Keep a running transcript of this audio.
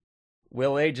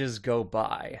Will ages go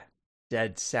by?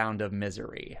 Dead sound of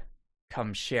misery.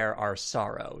 Come share our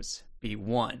sorrows. Be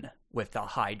one with the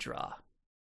Hydra.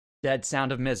 Dead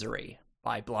Sound of Misery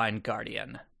by Blind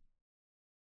Guardian.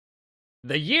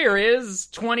 The year is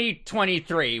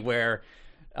 2023, where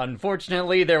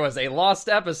unfortunately there was a lost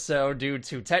episode due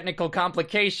to technical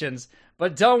complications,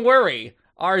 but don't worry,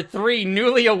 our 3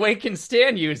 newly awakened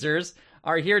Stan users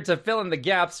are here to fill in the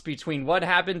gaps between what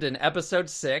happened in episode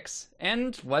 6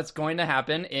 and what's going to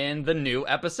happen in the new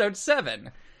episode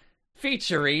 7,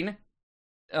 featuring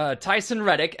Tyson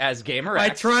Reddick as Gamer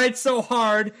X. I tried so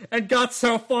hard and got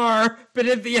so far, but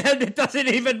in the end it doesn't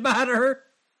even matter.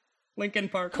 Linkin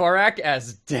Park. Korak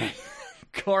as Dan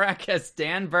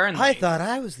Burnley. I thought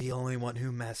I was the only one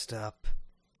who messed up.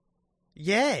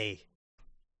 Yay.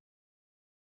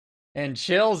 And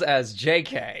Chills as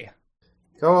JK.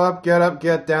 Go up,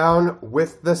 get down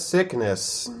with the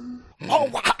sickness.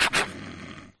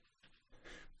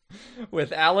 With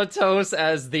Alatos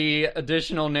as the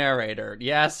additional narrator.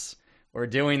 Yes, we're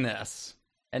doing this.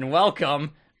 And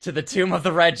welcome to the Tomb of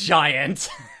the Red Giant.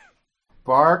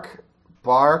 Bark,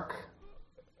 bark.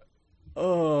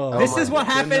 Oh, this is what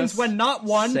happens when not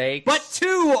one, but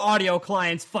 2 audio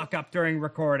clients fuck up during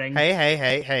recording.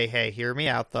 Hey, hear me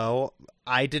out, though.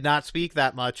 I did not speak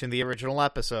that much in the original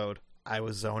episode. I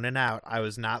was zoning out. I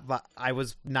was not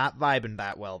vibing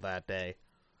that well that day.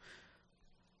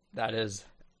 That is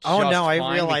I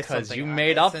realized because something. You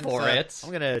made up for it.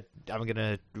 I'm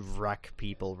gonna wreck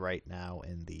people right now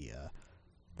in the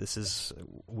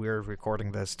we're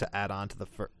recording this to add on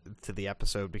to the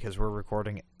episode because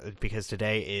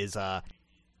today is a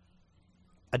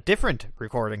different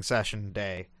recording session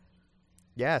day.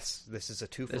 Yes, this is a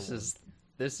 2 for 1.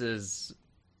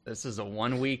 This is a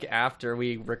 1 week after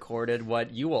we recorded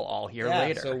what you will all hear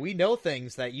later. So we know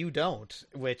things that you don't,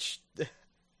 which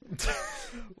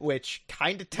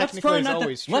kind of technically is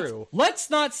always true.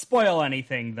 Let's not spoil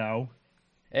anything, though.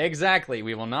 Exactly.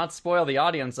 We will not spoil the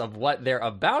audience of what they're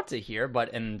about to hear,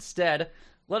 but instead,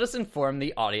 let us inform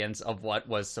the audience of what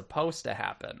was supposed to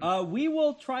happen. We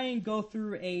will try and go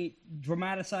through a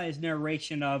dramatized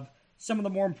narration of some of the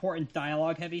more important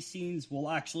dialogue-heavy scenes. We'll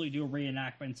actually do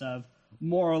reenactments of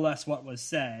more or less what was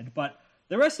said, but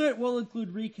the rest of it will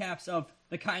include recaps of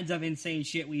the kinds of insane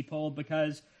shit we pulled,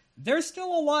 because there's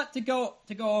still a lot to go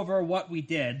over what we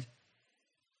did.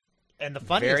 And the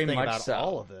funniest thing about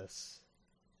all of this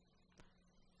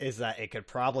is that it could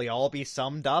probably all be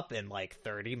summed up in like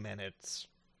 30 minutes.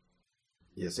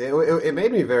 Yes, it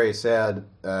made me very sad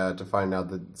to find out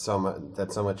that so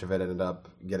much of it ended up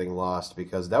getting lost,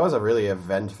 because that was a really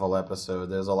eventful episode.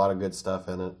 There's a lot of good stuff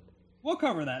in it. We'll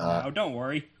cover that now, don't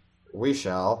worry. We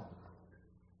shall.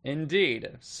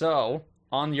 Indeed. So,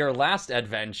 on your last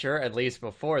adventure, at least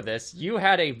before this, you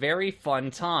had a very fun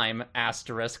time,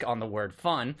 asterisk on the word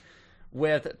fun,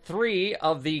 with 3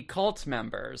 of the cult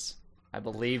members. I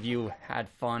believe you had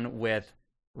fun with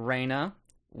Reyna,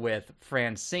 with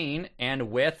Francine,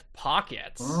 and with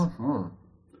Pockets. Mm-hmm.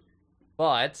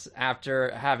 But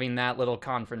after having that little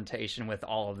confrontation with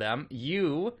all of them,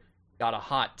 you got a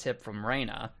hot tip from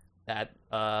Reyna that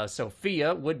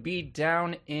Sophia would be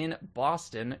down in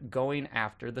Boston going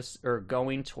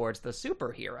towards the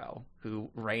superhero, who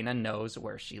Reyna knows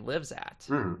where she lives at.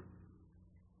 Mm.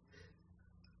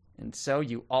 And so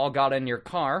you all got in your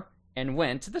car and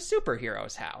went to the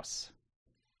superhero's house.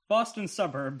 Boston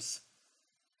suburbs.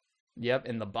 Yep,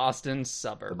 in the Boston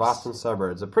suburbs. The Boston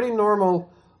suburbs. A pretty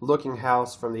normal-looking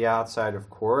house from the outside, of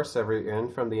course,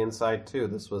 and from the inside, too.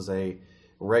 This was a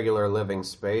regular living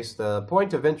space. The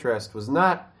point of interest was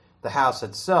not the house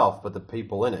itself, but the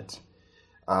people in it.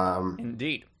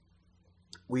 Indeed.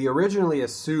 We originally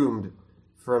assumed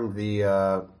from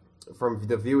the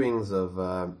viewings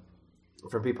of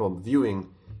from people viewing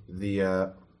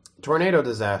the tornado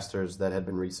disasters that had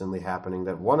been recently happening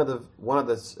that one of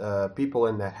the people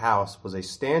in that house was a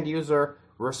stand user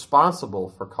responsible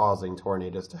for causing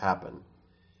tornadoes to happen.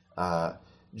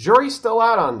 Jury's still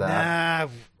out on that.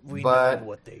 We know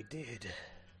what they did.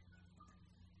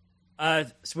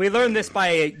 So we learned this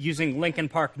by using Linkin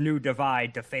Park New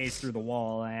Divide to phase through the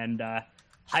wall and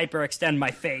hyperextend my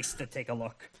face to take a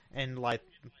look. And like.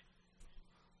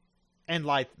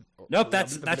 Nope,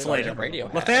 that's later.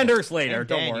 Lathander's later.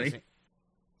 Don't worry.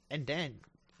 And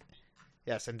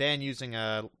Dan using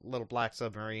little black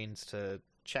submarines to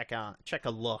check a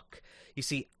look. You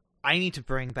see, I need to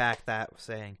bring back that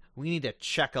saying. We need to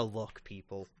check a look,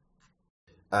 people.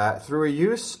 Through a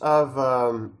use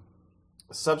of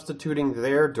substituting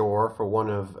their door for one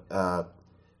of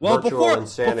virtual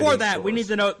insanity before that, stores. we need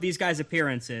to note these guys'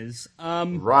 appearances.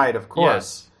 Right, of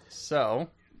course. Yes. So,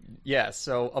 Yes,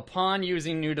 so upon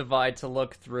using New Divide to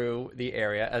look through the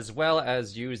area, as well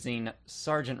as using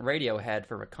Sergeant Radiohead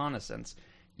for reconnaissance,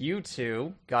 you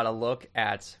two got a look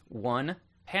at one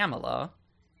Pamela,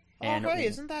 and hey,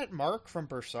 isn't that Mark from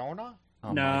Persona?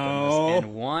 oh No. my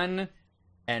goodness,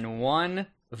 and one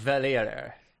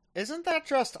Valere. Isn't that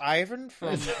just Ivan from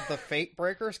the Fate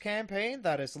Breakers campaign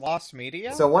that is lost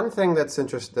media? So one thing that's going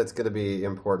to be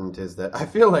important is that I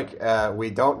feel like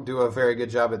we don't do a very good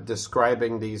job at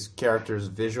describing these characters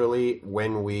visually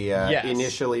when we Yes.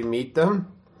 initially meet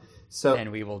them. So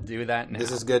And we will do that now.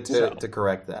 this is good So- to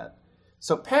correct that.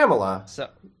 So Pamela, So,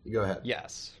 go ahead.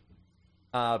 yes.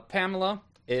 Pamela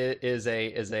is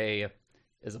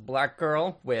a black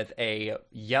girl with a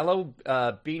yellow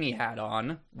beanie hat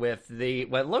on with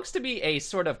what looks to be a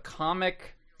sort of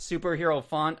comic superhero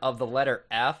font of the letter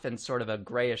F in sort of a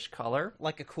grayish color.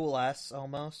 Like a cool S,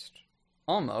 almost.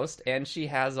 Almost. And she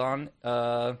has on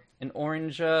an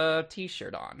orange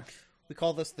t-shirt on. We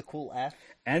call this the cool F.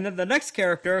 And then the next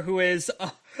character, who is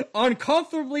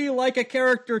uncomfortably like a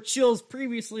character Chills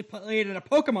previously played in a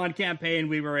Pokemon campaign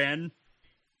we were in.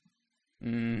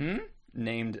 Mm-hmm.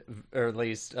 Named, or at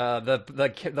least the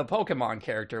Pokemon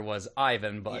character was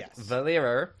Ivan, but Yes.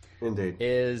 Valere Indeed.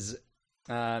 is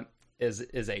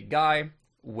a guy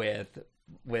with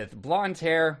blonde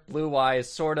hair, blue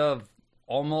eyes, sort of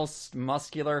almost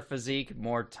muscular physique,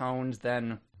 more toned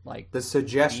than like The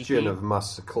suggestion beefy. of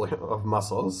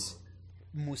muscles.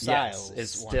 Musiles, Yes,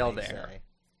 it's one still may there. say.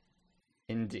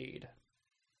 Indeed.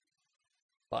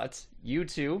 But you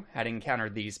two had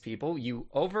encountered these people. You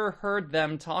overheard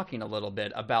them talking a little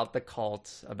bit about the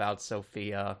cult, about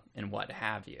Sophia, and what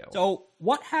have you. So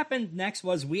what happened next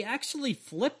was we actually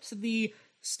flipped the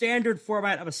standard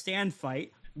format of a stand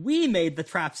fight. We made the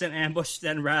traps and ambush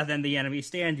then rather than the enemy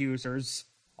stand users.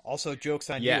 Also, joke's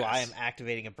on Yes. you, I am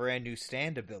activating a brand new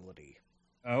stand ability.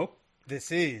 Oh?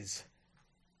 This is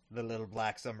the Little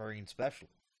Black Submarine Special.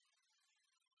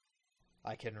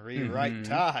 I can rewrite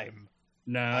time.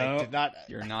 No. I did not...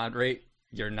 You're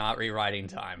not rewriting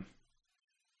time.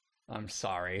 I'm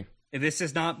sorry. This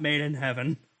is not made in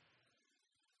heaven.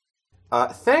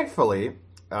 Thankfully,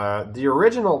 the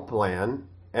original plan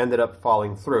ended up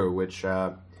falling through, which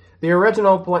the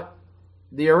original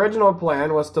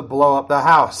plan was to blow up the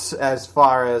house as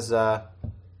far as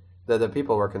the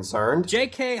people were concerned.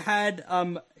 JK had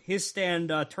his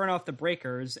stand turn off the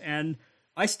breakers, and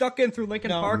I stuck in through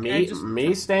Lincoln Park and just...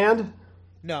 Me stand?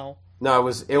 No. No,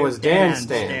 it was Dan's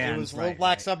Dan. stand. It was right, Little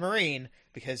Black right. Submarine,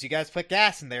 because you guys put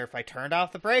gas in there. If I turned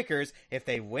off the breakers, if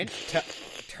they went to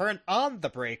turn on the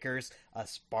breakers, a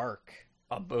spark.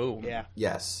 A boom. Yeah.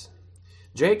 Yes.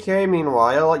 JK,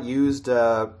 meanwhile, used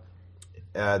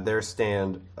their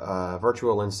stand,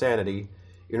 Virtual Insanity,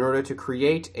 in order to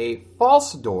create a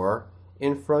false door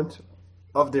in front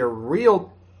of their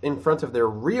real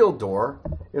door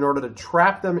in order to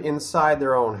trap them inside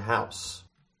their own house.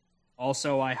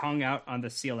 Also, I hung out on the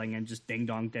ceiling and just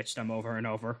ding-dong ditched them over and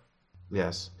over.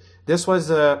 Yes. This was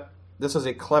a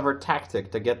clever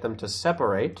tactic to get them to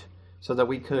separate so that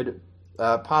we could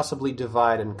possibly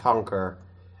divide and conquer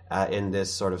in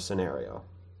this sort of scenario.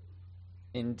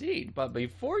 Indeed, but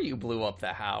before you blew up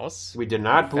the house, We did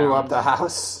not blow up the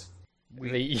house.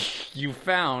 you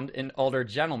found an older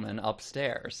gentleman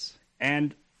upstairs.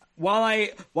 And while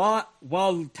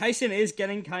Tyson is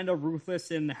getting kind of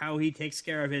ruthless in how he takes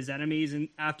care of his enemies and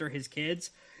after his kids,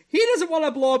 he doesn't want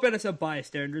to blow up innocent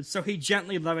bystanders, so he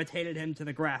gently levitated him to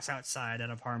the grass outside out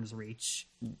of harm's reach.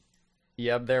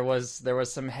 Yep, there was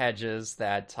some hedges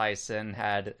that Tyson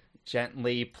had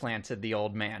gently planted the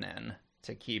old man in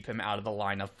to keep him out of the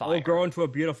line of fire. Will grow into a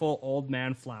beautiful old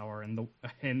man flower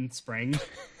in spring.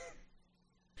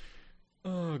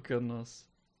 Oh, goodness.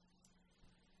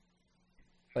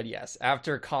 But yes,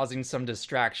 after causing some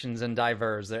distractions and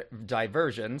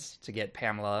diversions to get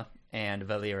Pamela and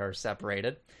Valera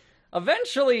separated,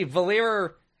 eventually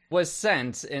Valera was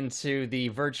sent into the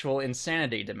virtual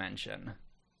insanity dimension.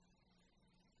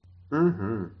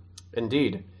 Mm-hmm.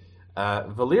 Indeed.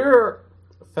 Valir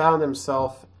found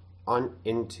himself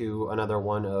into another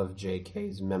one of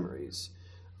JK's memories.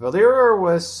 Valir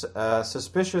was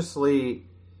suspiciously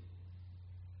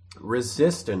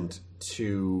resistant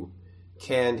to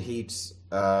Canned Heat's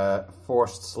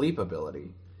forced sleep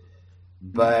ability.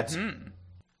 But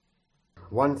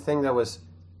one thing that was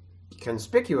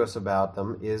conspicuous about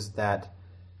them is that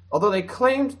although they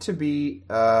claimed to be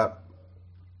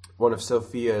one of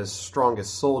Sophia's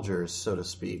strongest soldiers, so to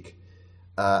speak,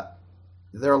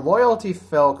 their loyalty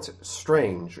felt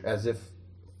strange, as if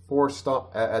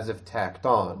tacked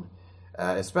on,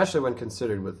 especially when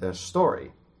considered with their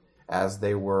story, as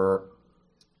they were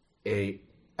a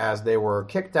as they were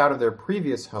kicked out of their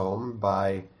previous home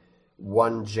by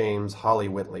one James Holly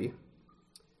Whitley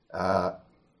a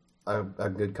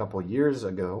good couple years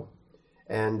ago,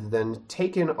 and then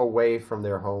taken away from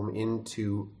their home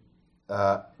into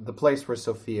the place where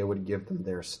Sophia would give them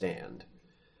their stand.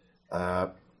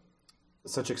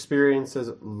 Such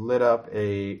experiences lit up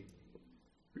a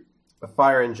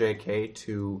fire in JK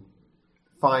to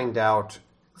find out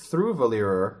through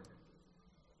Valyra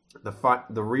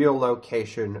the real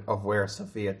location of where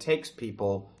Sophia takes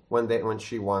people when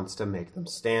she wants to make them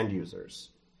stand users.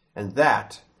 And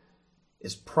that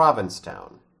is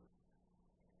Provincetown.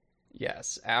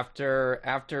 Yes,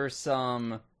 after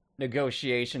some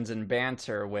negotiations and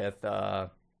banter with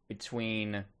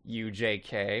between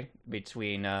UJK,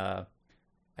 between I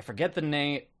forget the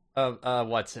name of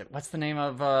what's the name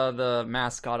of the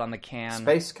mascot on the can?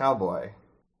 Space Cowboy.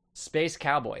 Space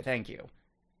Cowboy, thank you.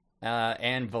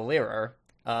 And Valyra,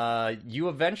 you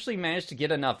eventually managed to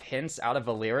get enough hints out of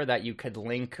Valyra that you could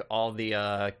link all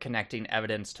the connecting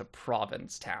evidence to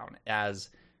Provincetown. As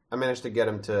I managed to get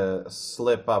him to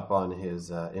slip up on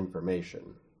his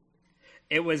information.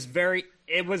 It was very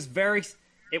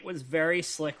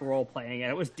slick role playing,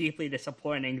 and it was deeply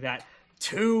disappointing that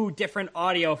 2 different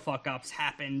audio fuck ups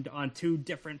happened on 2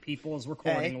 different people's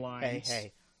recording lines.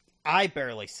 Hey! I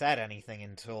barely said anything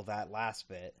until that last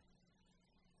bit.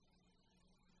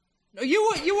 No, you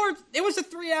were. It was a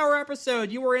 3-hour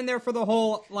episode. You were in there for the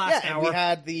whole last hour. Yeah, we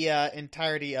had the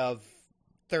entirety of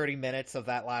 30 minutes of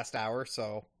that last hour,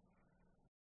 so...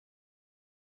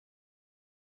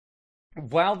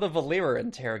 While the Valyra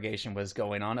interrogation was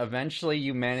going on, eventually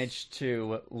you managed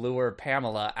to lure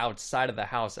Pamela outside of the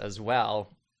house as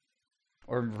well.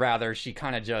 Or rather, she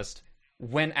kind of just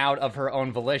went out of her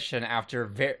own volition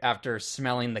after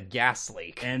smelling the gas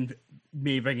leak. And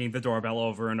me ringing the doorbell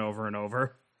over and over and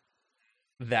over.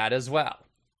 That as well.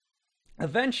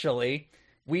 Eventually,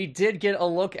 we did get a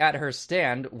look at her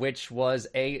stand, which was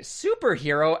a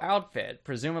superhero outfit,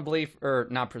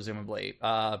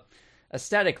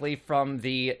 aesthetically from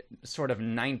the sort of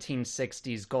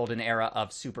 1960s golden era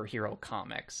of superhero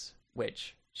comics,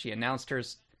 which she announced her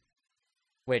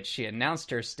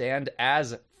stand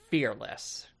as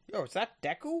Fearless. Yo, is that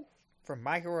Deku from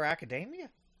My Hero Academia?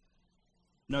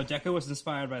 No, Deku was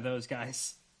inspired by those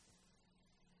guys.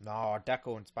 No,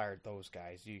 Deku inspired those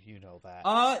guys. You know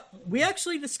that. We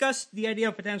actually discussed the idea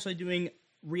of potentially doing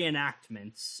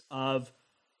reenactments of...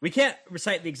 We can't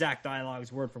recite the exact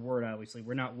dialogues word for word, obviously.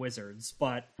 We're not wizards,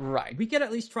 but right. We could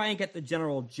at least try and get the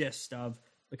general gist of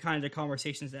the kind of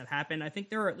conversations that happen. I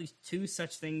think there are at least 2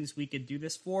 such things we could do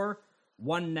this for.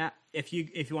 One, if you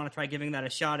want to try giving that a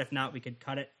shot. If not, we could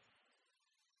cut it.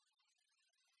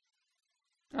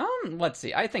 Let's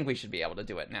see. I think we should be able to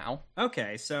do it now.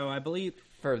 Okay, so I believe...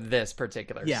 For this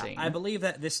particular scene. I believe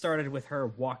that this started with her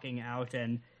walking out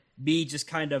and me just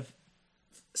kind of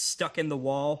stuck in the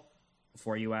wall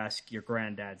before you ask, your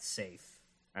granddad's safe.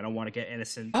 I don't want to get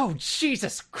innocent. Oh,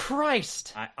 Jesus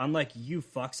Christ! Unlike you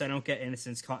fucks, I don't get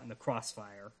innocents caught in the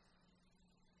crossfire.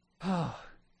 Oh,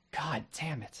 God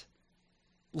damn it.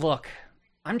 Look,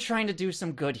 I'm trying to do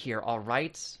some good here,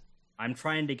 alright? I'm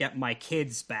trying to get my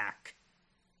kids back.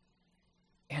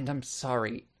 And I'm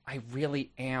sorry. I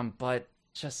really am, but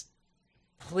just...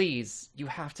 Please, you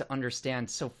have to understand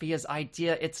Sophia's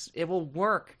idea. It will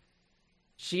work.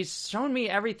 She's shown me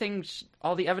everything,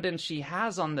 all the evidence she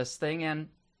has on this thing, and,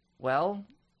 well,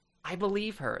 I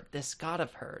believe her, this god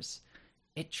of hers.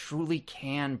 It truly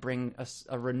can bring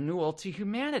a renewal to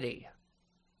humanity.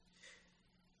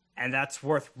 And that's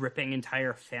worth ripping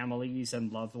entire families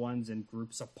and loved ones and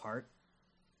groups apart?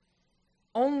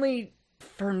 Only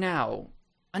for now.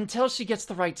 Until she gets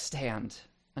the right stand.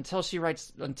 Until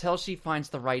she finds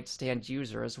the right stand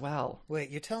user as well. Wait,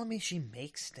 you're telling me she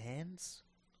makes stands?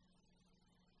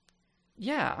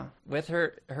 Yeah, with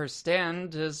her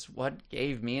stand is what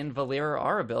gave me and Valyra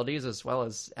our abilities as well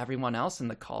as everyone else in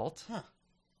the cult. Huh.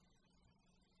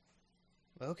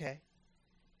 Okay.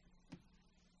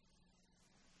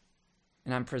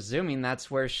 And I'm presuming that's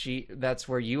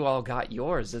where you all got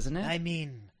yours, isn't it? I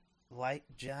mean, white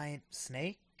giant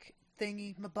snake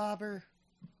thingy mabobber?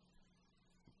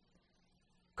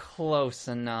 Close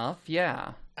enough,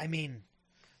 yeah. I mean,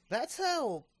 that's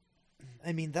how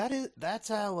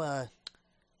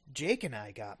Jake and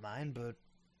I got mine, but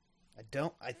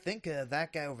I think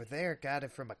that guy over there got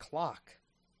it from a clock.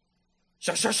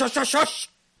 Shush, shush, shush, shush, shush!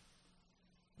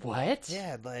 What?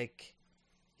 Yeah, like,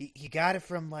 he got it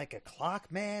from, like, a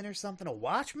clock man or something, a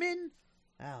watchman?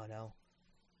 I don't know.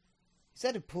 He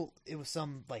said it was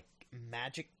some, like,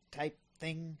 magic type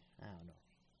thing. I don't know.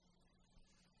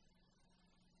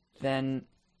 Then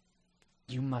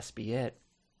You must be it.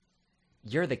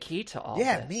 You're the key to all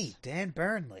Yeah, this. me, Dan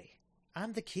Burnley.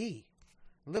 I'm the key.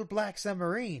 Little black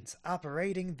submarines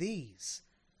operating these.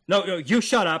 No, you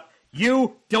shut up.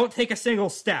 You don't take a single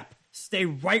step. Stay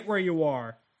right where you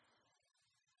are.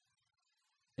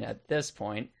 At this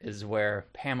point is where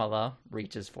Pamela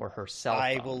reaches for her cell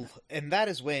phone. And that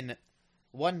is when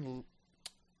one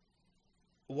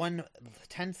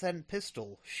 10-cent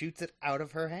pistol shoots it out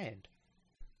of her hand.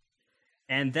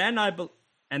 And then I did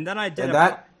And a...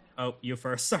 that, Oh, you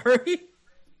first, sorry.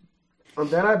 and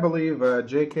then I believe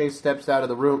J.K. steps out of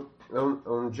the room,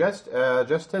 just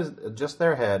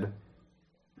their head,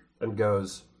 and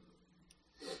goes,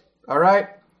 "All right,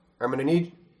 I'm gonna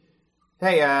need.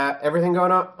 Hey, everything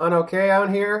going on okay out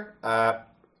here? I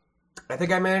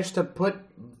think I managed to put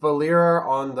Valir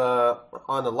on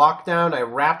the lockdown. I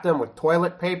wrapped him with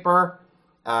toilet paper.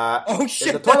 Oh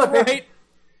shit, the toilet that's paper, right.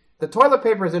 The toilet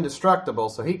paper is indestructible,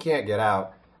 so he can't get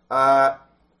out.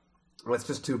 Well, it's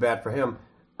just too bad for him.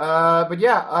 But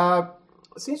yeah,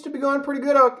 it seems to be going pretty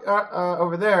good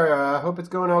over there. I hope it's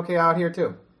going okay out here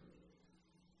too.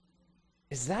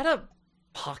 Is that a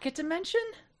pocket dimension?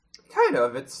 Kind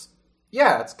of. It's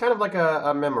kind of like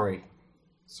a memory,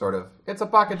 sort of. It's a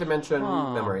pocket dimension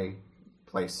memory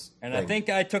place. And thing. I think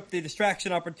I took the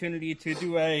distraction opportunity to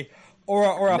do a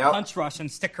Nope. punch rush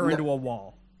and stick her into a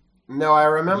wall. No, I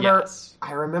remember. Yes.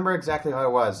 I remember exactly how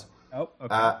it was. Oh,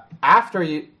 okay. After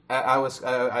you,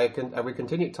 we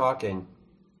continued talking,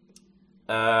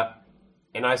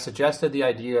 and I suggested the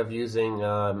idea of using.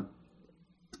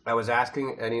 I was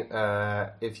asking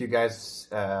if you guys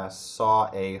saw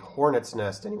a hornet's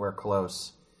nest anywhere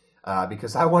close,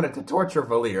 because I wanted to torture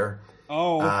Valir.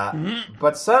 Oh.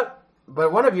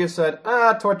 But one of you said,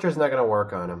 torture's not going to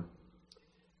work on him.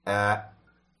 And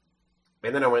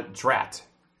then I went, drat.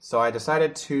 So I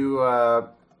decided to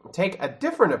take a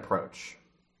different approach.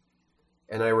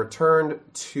 And I returned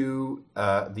to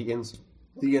the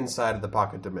inside of the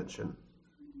pocket dimension.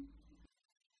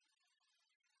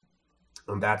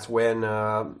 And that's when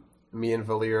me and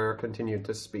Valir continued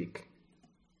to speak.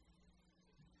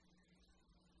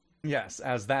 Yes,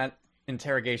 as that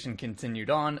interrogation continued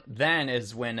on, then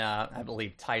is when I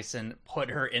believe Tyson put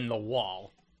her in the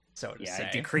wall, so to say. Yeah,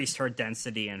 it decreased her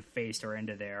density and phased her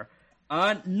into there.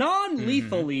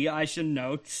 Non-lethally, I should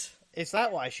note. Is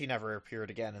that why she never appeared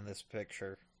again in this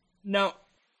picture? No,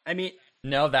 I mean...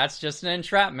 No, that's just an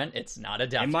entrapment. It's not a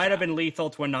death It might trap. have been lethal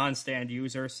to a non-stand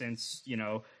user since,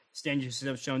 stand users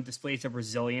have shown displays of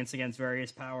resilience against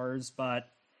various powers, but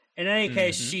in any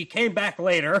case, she came back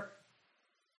later.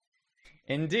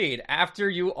 Indeed, after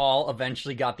you all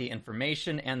eventually got the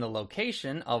information and the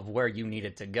location of where you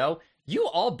needed to go, you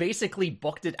all basically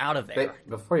booked it out of there.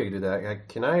 Before you do that,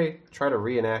 can I try to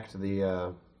reenact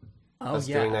the us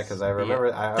doing that? Because I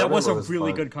remember... That was a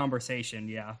really fun. good conversation,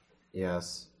 yeah.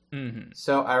 Yes. Mm-hmm.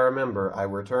 So I remember I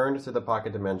returned to the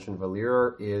pocket dimension.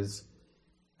 Valir is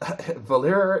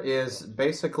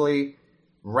basically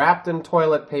wrapped in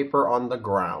toilet paper on the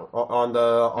ground, not on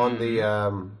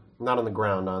the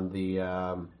ground, on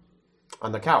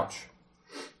the couch.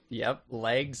 Yep,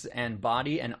 legs and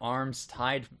body and arms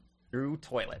tied through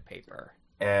toilet paper.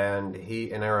 And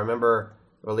I remember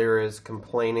Valir is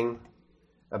complaining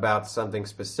about something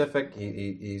specific.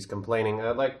 He's complaining,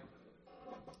 if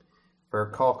I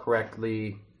recall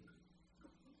correctly,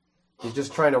 he's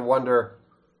just trying to wonder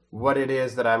what it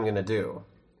is that I'm going to do.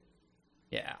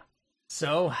 Yeah.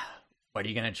 So, what are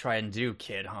you going to try and do,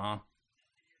 kid, huh?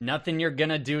 Nothing you're going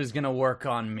to do is going to work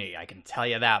on me, I can tell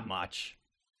you that much.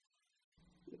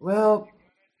 Well,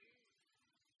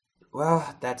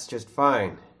 that's just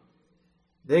fine.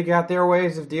 They got their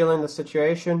ways of dealing with the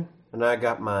situation, and I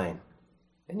got mine.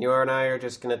 And you and I are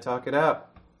just going to talk it out.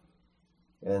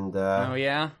 And, oh,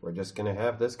 yeah? we're just going to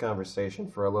have this conversation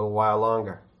for a little while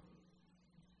longer.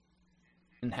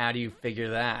 And how do you figure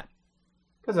that?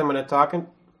 Because I'm going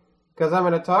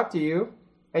to talk to you,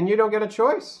 and you don't get a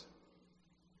choice.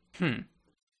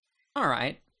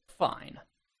 Alright, fine.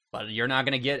 But you're not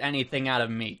gonna get anything out of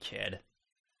me, kid.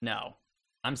 No.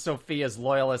 I'm Sophia's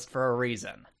loyalist for a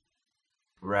reason.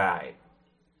 Right.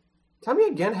 Tell me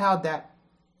again how that...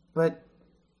 But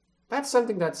that's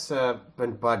something that's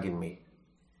been bugging me.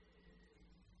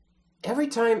 Every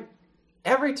time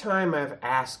I've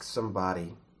asked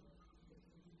somebody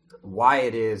why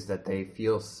it is that they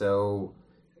feel so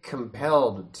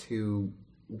compelled to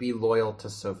be loyal to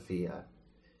Sophia,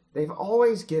 they've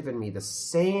always given me the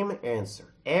same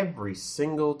answer every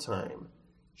single time.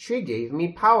 She gave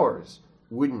me powers.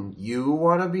 Wouldn't you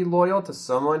want to be loyal to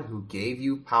someone who gave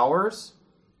you powers?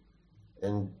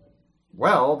 And,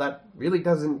 well, that really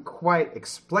doesn't quite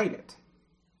explain it.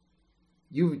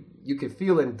 you could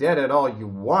feel indebted all you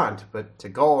want, but to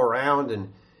go around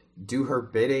and do her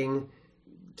bidding,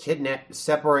 kidnap,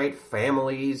 separate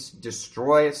families,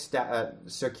 destroy,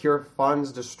 secure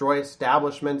funds, destroy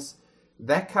establishments,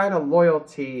 that kind of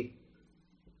loyalty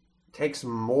takes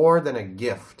more than a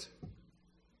gift.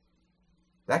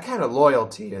 That kind of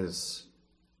loyalty is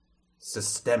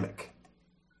systemic.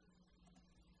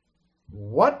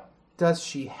 What does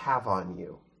she have on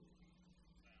you?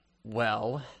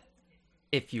 Well,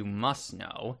 if you must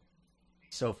know,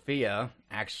 Sophia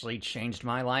actually changed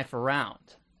my life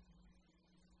around.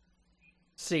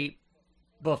 See,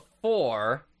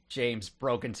 before James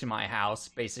broke into my house,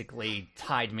 basically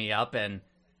tied me up and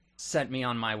sent me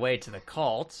on my way to the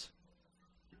cult,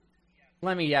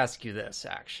 let me ask you this,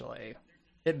 actually.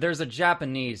 There's a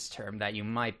Japanese term that you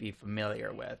might be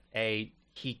familiar with, a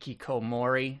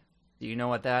hikikomori. Do you know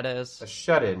what that is? A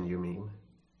shut-in, you mean?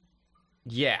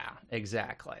 Yeah,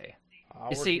 exactly. How You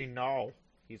would see- we know?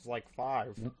 He's like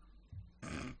 5.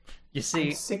 You see,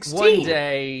 I'm 16. one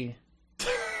day...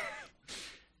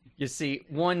 You see,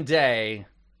 one day,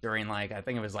 during, like, I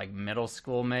think it was, like, middle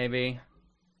school, maybe,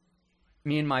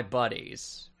 me and my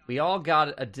buddies, we all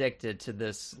got addicted to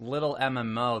this little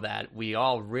MMO that we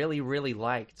all really, really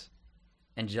liked,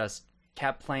 and just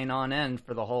kept playing on end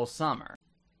for the whole summer.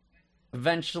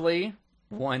 Eventually,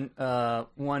 one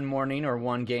morning or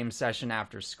one game session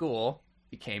after school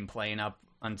became playing up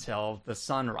until the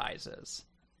sun rises.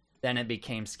 Then it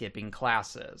became skipping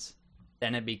classes.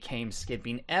 Then it became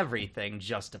skipping everything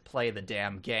just to play the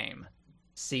damn game.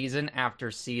 Season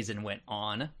after season went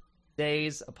on,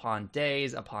 days upon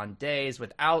days upon days,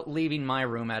 without leaving my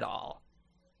room at all.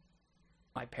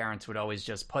 My parents would always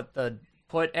just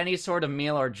put any sort of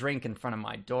meal or drink in front of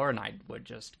my door, and I would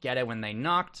just get it when they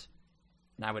knocked.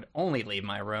 And I would only leave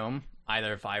my room,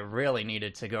 either if I really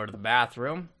needed to go to the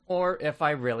bathroom, or if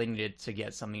I really needed to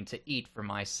get something to eat for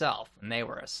myself when they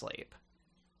were asleep.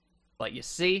 But you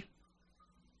see,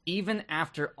 even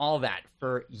after all that,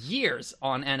 for years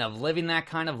on end of living that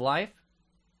kind of life,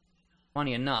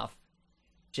 funny enough,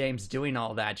 James doing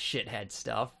all that shithead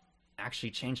stuff actually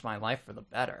changed my life for the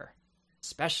better.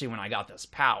 Especially when I got this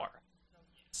power.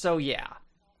 So yeah,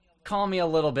 call me a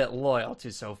little bit loyal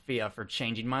to Sophia for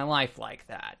changing my life like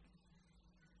that.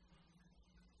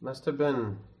 Must have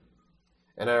been...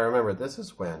 And I remember this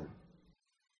is when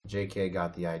JK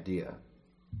got the idea.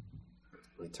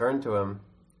 We turned to him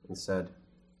and said,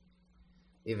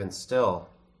 even still,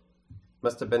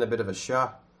 must have been a bit of a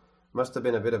shock. Must have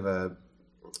been a bit of a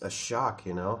shock,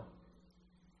 you know?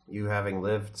 You having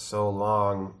lived so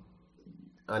long,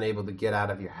 unable to get out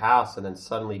of your house, and then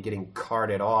suddenly getting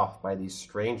carted off by these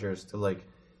strangers to, like,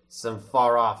 some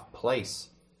far-off place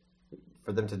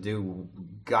for them to do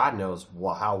God knows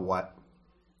what.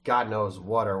 God knows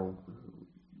what or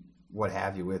what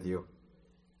have you with you.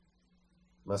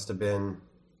 Must have been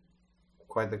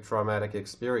quite the traumatic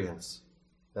experience,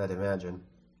 I'd imagine.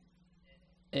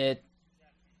 It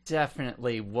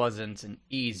definitely wasn't an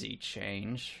easy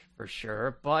change, for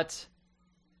sure, but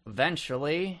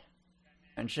eventually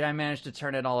I managed to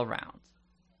turn it all around.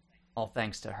 All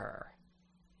thanks to her.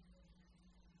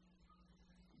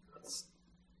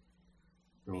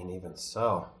 I mean, even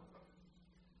so,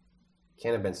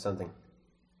 can't have been something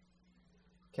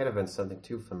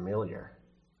too familiar.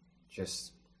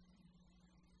 Just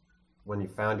when you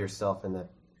found yourself in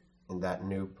that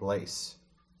new place,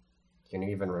 can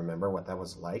you even remember what that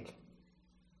was like?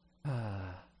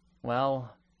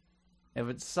 Well, it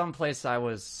was someplace I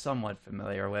was somewhat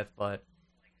familiar with, but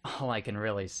all I can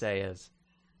really say is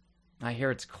I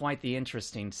hear it's quite the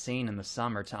interesting scene in the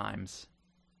summer times.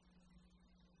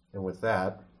 And with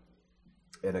that,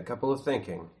 in a couple of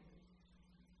thinking,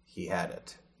 he had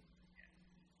it.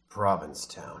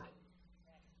 Provincetown.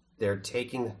 They're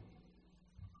taking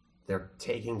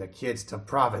the kids to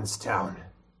Provincetown.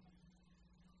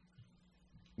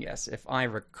 Yes, if I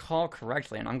recall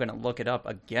correctly, and I'm going to look it up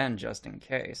again just in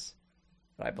case,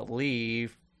 but I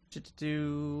believe...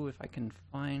 if I can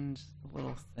find the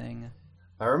little thing.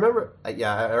 I remember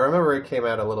it came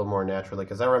out a little more naturally,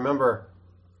 because I remember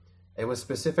it was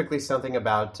specifically something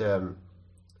about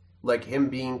like him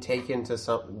being taken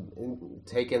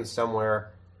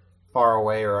somewhere far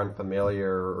away or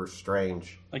unfamiliar or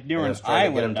strange. Like near And I an was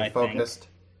trying to get him island, to I focus. think.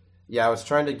 Yeah, I was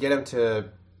trying to get him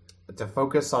to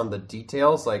focus on the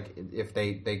details, like if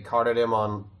they carted him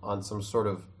on some sort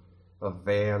of a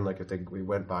van, like if we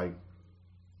went by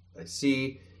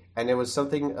sea, and it was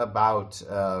something about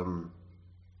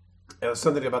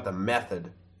the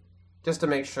method, just to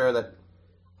make sure that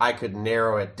I could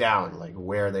narrow it down, like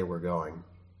where they were going.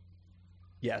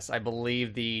 Yes, I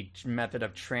believe the method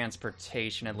of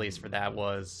transportation, at least for that,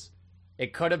 was...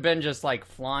 It could have been just, like,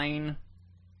 flying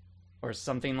or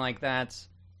something like that,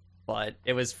 but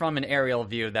it was from an aerial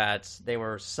view that they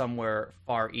were somewhere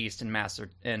far east in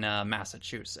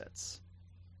Massachusetts.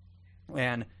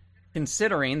 And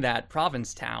considering that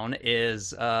Provincetown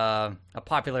is a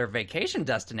popular vacation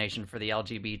destination for the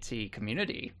LGBT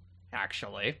community,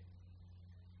 actually...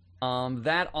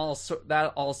 that all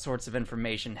sorts of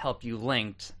information help you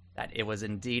linked that it was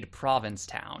indeed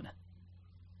Provincetown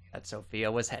that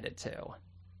Sophia was headed to.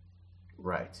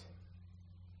 Right.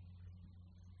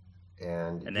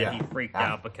 And then he freaked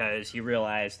out because he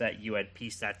realized that you had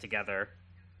pieced that together.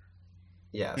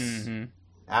 Yes. Mm-hmm.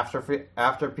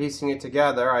 After piecing it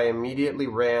together, I immediately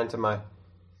ran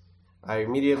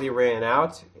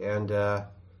out and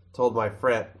told my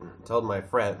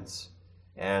friends.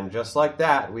 And just like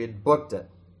that, we had booked it.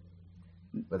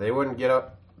 But they wouldn't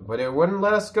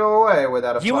let us go away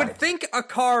without a fight. You would think a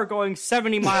car going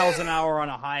 70 miles an hour on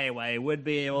a highway would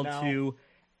be able to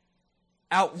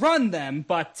outrun them,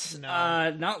 but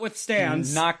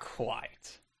notwithstands. Not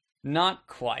quite. Not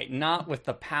quite. Not with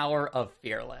the power of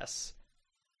Fearless.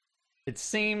 It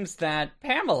seems that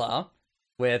Pamela,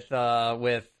 with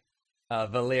Valeera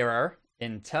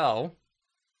in tow,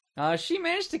 she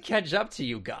managed to catch up to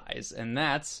you guys, and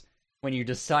that's when you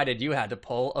decided you had to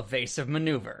pull evasive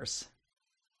maneuvers.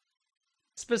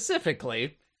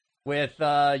 Specifically, with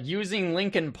using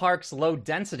Lincoln Park's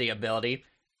low-density ability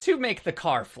to make the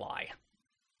car fly.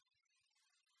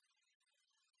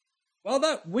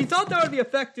 Well, we thought that would be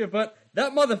effective, but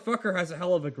that motherfucker has a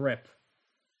hell of a grip.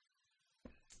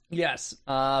 Yes,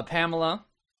 Pamela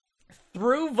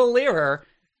threw Valeera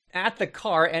at the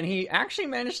car, and he actually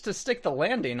managed to stick the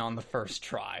landing on the first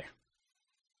try.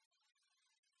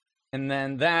 And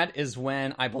then that is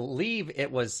when, I believe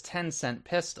it was 10 Cent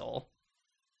Pistol,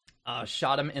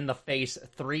 shot him in the face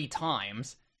 3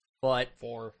 times, but...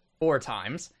 4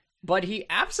 times, but he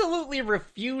absolutely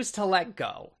refused to let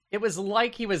go. It was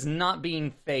like he was not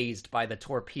being phased by the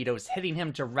torpedoes hitting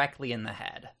him directly in the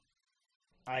head.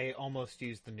 I almost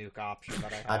used the nuke option,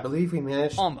 but I believe we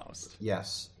managed... Almost.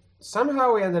 Yes.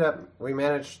 Somehow we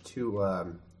managed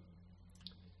to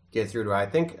get through to it. I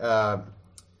think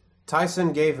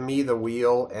Tyson gave me the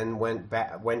wheel and went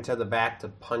to the back to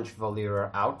punch Valeera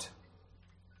out.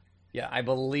 Yeah, I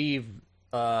believe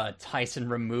Tyson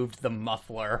removed the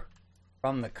muffler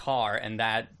from the car, and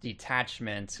that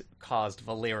detachment caused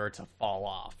Valeera to fall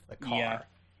off the car. Yeah.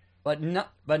 But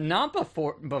not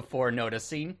before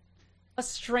noticing a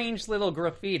strange little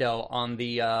graffito on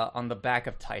the back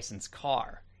of Tyson's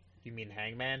car. You mean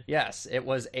Hangman? Yes, it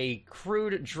was a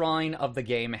crude drawing of the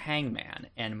game Hangman,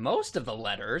 and most of the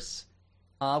letters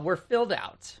were filled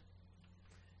out.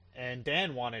 And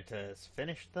Dan wanted to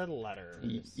finish the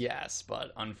letters. Yes,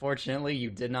 but unfortunately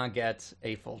you did not get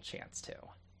a full chance to.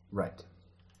 Right.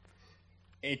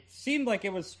 It seemed like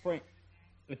it was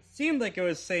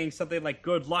saying something like,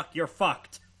 "Good luck, you're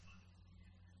fucked."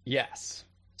 Yes.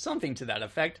 Something to that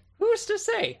effect. Who's to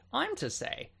say? I'm to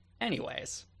say.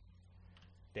 Anyways.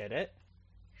 Did it?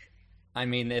 I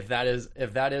mean, if that is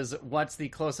what's the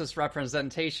closest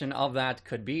representation of that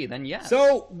could be, then yes.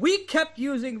 So we kept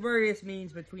using various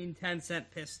means between 10 Cent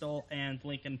Pistol and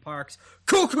Lincoln Park's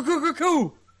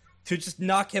coo to just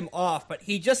knock him off, but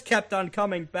he just kept on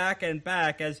coming back and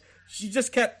back as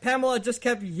Pamela just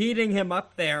kept yeeting him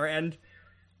up there, and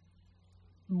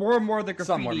more of the graffiti.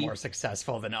 Some were more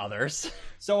successful than others.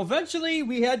 So eventually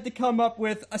we had to come up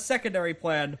with a secondary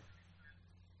plan.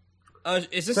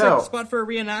 Is this a spot for a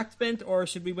reenactment, or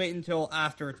should we wait until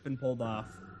after it's been pulled off?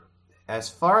 As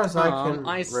far as I can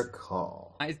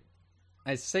recall.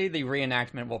 I say the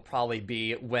reenactment will probably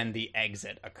be when the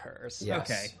exit occurs.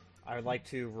 Yes. Okay. I would like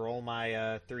to roll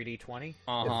my 3d20. If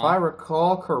I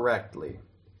recall correctly,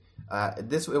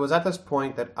 it was at this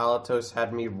point that Alatos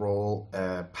had me roll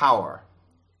power.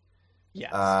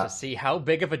 Yes, to see how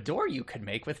big of a door you could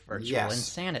make with virtual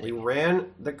insanity. We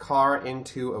ran the car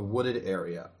into a wooded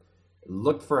area,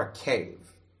 looked for a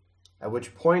cave, at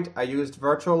which point I used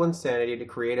virtual insanity to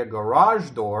create a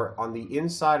garage door on the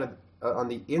inside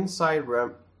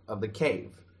rim of the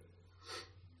cave,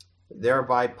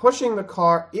 thereby pushing the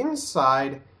car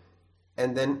inside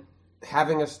and then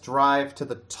having us drive to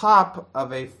the top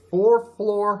of a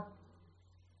four-floor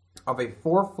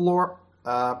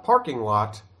parking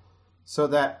lot, so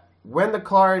that when the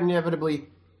car inevitably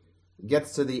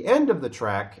gets to the end of the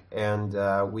track and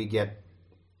we get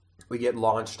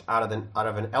launched out of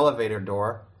an elevator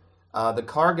door, the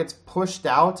car gets pushed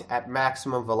out at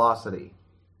maximum velocity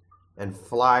and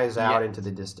flies out into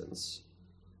the distance.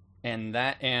 And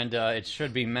it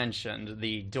should be mentioned,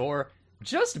 the door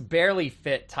just barely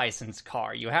fit Tyson's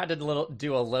car. You had to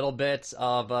do a little bit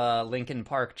of Lincoln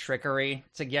Park trickery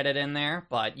to get it in there,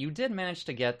 but you did manage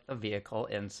to get the vehicle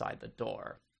inside the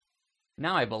door.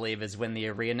 Now I believe is when the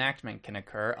reenactment can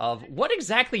occur of what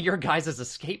exactly your guys'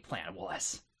 escape plan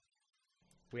was.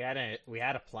 We had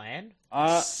a plan?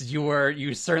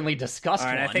 You certainly discussed all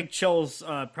right, one. I think Chill's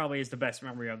probably is the best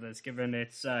memory of this, given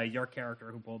it's your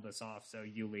character who pulled this off, so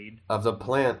you lead. Of the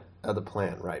plan,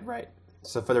 right.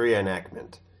 So for the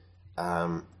reenactment.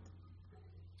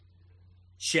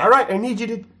 Shit. All right, I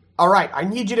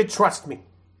need you to trust me.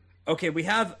 Okay,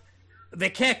 they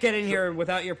can't get in here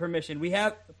without your permission.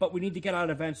 But we need to get out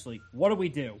eventually. What do we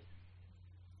do?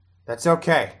 That's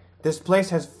okay. This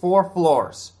place has 4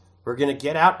 floors. We're going to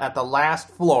get out at the last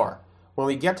floor. When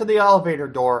we get to the elevator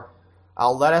door,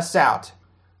 I'll let us out.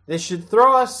 This should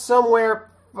throw us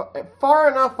somewhere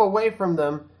far enough away from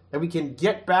them that we can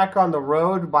get back on the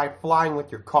road by flying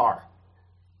with your car.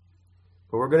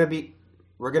 But we're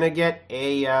going to get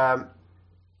a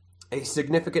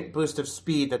significant boost of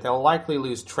speed that they'll likely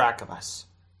lose track of us.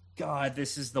 God,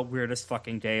 this is the weirdest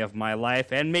fucking day of my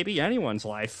life, and maybe anyone's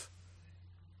life.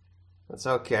 That's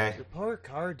okay. Your poor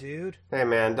car, dude. Hey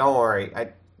man, don't worry.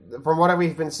 From what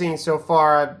we've been seeing so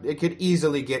far, it could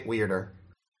easily get weirder.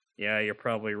 Yeah, you're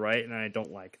probably right, and I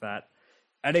don't like that.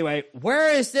 Anyway,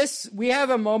 where is this? We have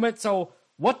a moment, so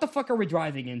what the fuck are we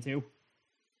driving into?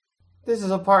 This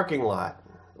is a parking lot.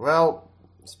 Well,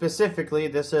 specifically,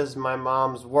 this is my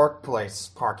mom's workplace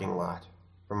parking lot,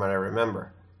 from what I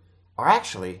remember. Or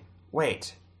actually,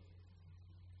 wait.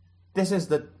 This is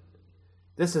the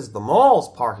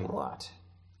mall's parking lot.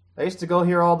 I used to go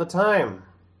here all the time.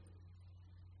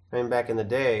 I mean, back in the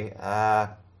day. I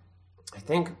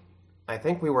think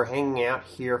we were hanging out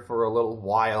here for a little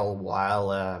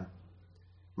while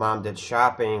Mom did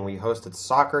shopping. We hosted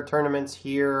soccer tournaments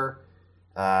here.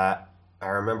 I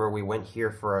remember we went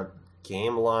here for a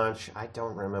game launch. I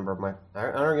don't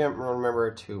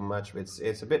remember too much.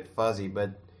 It's a bit fuzzy,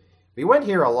 but we went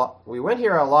here a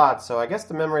lot. So I guess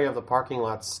the memory of the parking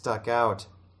lot stuck out.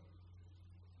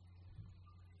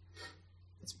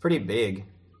 It's pretty big.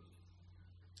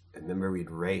 I remember we'd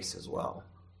race as well.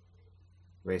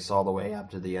 Race all the way up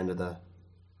to the end of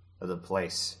the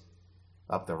place,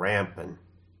 up the ramp, and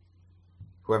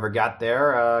whoever got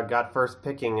there got first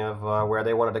picking of where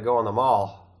they wanted to go on the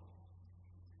mall.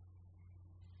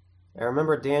 I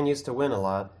remember Dan used to win a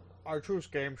lot. Archer's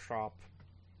Game Shop.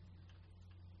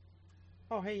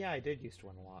 Oh, hey, yeah, I did used to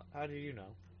win a lot. How do you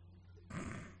know?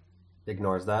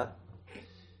 Ignores that.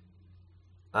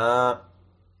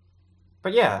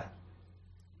 But yeah,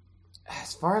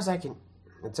 as far as I can,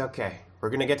 it's okay. We're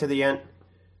gonna get to the end,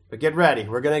 but get ready.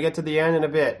 We're gonna get to the end in a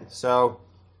bit, so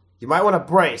you might want to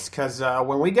brace, because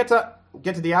when we get to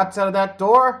the outside of that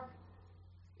door,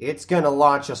 it's gonna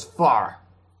launch us far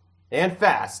and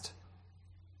fast.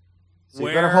 So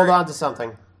you better hold on to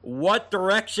something. What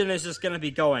direction is this going to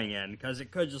be going in? Because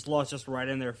it could just launch us right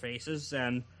in their faces,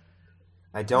 and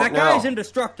I don't know. That guy's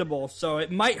indestructible, so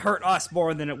it might hurt us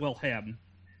more than it will him.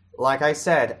 Like I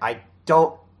said, I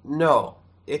don't know.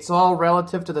 It's all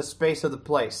relative to the space of the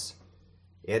place.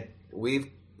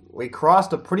 We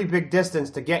crossed a pretty big distance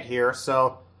to get here,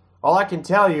 so all I can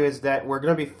tell you is that we're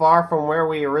going to be far from where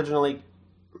we originally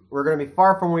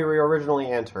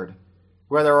entered.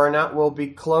 Whether or not we'll be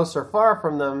close or far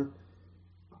from them,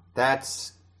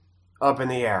 that's up in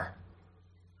the air.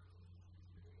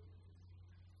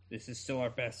 This is still our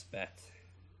best bet.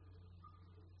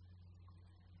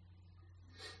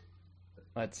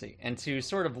 Let's see. And to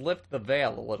sort of lift the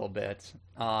veil a little bit,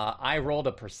 I rolled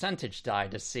a percentage die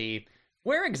to see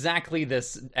where exactly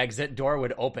this exit door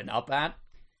would open up at.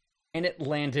 And it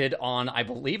landed on, I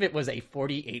believe it was a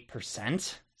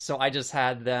 48%. So I just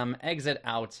had them exit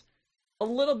out a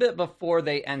little bit before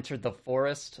they entered the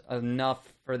forest,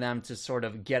 enough for them to sort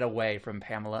of get away from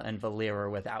Pamela and Valera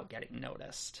without getting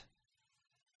noticed.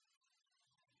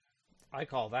 I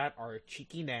call that our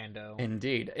cheeky Nando.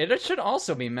 Indeed. It should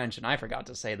also be mentioned, I forgot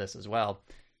to say this as well,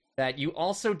 that you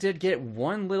also did get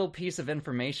one little piece of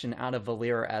information out of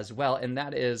Valera as well, and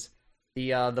that is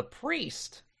the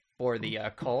priest for the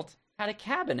cult had a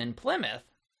cabin in Plymouth.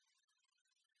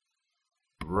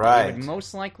 Right. It would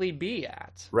most likely be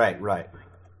at. Right.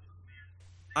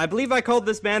 I believe I called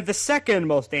this man the second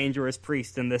most dangerous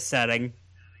priest in this setting.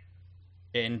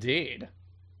 Indeed.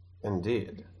 Little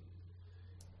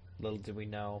did we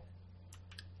know.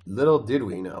 Little did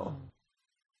we know.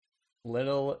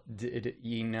 Little did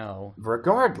ye know.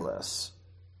 Regardless,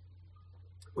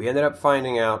 we ended up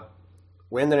finding out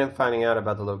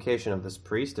about the location of this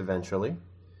priest eventually.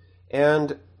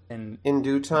 And And In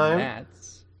due time,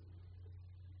 that's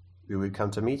we would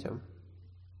come to meet him.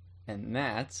 and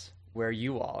that's where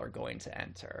you all are going to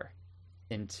enter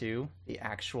into the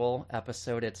actual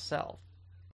episode itself.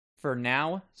 For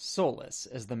now, Solace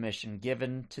is the mission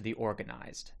given to the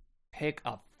organized. Pick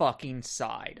a fucking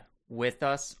side, with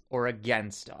us or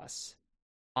against us.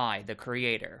 I, the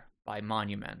creator, by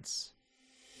Monuments.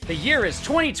 The year is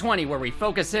 2020, where we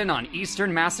focus in on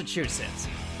eastern Massachusetts.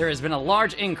 There has been a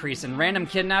large increase in random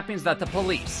kidnappings that the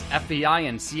police, FBI,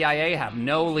 and CIA have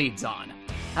no leads on.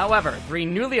 However, 3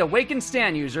 newly awakened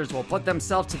stand users will put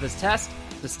themselves to this test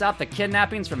to stop the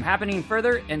kidnappings from happening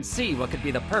further and see what could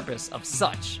be the purpose of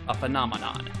such a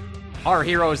phenomenon. Our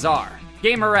heroes are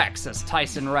Gamer X as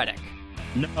Tyson Reddick,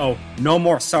 No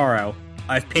more sorrow.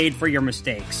 I've paid for your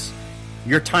mistakes.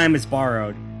 Your time is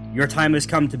borrowed. Your time has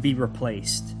come to be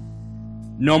replaced.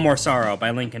 No More Sorrow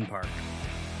by Linkin Park.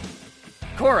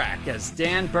 Korak as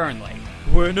Dan Burnley,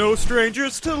 We're no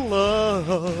strangers to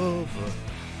love.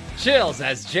 Chills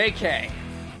as JK,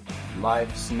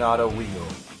 Life's not a wheel,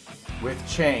 with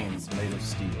chains made of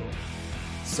steel.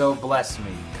 So bless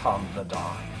me come the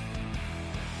dawn.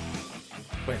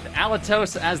 with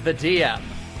Alatos as the DM,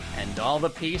 and all the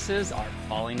pieces are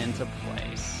falling into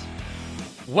place.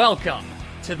 Welcome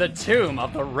to the Tomb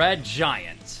of the Red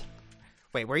Giant.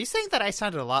 Wait, were you saying that I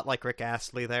sounded a lot like Rick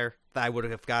Astley there? That I would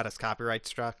have got us copyright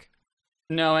struck?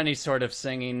 No, any sort of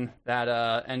singing,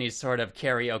 any sort of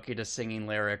karaoke to singing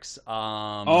lyrics.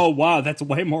 Oh, wow, that's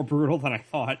way more brutal than I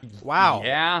thought. Wow.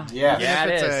 Yeah, Yeah. Even yeah, if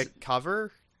it it's is. a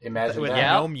cover Imagine with that.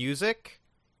 Yeah. no music?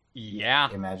 Yeah.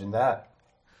 Imagine that.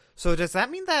 So does that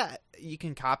mean that you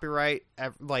can copyright,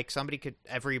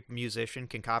 every musician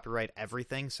can copyright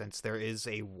everything since there is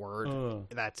a word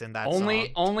that's in that song?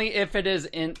 Only if it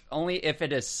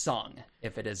is sung.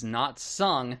 If it is not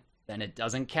sung, then it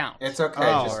doesn't count. It's okay.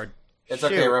 Oh. It's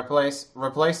Shoot. okay.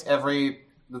 Replace every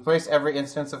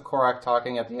instance of Korak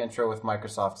talking at the intro with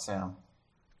Microsoft Sound.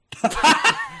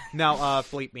 Now,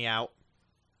 bleep me out.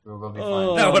 We'll be Oh.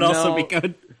 fine. That would also no. be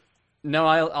good. No,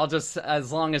 I'll just,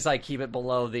 as long as I keep it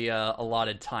below the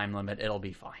allotted time limit, it'll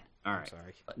be fine. All right.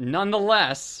 Sorry.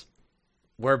 Nonetheless,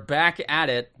 we're back at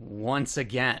it once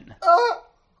again.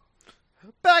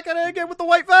 Back at it again with the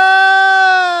white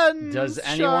van! Does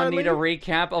anyone need a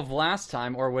recap of last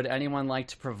time, or would anyone like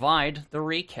to provide the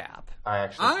recap? I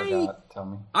actually forgot. Tell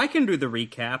me. I can do the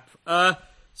recap.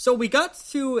 So we got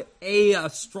to a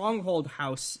stronghold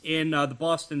house in the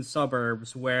Boston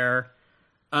suburbs where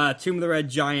Tomb of the Red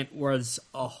Giant was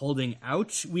holding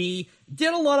out. We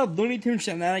did a lot of Looney Tunes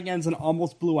shenanigans and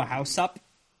almost blew a house up.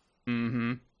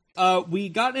 Mm-hmm. We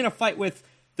got in a fight with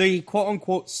the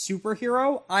quote-unquote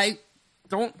superhero. I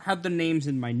don't have the names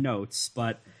in my notes,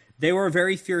 but they were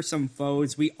very fearsome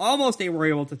foes. We almost were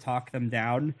able to talk them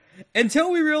down until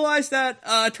we realized that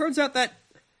it turns out that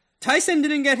Tyson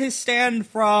didn't get his stand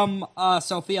from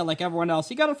Sophia like everyone else.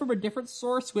 He got it from a different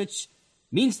source, which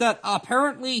means that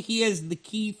apparently he is the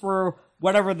key for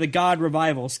whatever the God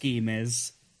revival scheme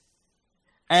is.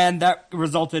 And that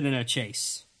resulted in a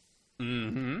chase.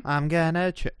 I'm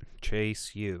gonna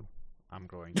chase you. I'm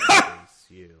going to chase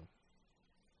you.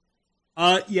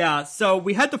 Yeah, so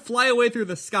we had to fly away through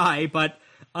the sky, but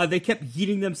they kept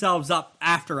heating themselves up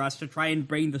after us to try and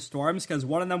bring the storms, because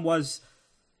one of them was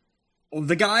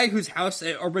the guy whose house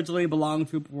it originally belonged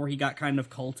to before he got kind of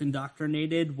cult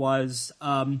indoctrinated was,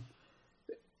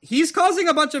 he's causing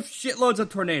a bunch of shitloads of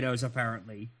tornadoes,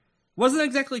 apparently. Wasn't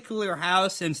exactly clear how,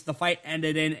 since the fight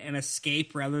ended in an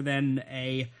escape rather than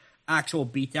a actual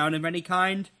beatdown of any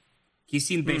kind. He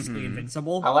seemed basically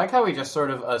invincible. I like how we just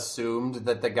sort of assumed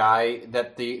that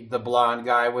the blonde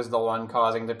guy was the one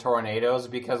causing the tornadoes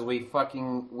because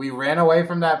we ran away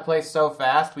from that place so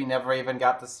fast we never even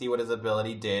got to see what his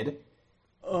ability did.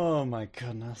 Oh my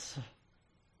goodness.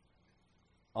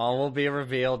 All will be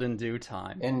revealed in due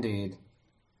time. Indeed.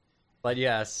 But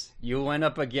yes, you went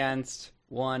up against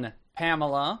one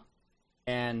Pamela,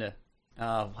 and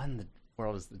what in the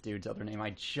world is the dude's other name?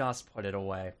 I just put it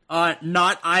away.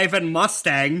 Not Ivan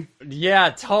Mustang. Yeah,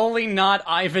 totally not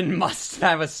Ivan Must.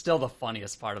 That was still the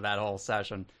funniest part of that whole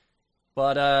session.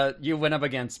 But you went up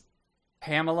against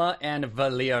Pamela and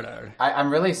Valerio.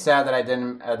 I'm really sad that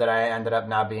I ended up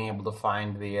not being able to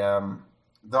find the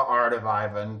art of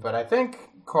Ivan, but I think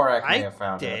Korak may have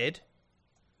found it. I did.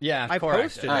 Yeah, I correct.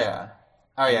 posted Oh it. yeah.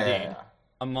 Oh yeah. Indeed. Yeah.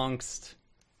 Amongst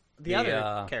The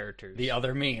other characters. the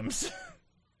other memes.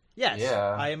 Yes.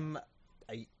 Yeah.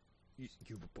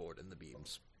 You were born in the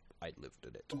memes. I lived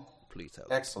in it. Please help.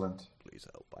 Excellent. Please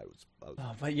help. I was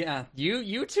But yeah,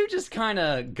 you two just kind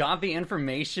of got the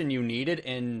information you needed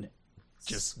in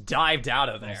just dived out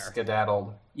of there.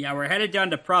 Skedaddled. Yeah, we're headed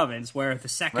down to Province, where the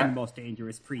second Right. most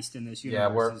dangerous priest in this Yeah,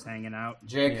 universe is hanging out.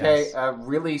 JK Yes.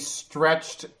 really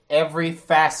stretched every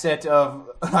facet of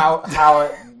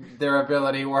how their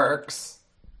ability works.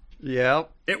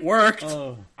 Yep. It worked!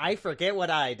 Oh, I forget what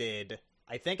I did.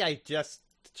 I think I just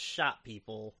shot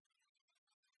people.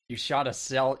 You shot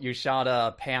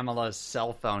a Pamela's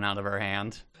cell phone out of her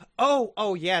hand.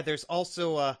 Oh yeah, there's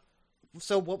also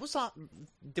so what was on...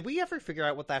 Did we ever figure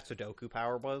out what that Sudoku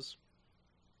power was?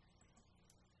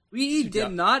 We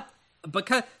did not,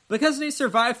 because they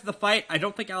survived the fight, I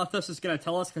don't think Alathus is going to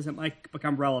tell us, because it might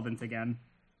become relevant again.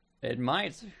 It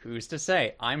might. Who's to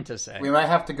say? I'm to say. We might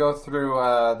have to go through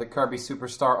the Kirby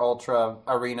Superstar Ultra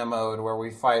arena mode where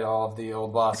we fight all of the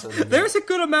old bosses. There's a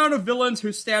good amount of villains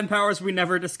whose stand powers we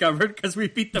never discovered, because we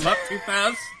beat them up too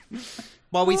fast.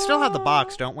 Well, we still have the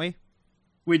box, don't we?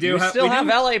 We do You have... still we have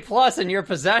do- LA Plus in your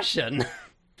possession.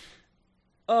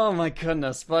 Oh my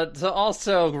goodness. But to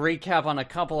also recap on a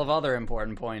couple of other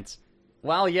important points.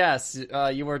 While yes,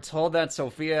 you were told that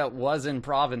Sophia was in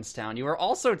Provincetown, you were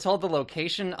also told the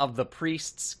location of the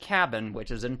priest's cabin,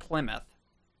 which is in Plymouth.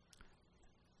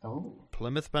 Oh.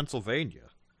 Plymouth,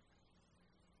 Pennsylvania.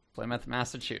 Plymouth,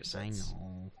 Massachusetts. I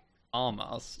know.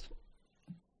 Almost.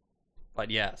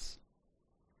 But yes.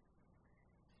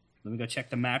 Let me go check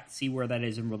the map to see where that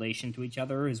is in relation to each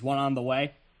other. Is one on the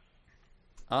way?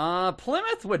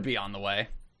 Plymouth would be on the way.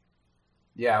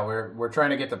 Yeah, we're trying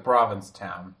to get to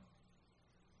Provincetown.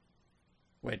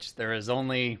 Which there is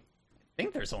only... I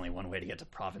think there's only one way to get to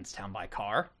Provincetown by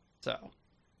car. So...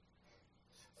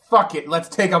 Fuck it, let's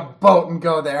take a boat and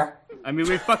go there. I mean,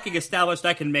 we fucking established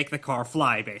I can make the car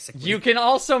fly, basically. You can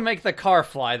also make the car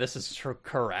fly, this is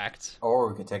correct. Or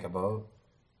we could take a boat.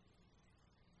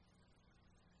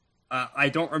 I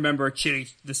don't remember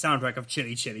the soundtrack of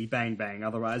Chitty Chitty Bang Bang,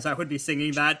 otherwise I would be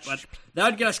singing that, but that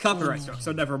would get us copyright struck,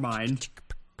 so never mind.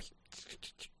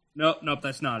 Nope,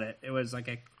 that's not it. It was like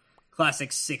a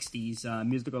classic 60s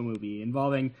musical movie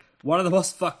involving one of the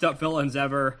most fucked up villains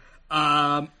ever,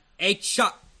 a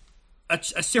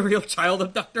serial child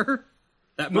abductor.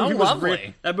 That movie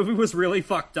lovely. That movie was really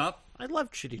fucked up. I love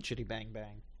Chitty Chitty Bang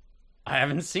Bang. I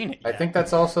haven't seen it yet. I think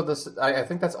that's also I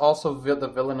think that's also the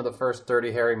villain of the first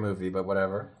Dirty Harry movie, but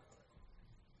whatever.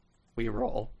 We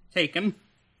roll. Taken.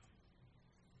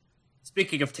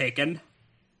 Speaking of Taken...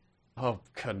 Oh,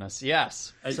 goodness,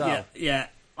 yes. So, Yeah.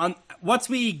 Once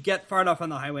we get far enough on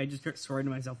the highway, I just start swearing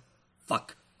to myself,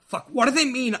 fuck, what do they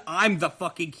mean I'm the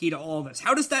fucking key to all this?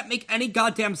 How does that make any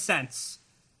goddamn sense?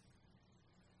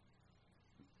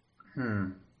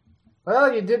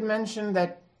 Well, you did mention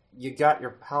that you got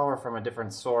your power from a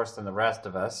different source than the rest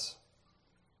of us.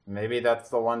 Maybe that's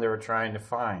the one they were trying to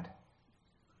find.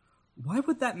 Why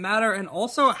would that matter? And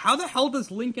also, how the hell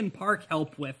does Linkin Park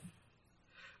help with...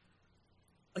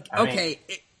 Like,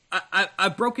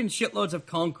 I've broken shitloads of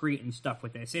concrete and stuff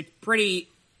with this.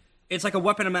 It's like a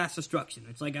weapon of mass destruction.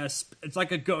 It's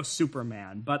like a ghost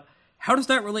Superman. But how does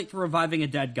that relate to reviving a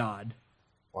dead god?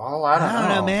 Well, I don't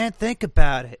know, man. Think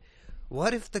about it.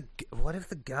 What if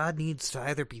the god needs to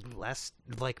either be less,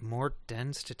 more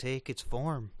dense to take its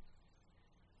form?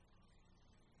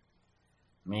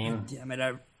 Damn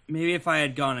it! Maybe if I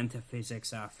had gone into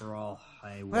physics after all,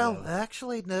 I would. Well,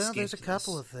 actually, no. escaped There's a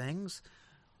couple this. of things.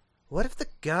 What if the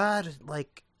god,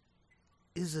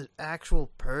 is an actual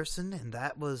person, and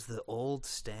that was the old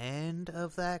stand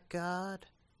of that god?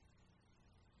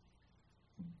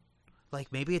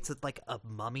 Maybe it's a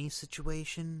mummy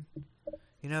situation.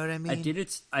 You know what I mean?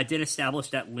 I did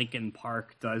establish that Linkin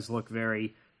Park does look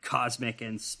very cosmic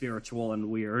and spiritual and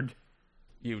weird.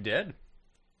 You did?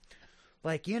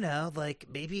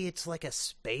 Maybe it's a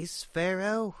space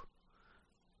pharaoh?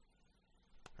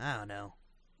 I don't know.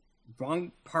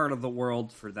 Wrong part of the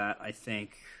world for that, I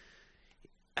think.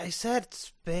 I said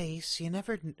space. You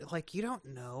never, you don't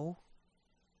know.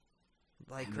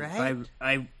 Right?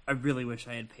 I really wish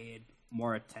I had paid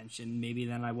more attention. Maybe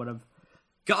then I would have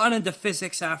gotten into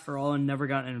physics after all and never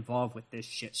gotten involved with this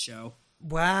shit show.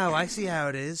 Wow, I see how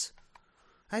it is.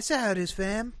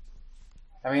 Fam.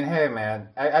 I mean, hey, man.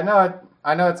 I know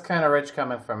it's kind of rich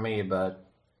coming from me, but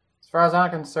as far as I'm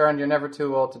concerned, you're never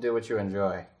too old to do what you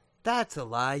enjoy. That's a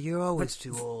lie. You're always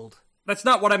too old. That's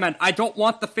not what I meant. I don't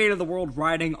want the fate of the world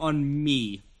riding on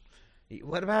me.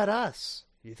 What about us?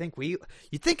 You think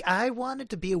I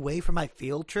wanted to be away from my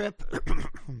field trip?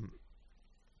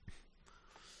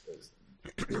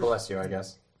 Bless you, I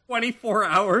guess. 24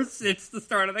 hours since the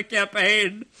start of the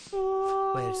campaign.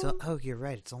 Wait, you're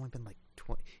right. It's only been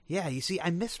 20. Yeah, you see, I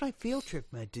missed my field trip,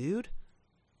 my dude.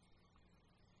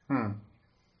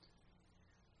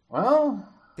 Well,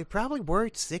 They're probably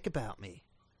worried sick about me.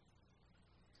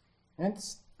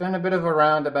 It's been a bit of a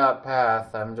roundabout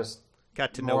path. I'm just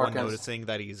Got to no one noticing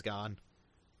that he's gone.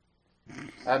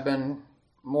 I've been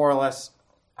more or less...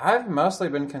 I've mostly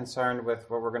been concerned with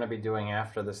what we're going to be doing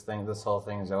after this whole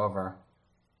thing is over.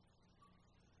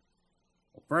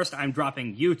 First, I'm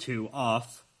dropping you two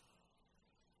off.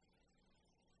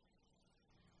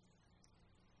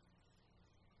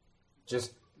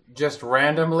 Just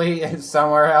randomly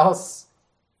somewhere else?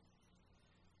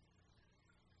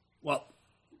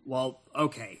 Well,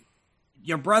 okay.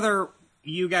 Your brother,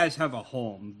 you guys have a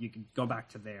home. You can go back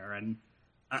to there, and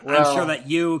I'm sure that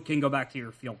you can go back to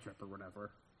your field trip or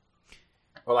whatever.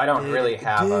 Well, I don't really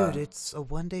have it's a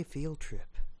one-day field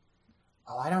trip.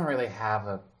 Well, I don't really have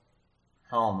a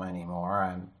home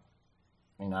anymore.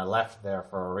 I left there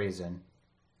for a reason.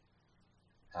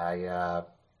 I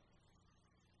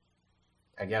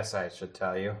guess I should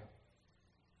tell you.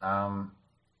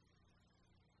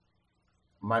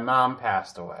 My mom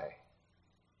passed away.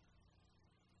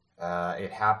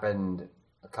 It happened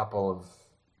a couple of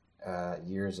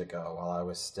years ago while I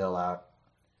was still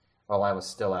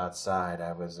outside.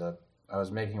 I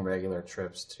was making regular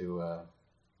trips to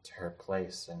her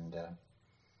place, and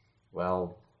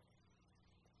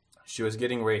she was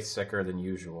getting way sicker than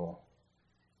usual.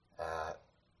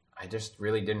 I just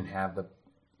really didn't have the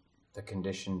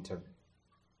condition to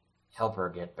help her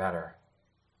get better.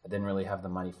 I didn't really have the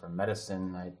money for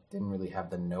medicine. I didn't really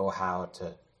have the know-how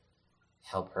to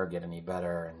help her get any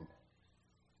better. And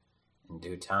in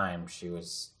due time, she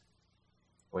was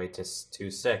way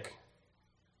too sick.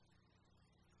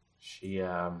 She's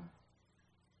the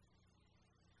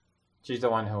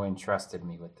one who entrusted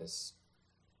me with this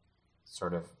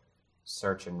sort of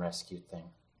search and rescue thing.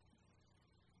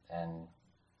 And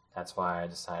that's why I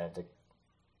decided to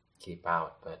keep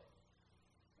out, but...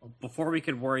 Before we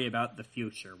could worry about the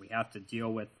future, we have to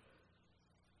deal with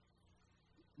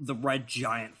the red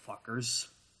giant fuckers.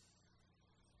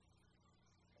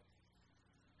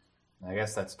 I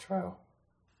guess that's true.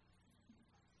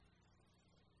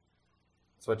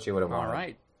 That's what you would have wanted. All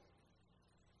right.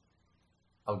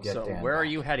 I'll get So Dan where are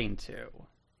back. you heading to?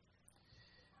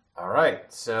 All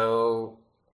right, so...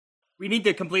 We need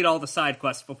to complete all the side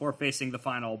quests before facing the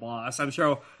final boss. I'm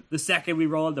sure the second we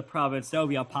roll into Province, there'll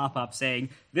be a pop-up saying,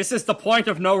 "This is the point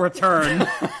of no return."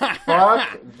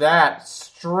 Fuck that.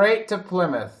 Straight to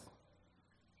Plymouth.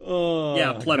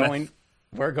 Yeah, Plymouth.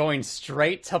 We're going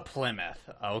straight to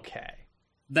Plymouth. Okay.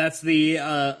 That's the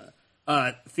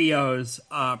Theo's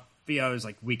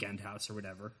like weekend house or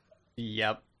whatever.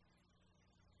 Yep.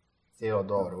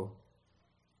 Theodoro.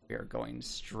 We are going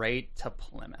straight to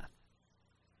Plymouth.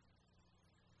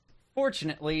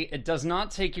 Fortunately, it does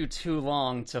not take you too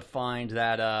long to find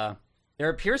that there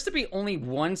appears to be only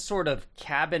one sort of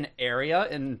cabin area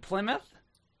in Plymouth.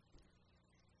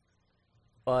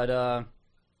 But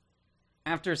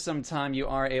after some time, you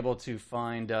are able to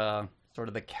find sort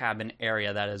of the cabin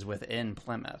area that is within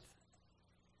Plymouth.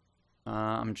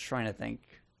 I'm trying to think.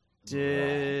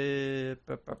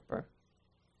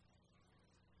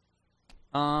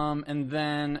 And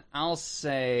then I'll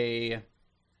say...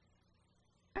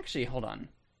 Actually, hold on.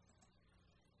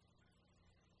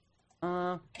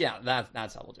 Yeah,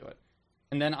 that's how we'll do it.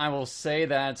 And then I will say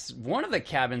that one of the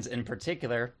cabins in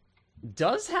particular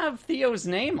does have Theo's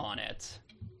name on it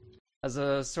as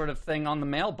a sort of thing on the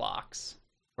mailbox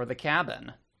for the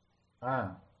cabin.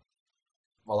 Ah.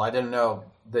 Well, I didn't know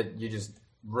that you just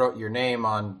wrote your name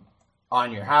on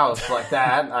your house like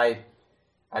that. I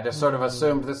just sort of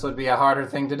assumed this would be a harder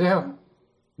thing to do.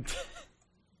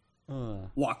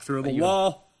 Walk through the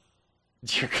wall.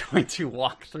 You're going to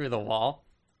walk through the wall?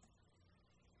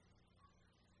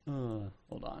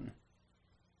 Hold on.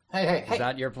 Hey. Is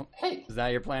that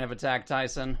your plan of attack,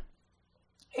 Tyson?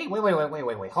 Hey,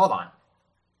 wait. Hold on.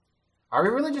 Are we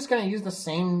really just going to use the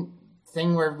same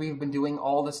thing where we've been doing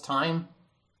all this time?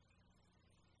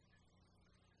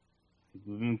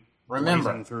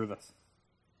 Remember. Through this.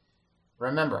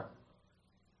 Remember.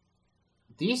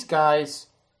 These guys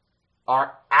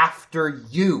are after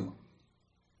you.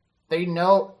 They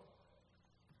know...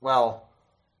 Well,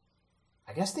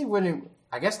 I guess they wouldn't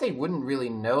really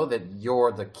know that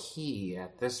you're the key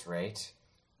at this rate.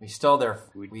 We stole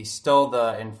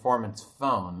the informant's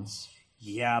phones.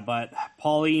 Yeah, but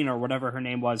Pauline, or whatever her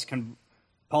name was,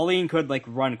 Pauline could, like,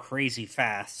 run crazy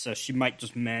fast, so she might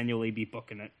just manually be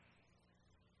booking it.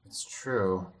 It's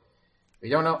true. We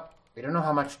don't know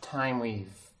how much time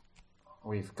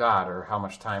we've got or how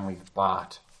much time we've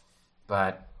bought.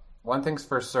 But one thing's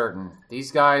for certain.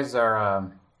 These guys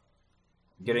are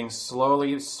getting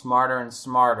slowly smarter and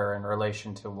smarter in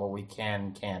relation to what we can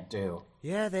and can't do.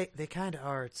 Yeah, they kind of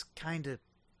are. It's kind of...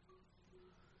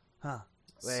 Huh.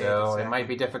 Wait So a it second. might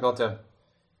be difficult to...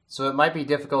 So it might be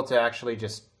difficult to actually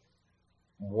just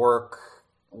walk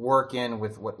in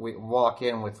with what we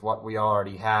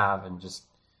already have and just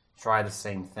try the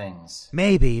same things.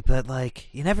 Maybe, but,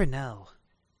 like, you never know.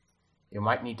 You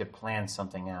might need to plan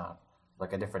something out,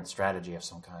 like a different strategy of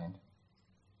some kind.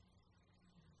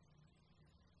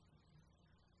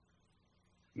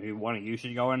 Maybe one of you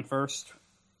should go in first.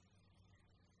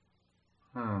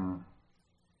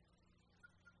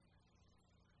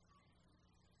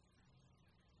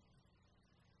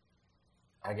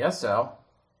 I guess so.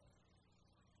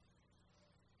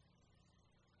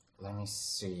 Let me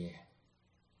see.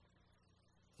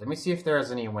 Let me see if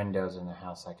there's any windows in the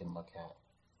house I can look at.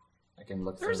 I can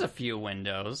look There's through. a few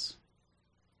windows.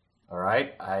 All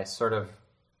right. I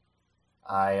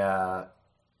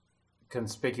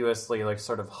conspicuously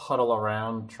sort of huddle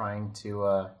around trying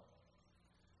to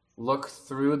look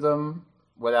through them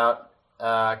without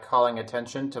calling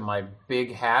attention to my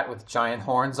big hat with giant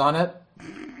horns on it.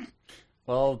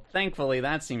 Well, thankfully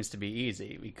that seems to be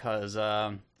easy because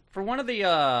for one of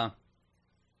the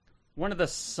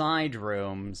side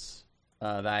rooms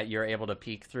that you're able to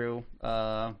peek through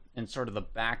in sort of the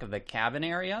back of the cabin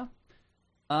area,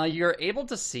 you're able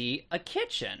to see a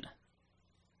kitchen.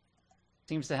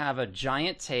 Seems to have a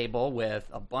giant table with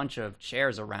a bunch of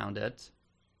chairs around it,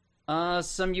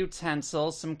 some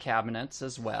utensils, some cabinets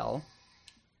as well,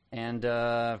 and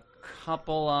a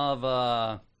couple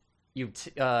of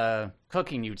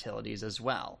cooking utilities as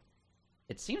well.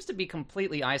 It seems to be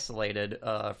completely isolated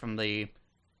from the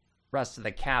rest of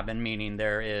the cabin, meaning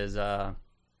there is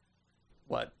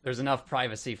there's enough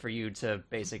privacy for you to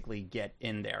basically get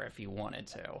in there if you wanted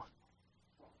to.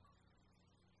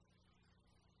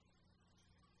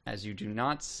 As you do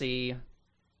not see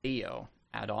Theo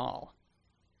at all.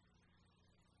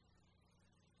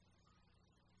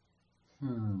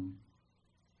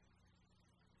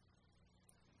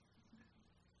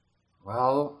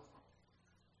 Well,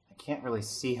 I can't really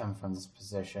see him from this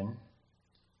position.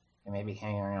 He may be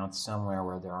hanging around somewhere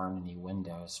where there aren't any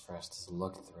windows for us to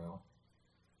look through.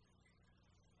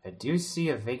 I do see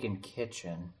a vacant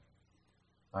kitchen.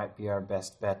 Might be our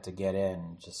best bet to get in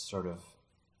and just sort of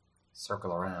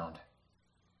circle around.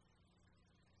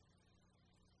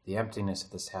 The emptiness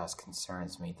of this house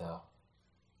concerns me, though.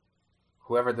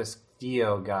 Whoever this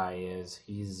Theo guy is,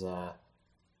 he's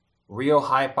real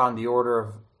hype on the order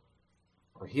of...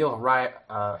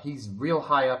 he's real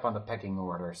high up on the pecking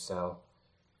order, so...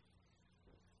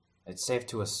 It's safe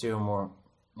to assume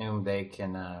they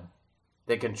can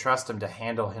trust him to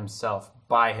handle himself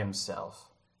by himself.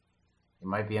 He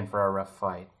might be in for a rough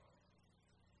fight.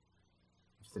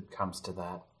 If it comes to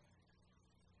that.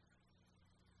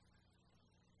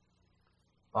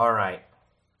 Alright.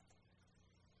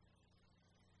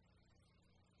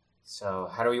 So,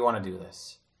 how do we want to do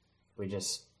this? We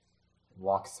just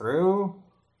walk through?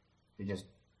 We just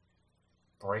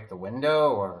break the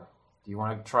window? Or do you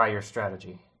want to try your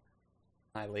strategy?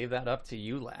 I leave that up to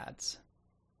you lads.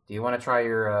 Do you want to try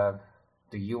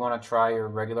your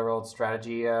regular old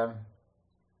strategy?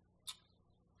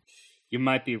 You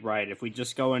might be right. If we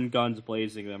just go in guns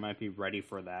blazing, they might be ready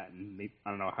for that, and I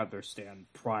don't know how they're stand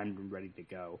primed and ready to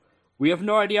go. We have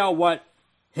no idea what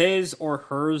his or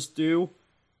hers do.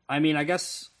 I mean, I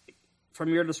guess from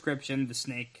your description, the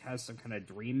snake has some kind of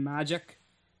dream magic.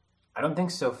 I don't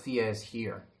think Sophia is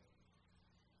here.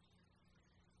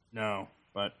 No,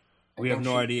 but we have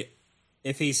no idea.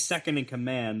 If he's second in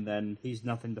command, then he's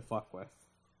nothing to fuck with.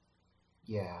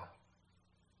 Yeah.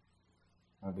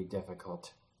 That would be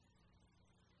difficult.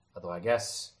 Although I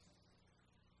guess...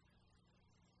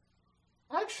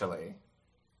 Actually,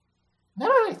 now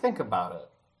that I think about it,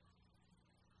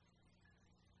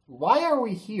 why are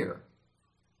we here?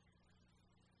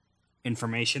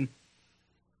 Information?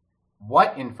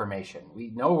 What information? We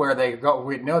know where they go.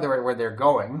 We know where they're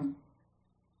going.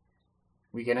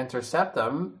 We can intercept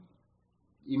them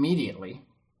immediately.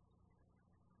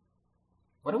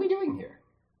 What are we doing here?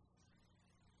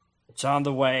 It's on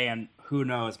the way, and who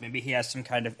knows? Maybe he has some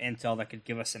kind of intel that could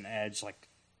give us an edge, like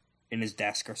in his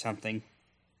desk or something.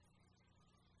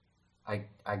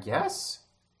 I guess.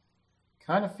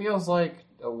 Kind of feels like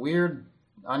a weird,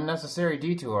 unnecessary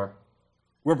detour.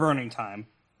 We're burning time.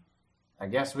 I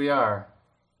guess we are.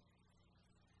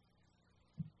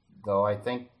 Though I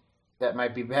think that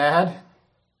might be bad.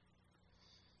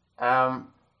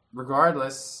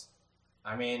 Regardless,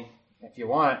 I mean, if you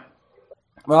want...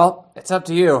 Well, it's up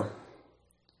to you.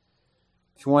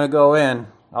 If you want to go in,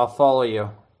 I'll follow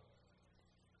you.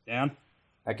 Dan?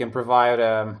 I can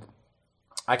provide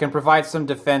some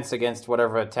defense against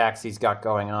whatever attacks he's got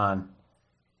going on.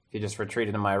 If you just retreat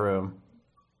into my room.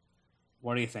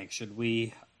 What do you think? Should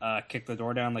we kick the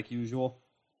door down like usual?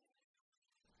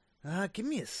 Give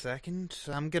me a second.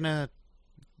 I'm gonna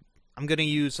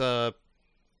use Sergeant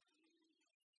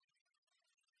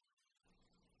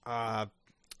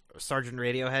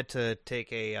Radiohead to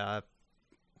take a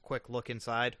quick look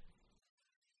inside.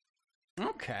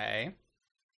 Okay.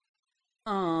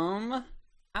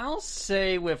 I'll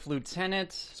say with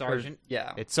Lieutenant Sergeant?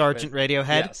 Yeah. It's Sergeant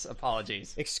Radiohead. Yes,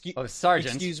 apologies.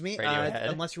 Sergeant. Excuse me, Radiohead.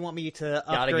 unless you want me to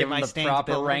Gotta upgrade give my him the stand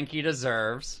proper ability. rank he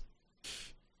deserves.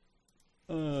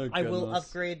 Oh, I will goodness.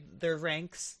 upgrade their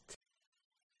ranks.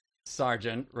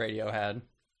 Sergeant Radiohead.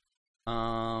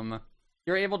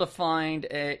 You're able to find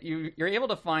you're able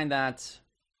to find that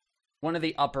one of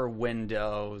the upper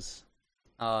windows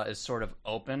is sort of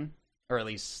open, or at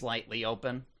least slightly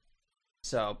open.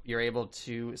 So you're able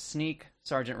to sneak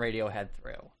Sergeant Radiohead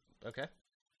through. Okay.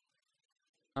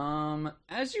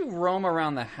 As you roam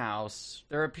around the house,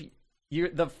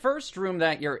 the first room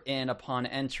that you're in upon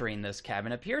entering this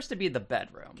cabin appears to be the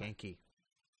bedroom. Kinky.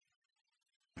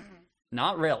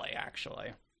 Not really,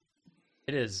 actually.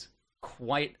 It is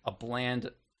quite a bland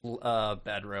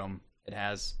bedroom. It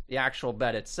has the actual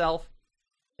bed itself,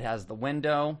 it has the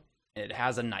window, and it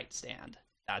has a nightstand.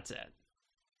 That's it.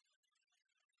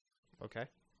 Okay.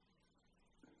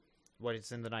 What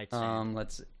is in the nightstand?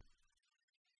 Let's see.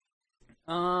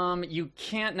 You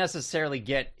can't necessarily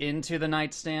get into the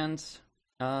nightstand,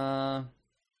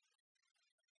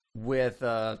 with,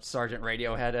 Sergeant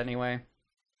Radiohead anyway.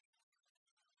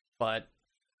 But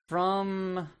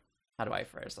how do I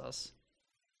phrase this?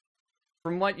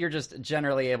 From what you're just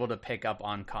generally able to pick up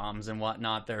on comms and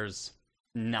whatnot, there's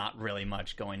not really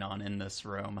much going on in this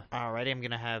room. Alrighty, I'm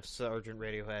gonna have Sergeant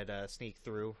Radiohead sneak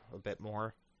through a bit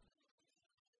more.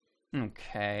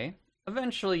 Okay.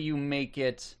 Eventually you make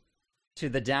it to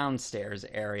the downstairs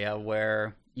area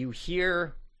where you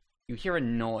hear a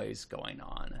noise going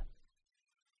on.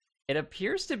 It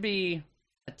appears to be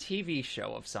a TV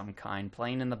show of some kind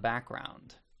playing in the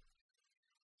background.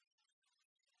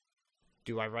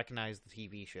 Do I recognize the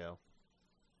TV show?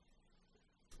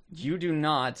 You do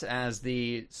not, as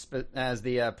the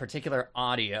particular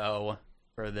audio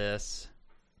for this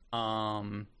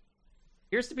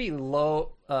appears to be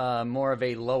more of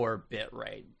a lower bit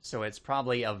rate, so it's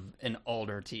probably of an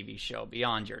older TV show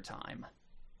beyond your time.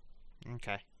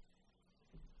 Okay.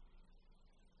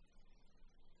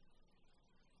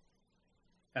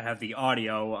 I have the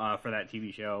audio for that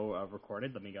TV show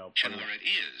recorded. Let me go. Where it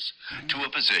is to a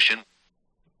position.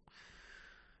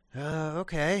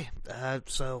 Okay.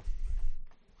 So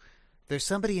there's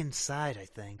somebody inside, I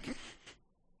think.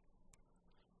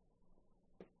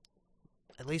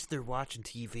 At least they're watching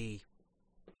TV.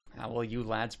 How will you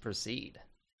lads proceed?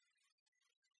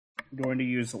 I'm going to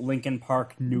use Lincoln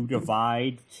Park New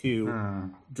Divide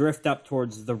to drift up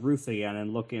towards the roof again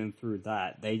and look in through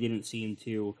that. They didn't seem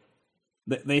to...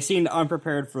 They seemed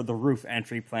unprepared for the roof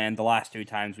entry plan the last two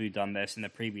times we've done this in the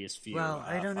previous few Well,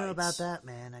 I don't know about fights. that,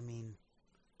 man. I mean,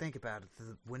 think about it.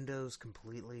 The window's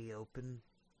completely open.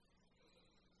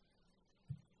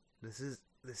 This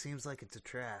seems like it's a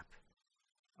trap.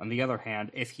 On the other hand,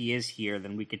 if he is here,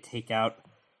 then we could take out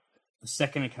the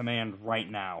second in command right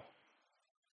now.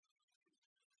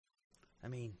 I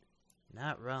mean,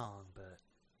 not wrong, but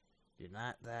you're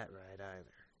not that right either.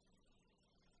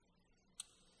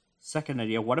 Second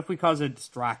idea, what if we cause a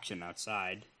distraction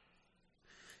outside?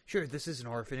 Sure, this is an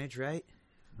orphanage, right?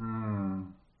 I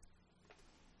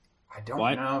don't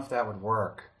What? know if that would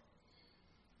work.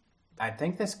 I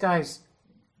think this guy's...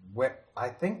 Wait,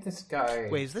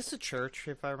 Wait, is this a church,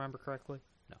 if I remember correctly?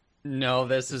 No. No,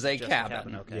 this is a Just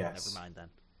cabin. Okay, Yes. never mind then.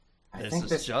 I This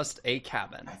think is just a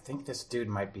cabin. I think this dude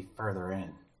might be further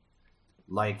in.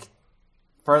 Like,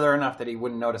 further enough that he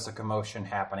wouldn't notice a commotion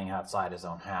happening outside his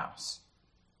own house.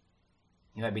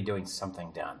 He might be doing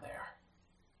something down there.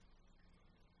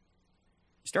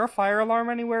 Is there a fire alarm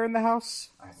anywhere in the house?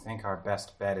 I think our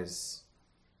best bet is...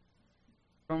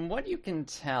 From what you can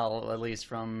tell, at least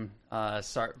from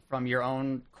your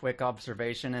own quick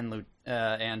observation and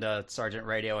Sergeant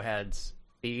Radiohead's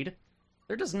feed,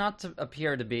 there does not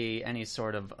appear to be any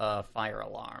sort of fire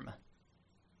alarm.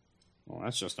 Well,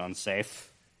 that's just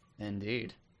unsafe.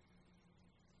 Indeed.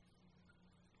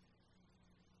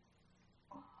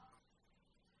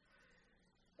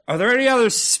 Are there any other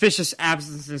suspicious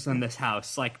absences in this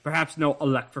house? Like, perhaps no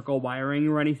electrical wiring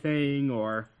or anything,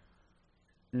 or...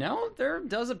 No, there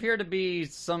does appear to be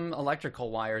some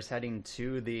electrical wires heading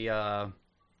to the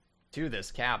to this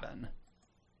cabin.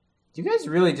 Do you guys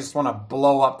really just want to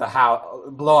blow up a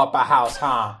house,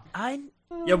 huh?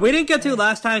 Yeah, we didn't get to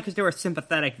last time because they were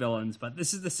sympathetic villains, but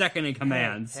this is the second in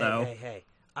command, Hey.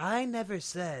 I never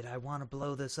said I want to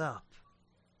blow this up.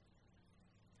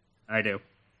 I do.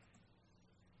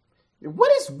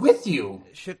 What is with you?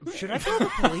 Should I call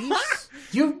the police?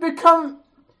 You've become...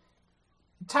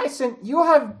 Tyson, you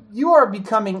are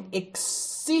becoming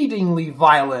exceedingly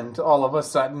violent all of a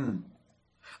sudden.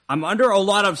 I'm under a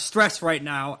lot of stress right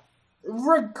now.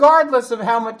 Regardless of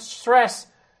how much stress,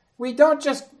 we don't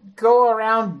just go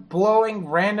around blowing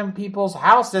random people's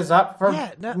houses up for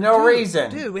no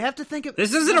reason. Dude, we have to think of...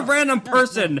 This isn't a random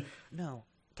person. No,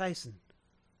 Tyson.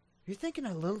 You're thinking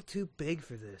a little too big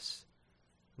for this.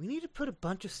 We need to put a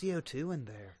bunch of CO2 in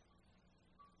there.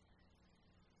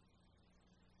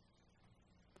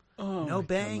 Oh, no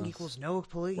bang equals no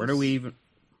police. Where do we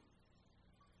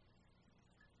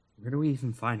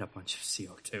even find a bunch of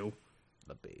CO2?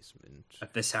 The basement.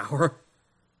 At this hour?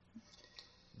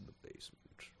 The basement.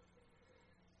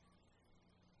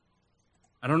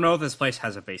 I don't know if this place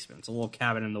has a basement. It's a little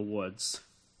cabin in the woods.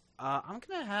 I'm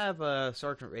gonna have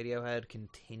Sergeant Radiohead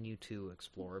continue to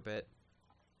explore a bit.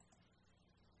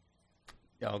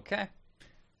 Okay.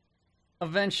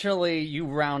 Eventually, you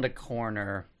round a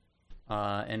corner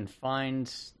and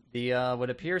find the what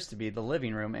appears to be the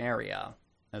living room area,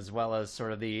 as well as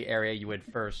sort of the area you would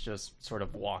first just sort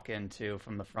of walk into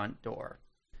from the front door.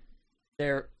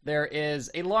 There is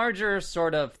a larger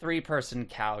sort of three-person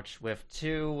couch with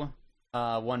two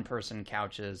one-person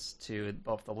couches to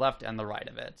both the left and the right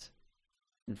of it.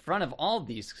 In front of all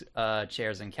these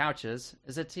chairs and couches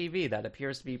is a TV that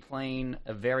appears to be playing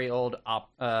a very old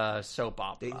soap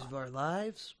opera. Days of Our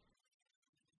Lives?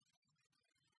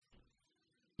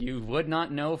 You would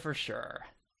not know for sure.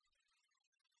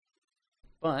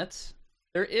 But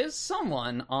there is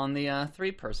someone on the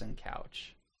three-person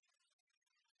couch.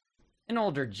 An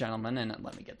older gentleman, and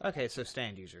let me get that. Okay, so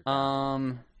stand user.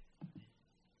 An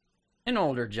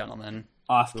older gentleman.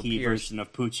 Off-key version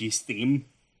of Poochie's theme.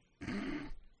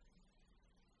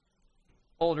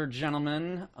 Older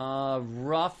gentleman,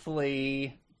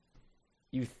 roughly,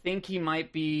 you think he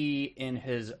might be in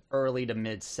his early to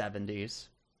mid-70s.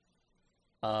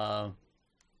 From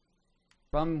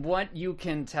what you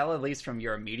can tell, at least from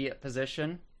your immediate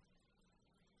position,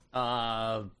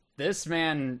 this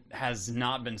man has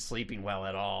not been sleeping well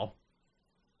at all.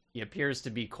 He appears to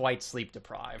be quite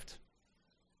sleep-deprived.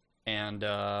 And,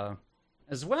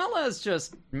 as well as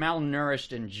just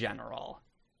malnourished in general.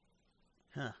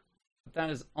 Huh. That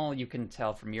is all you can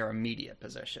tell from your immediate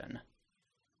position.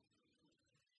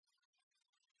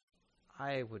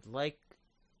 I would like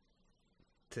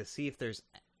to see if there's...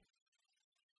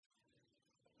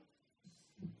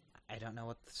 I don't know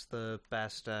what's the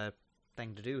best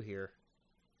thing to do here.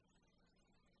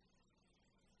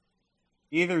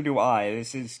 Either do I.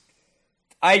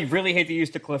 I really hate to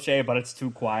use the cliche, but it's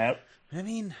too quiet. I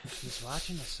mean, he's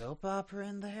watching a soap opera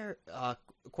in there?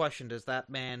 Question, does that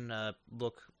man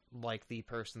look like the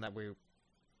person that we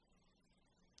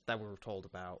were told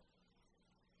about?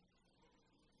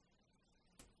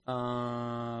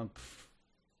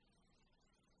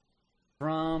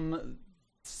 From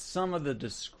some of the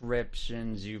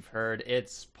descriptions you've heard,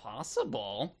 it's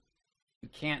possible. You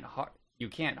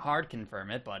can't hard confirm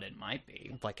it, but it might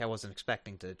be. Like, I wasn't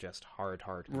expecting to just hard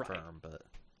confirm, Right. But...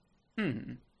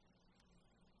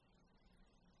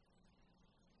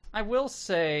 I will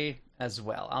say as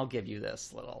well, I'll give you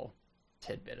this little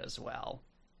tidbit as well.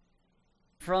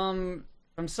 From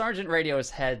Sergeant Radio's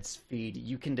head's feed,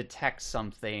 you can detect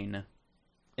something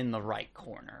in the right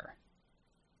corner.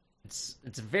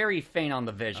 It's very faint on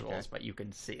the visuals, Okay. but you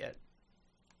can see it.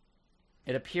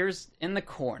 It appears in the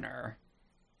corner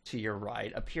to your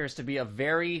right, appears to be a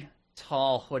very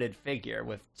tall hooded figure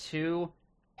with two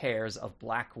pairs of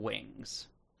black wings.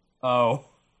 Oh,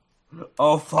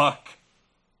 fuck.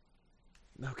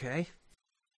 Okay.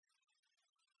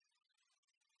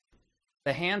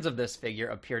 The hands of this figure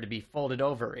appear to be folded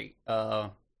over each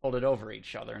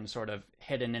other and sort of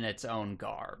hidden in its own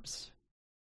garbs.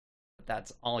 But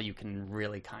that's all you can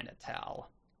really kind of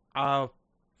tell.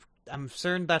 I'm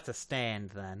certain that's a stand,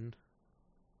 then.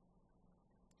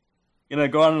 Gonna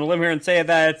go on a limb here and say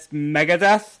that it's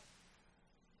Megadeth?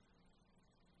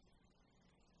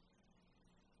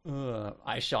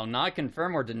 I shall not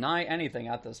confirm or deny anything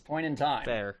at this point in time.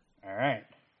 Fair. Alright.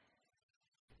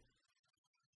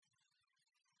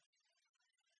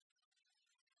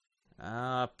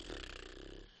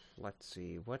 Let's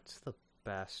see. What's the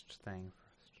best thing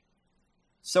first?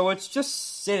 So it's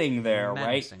just sitting there, right?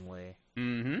 Menacingly.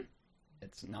 Mm-hmm.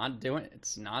 It's not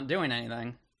doing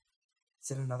anything.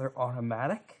 Is it another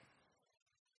automatic?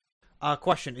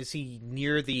 Question, is he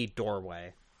near the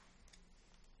doorway?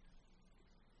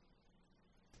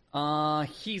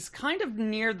 He's kind of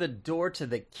near the door to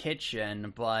the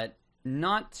kitchen, but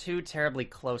not too terribly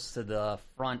close to the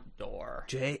front door.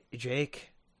 JK?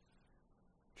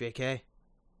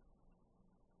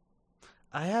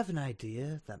 I have an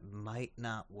idea that might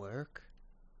not work.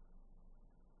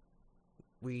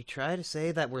 We try to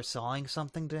say that we're selling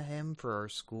something to him for our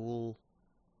school...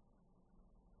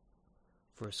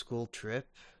 for a school trip.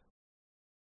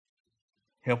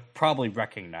 He'll probably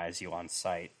recognize you on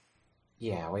sight.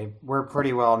 Yeah, we're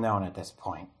pretty well known at this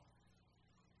point.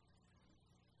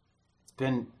 It's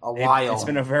been a while. It's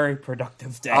been a very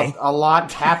productive day. A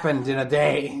lot happened in a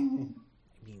day. I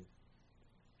mean...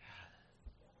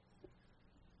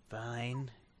 Fine.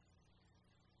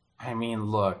 I mean,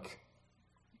 look,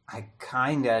 I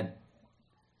kinda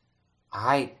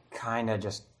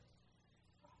just...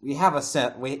 We have a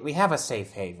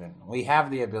safe haven. We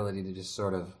have the ability to just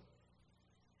sort of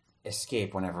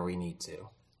escape whenever we need to.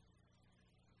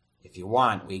 If you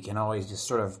want, we can always just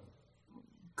sort of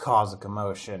cause a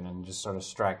commotion and just sort of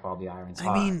strike while the iron's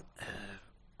hot. I mean,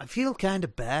 I feel kind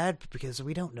of bad because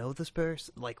we don't know this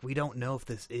person. Like, we don't know if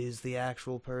this is the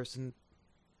actual person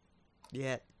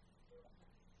yet.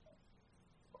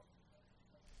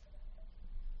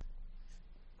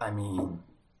 I mean,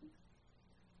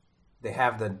 they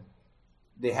have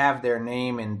their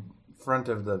name in front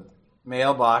of the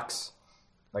mailbox,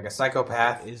 like a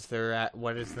psychopath.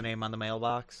 What is the name on the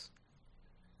mailbox?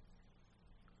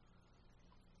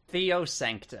 Theo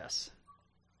Sanctus.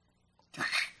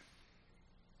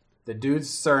 The dude's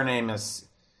surname is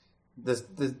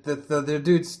the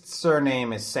dude's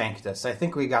surname is Sanctus. I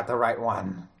think we got the right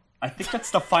one. I think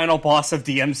that's the final boss of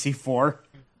DMC4.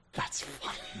 That's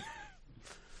funny.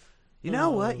 You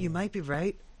know what? You might be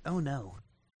right. Oh no.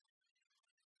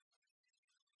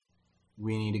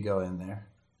 We need to go in there.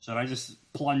 Should I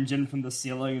just plunge in from the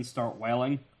ceiling and start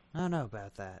wailing? I don't know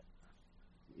about that.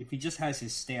 If he just has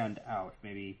his stand out,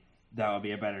 maybe that would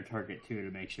be a better target too, to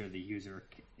make sure the user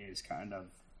is kind of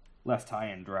left high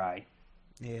and dry.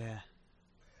 Yeah.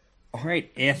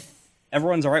 Alright, if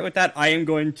everyone's alright with that, I am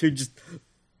going to just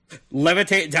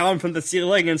levitate down from the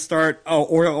ceiling and start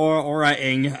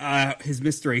auraing his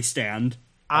mystery stand.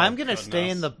 I'm gonna stay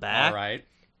in the back. All right.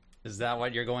 Is that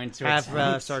what you're going to Have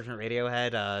attempt? Sergeant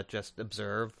Radiohead just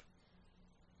observe.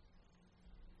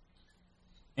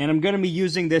 And I'm going to be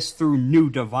using this through New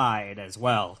Divide as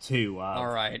well, too. All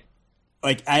right.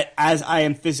 Like, as I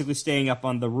am physically staying up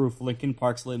on the roof, Linkin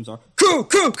Park's limbs are coo,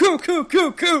 coo, coo, coo,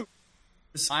 coo, coo.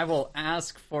 I will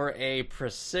ask for a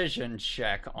precision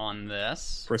check on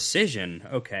this. Precision.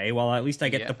 Okay, well, at least I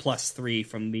get Yep. the +3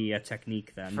 from the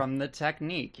technique then. From the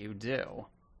technique, you do.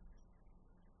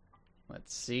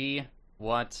 Let's see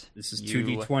what This is you...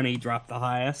 2d20, drop the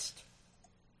highest.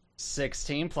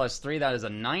 16 plus 3, that is a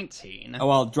 19. Oh,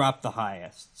 well, drop the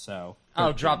highest, so... Oh,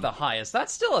 13. drop the highest.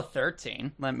 That's still a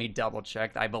 13. Let me double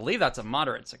check. I believe that's a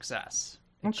moderate success.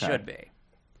 It Okay. should be.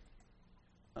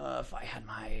 If I had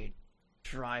my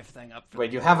drive thing up. For Wait,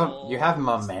 the you have roll.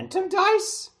 momentum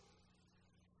dice?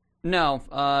 No,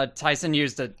 Tyson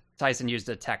used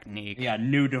a technique. Yeah,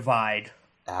 New Divide.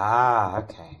 Ah,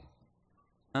 okay.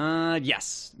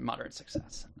 Yes, moderate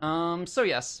success. So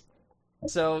yes.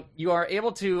 So you are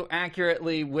able to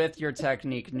accurately, with your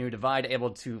technique, New Divide, able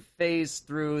to phase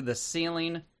through the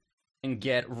ceiling and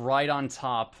get right on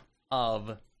top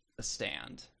of the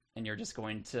stand. And you're just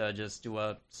going to just do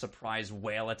a surprise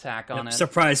whale attack on it.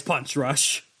 Surprise punch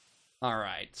rush.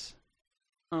 Alright.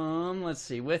 Let's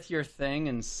see. With your thing,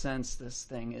 and since this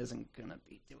thing isn't gonna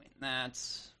be doing that,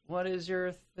 what is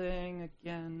your thing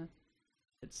again?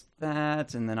 It's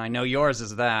that, and then I know yours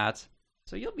is that.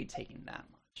 So you'll be taking that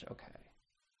much. Okay.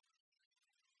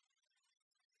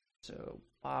 So,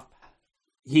 pop.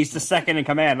 He's the second in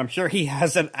command. I'm sure he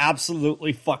has an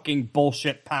absolutely fucking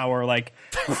bullshit power like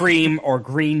Cream or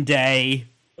Green Day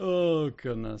Oh,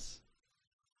 goodness.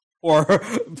 or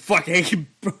fucking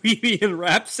Bohemian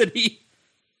Rhapsody.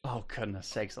 Oh, goodness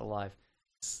sakes alive.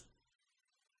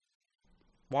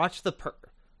 Watch the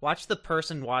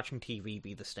person watching TV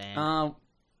be the stand.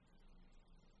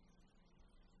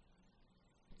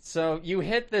 So you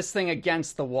hit this thing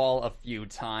against the wall a few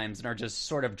times and are just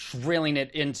sort of drilling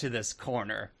it into this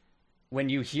corner. When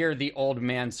you hear the old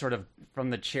man sort of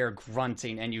from the chair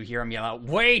grunting and you hear him yell out,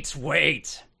 "Wait,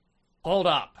 wait! Hold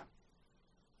up!"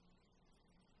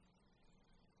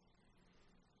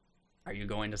 Are you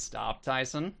going to stop,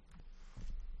 Tyson?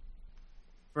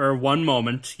 For one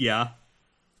moment, yeah.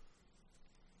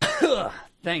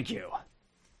 Thank you.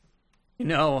 You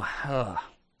know,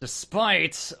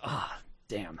 despite...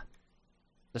 damn.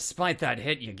 Despite that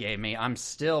hit you gave me, I'm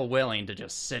still willing to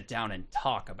just sit down and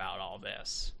talk about all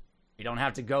this. We don't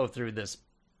have to go through this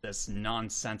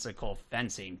nonsensical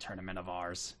fencing tournament of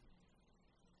ours.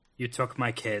 You took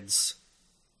my kids.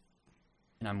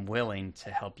 And I'm willing to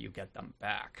help you get them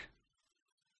back.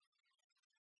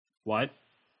 What?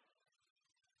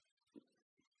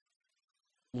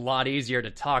 A lot easier to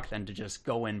talk than to just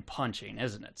go in punching,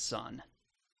 isn't it, son?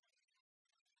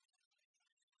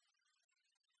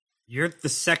 You're the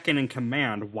second in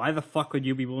command. Why the fuck would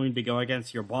you be willing to go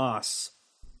against your boss?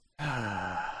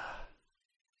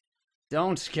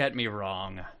 Don't get me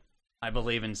wrong. I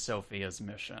believe in Sophia's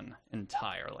mission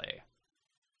entirely.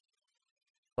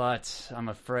 But I'm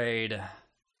afraid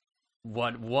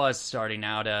what was starting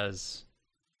out as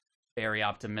very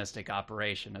optimistic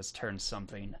operation has turned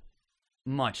something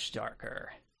much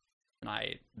darker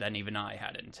than even I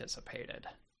had anticipated.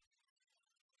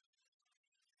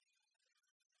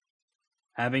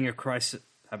 Having a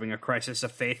crisis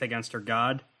of faith against her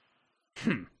god?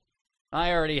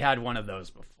 I already had one of those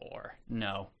before.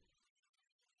 No.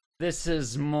 This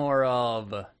is more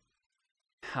of...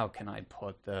 How can I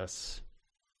put this?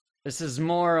 This is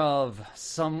more of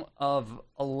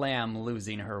a lamb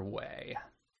losing her way.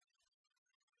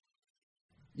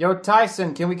 Yo,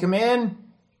 Tyson, can we come in?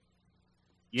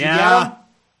 Yeah.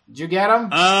 Did you get him?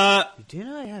 You do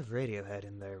not have Radiohead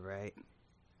in there, right?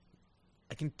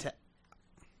 I can tell.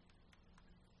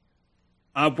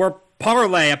 We're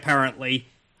parlay, apparently.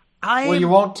 Well, you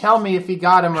won't tell me if he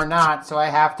got him or not, so I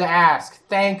have to ask.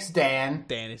 Thanks, Dan.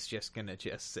 Dan is just gonna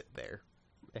sit there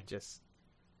and just.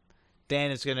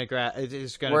 Dan is gonna grab. We're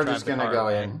just gonna go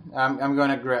in. I'm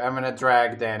gonna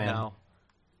drag Dan in. No.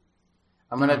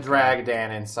 I'm gonna drag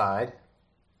Dan inside.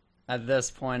 At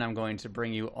this point, I'm going to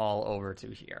bring you all over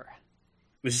to here.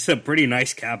 This is a pretty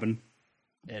nice cabin.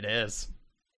 It is.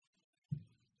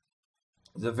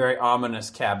 It's a very ominous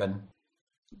cabin.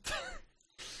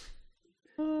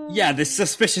 Yeah, this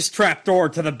suspicious trapdoor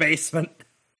to the basement.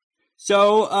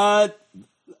 So,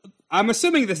 I'm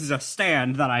assuming this is a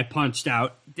stand that I punched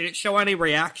out. Did it show any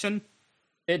reaction?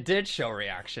 It did show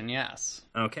reaction, yes.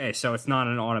 Okay, so it's not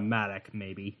an automatic,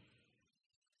 maybe.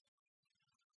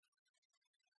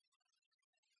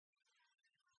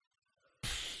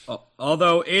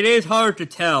 Although it is hard to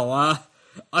tell.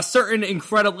 A certain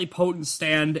incredibly potent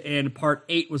stand in Part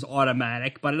 8 was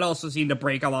automatic, but it also seemed to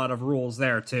break a lot of rules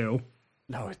there, too.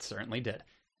 No, it certainly did.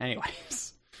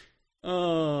 Anyways.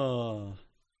 Oh.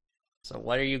 So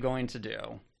what are you going to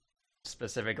do?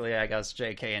 Specifically, I guess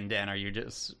JK and Dan,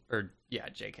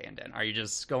 JK and Dan. Are you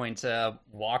just going to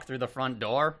walk through the front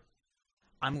door?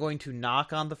 I'm going to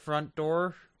knock on the front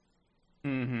door.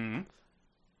 Mm-hmm.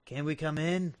 Can we come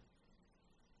in?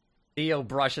 Theo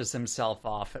brushes himself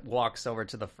off, walks over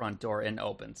to the front door and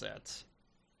opens it.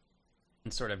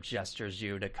 And sort of gestures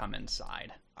you to come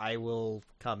inside. I will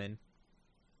come in.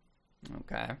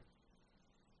 Okay.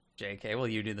 JK, will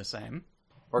you do the same?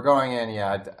 We're going in,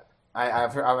 yeah.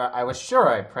 I was sure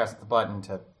I pressed the button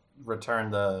to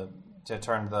turn the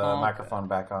microphone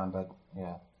back on, but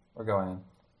yeah, we're going in.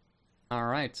 All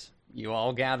right. You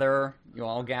all gather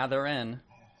in.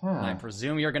 I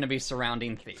presume you're going to be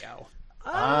surrounding Theo.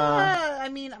 I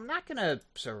mean, I'm not gonna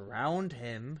surround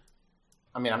him.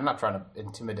 I mean, I'm not trying to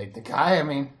intimidate the guy. I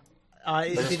mean,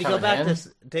 did he go back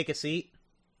to take a seat?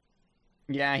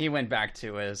 Yeah, he went back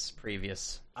to his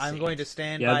previous I'm seat. going to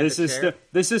stand by this the is chair.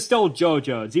 this is still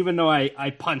JoJo's. Even though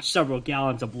I punched several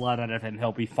gallons of blood out of him,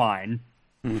 he'll be fine.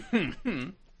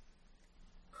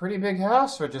 pretty big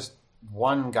house for just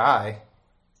one guy.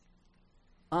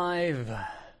 I've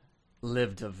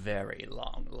lived a very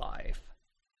long life.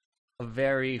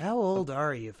 How old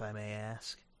are you, if I may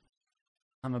ask?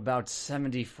 I'm about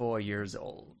 74 years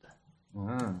old.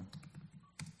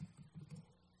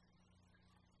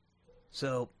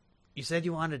 So, you said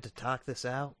you wanted to talk this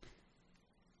out?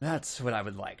 That's what I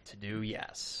would like to do,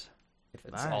 yes. If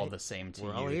it's all the same to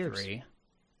We're all you ears. three.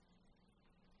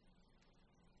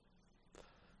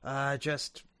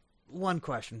 Just one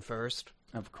question first.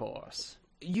 Of course.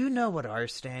 You know what our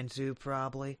stands do,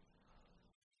 probably.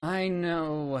 I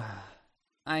know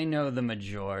the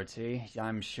majority.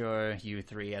 I'm sure you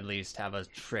three at least have a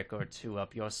trick or two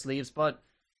up your sleeves, but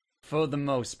for the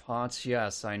most part,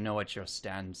 yes, I know what your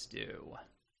stands do.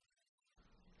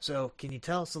 So, can you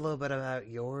tell us a little bit about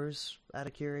yours, out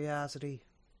of curiosity?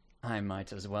 I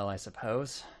might as well, I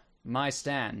suppose. My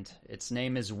stand, its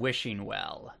name is Wishing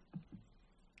Well.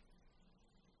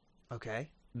 Okay.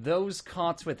 Those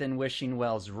caught within Wishing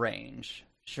Well's range,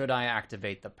 should I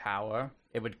activate the power,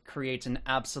 it would create an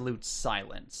absolute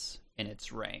silence in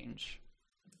its range.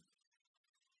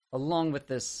 Along with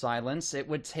this silence, it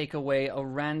would take away a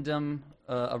random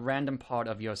part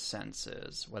of your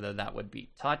senses, whether that would be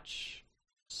touch,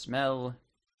 smell,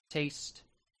 taste,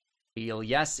 feel,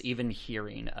 yes, even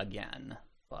hearing again.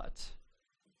 But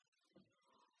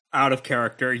Out of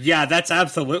character. Yeah, that's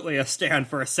absolutely a stand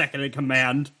for a second in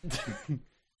command.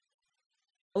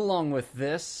 along with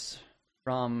this,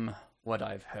 from what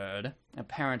I've heard,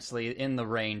 apparently in the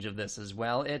range of this as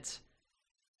well,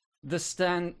 the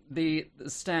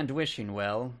stand wishing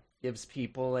well gives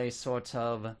people a sort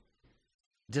of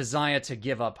desire to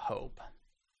give up hope.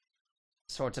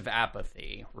 Sort of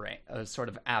apathy, right? A sort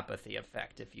of apathy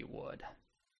effect, if you would.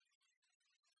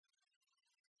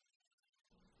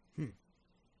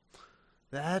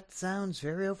 That sounds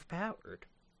very overpowered.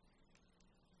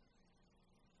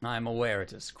 I'm aware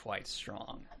it is quite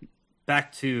strong.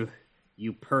 Back to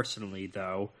you personally,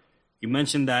 though. You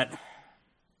mentioned that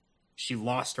she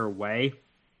lost her way.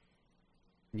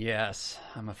 Yes,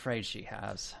 I'm afraid she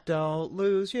has. Don't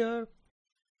lose your...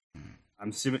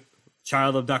 I'm assuming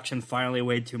child abduction finally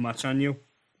weighed too much on you.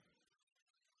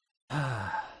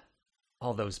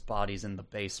 All those bodies in the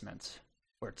basement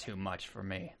were too much for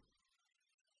me.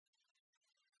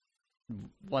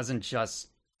 Wasn't just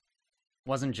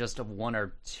of one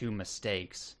or two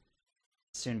mistakes.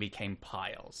 It soon became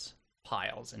piles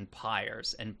and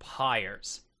pyres and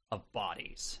pyres of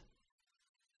bodies.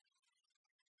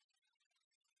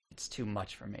 It's too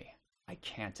much for me. I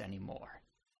can't anymore.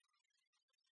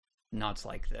 Not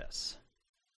like this.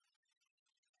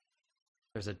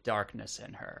 There's a darkness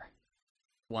in her.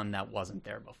 One that wasn't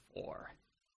there before.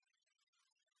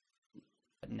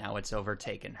 But now it's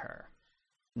overtaken her.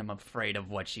 And I'm afraid of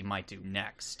what she might do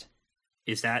next.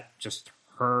 Is that just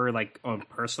her, like, own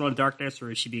personal darkness, or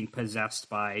is she being possessed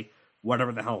by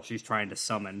whatever the hell she's trying to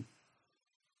summon?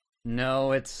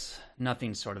 No, it's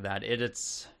nothing sort of that.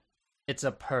 It's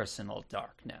a personal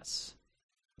darkness.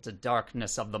 It's a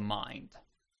darkness of the mind.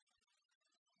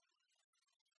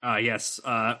 Yes,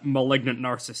 malignant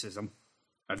narcissism.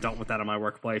 I've dealt with that in my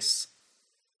workplace.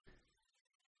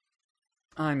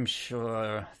 I'm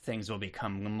sure things will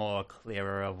become more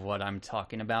clearer of what I'm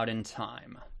talking about in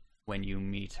time, when you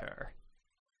meet her.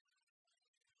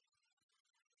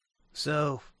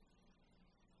 So,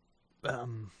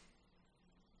 the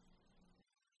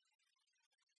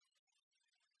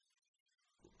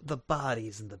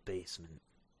bodies in the basement.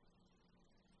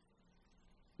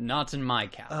 Not in my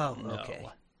cabin, Oh, no. okay.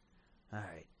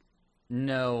 Alright.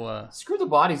 No, Screw the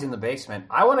bodies in the basement.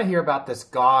 I want to hear about this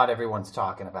god everyone's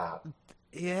talking about.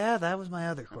 Yeah, that was my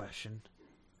other question.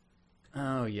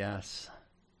 Oh, yes.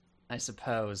 I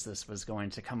suppose this was going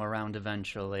to come around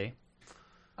eventually.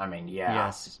 I mean, yeah.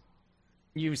 Yes.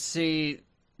 You see,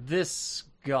 this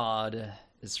god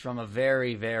is from a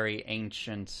very, very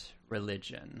ancient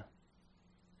religion.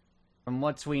 From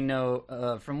what we know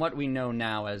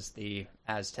now as the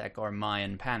Aztec or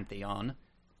Mayan pantheon,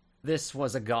 this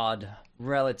was a god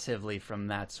relatively from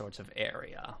that sort of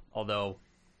area. Although,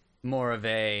 more of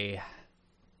a...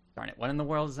 Darn it, what in the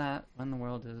world is that? What in the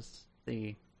world is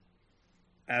the...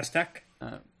 Aztec?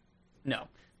 No.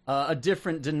 A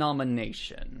different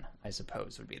denomination, I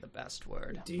suppose would be the best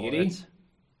word. Deity? For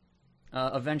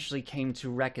it. Eventually came to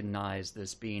recognize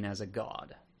this being as a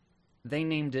god. They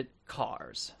named it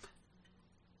Kars.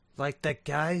 Like that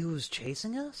guy who was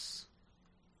chasing us?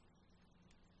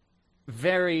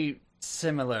 Very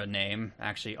similar name,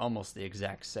 actually almost the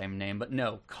exact same name, but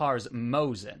no, Kars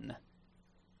Mosin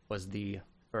was the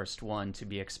first one to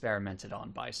be experimented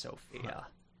on by Sophia.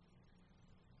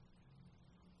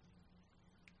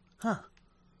 Huh.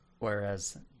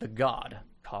 Whereas the god,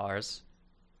 Kars,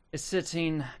 is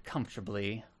sitting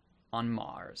comfortably on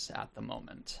Mars at the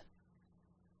moment.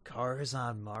 Cars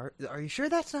on Mars? Are you sure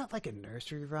that's not like a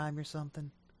nursery rhyme or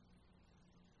something?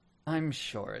 I'm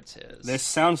sure it is. This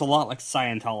sounds a lot like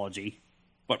Scientology,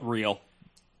 but real.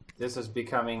 This is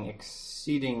becoming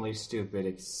exceedingly stupid,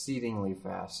 exceedingly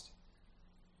fast.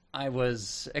 I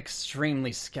was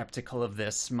extremely skeptical of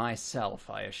this myself,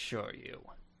 I assure you.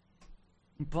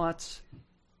 But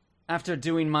after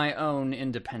doing my own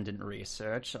independent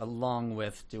research, along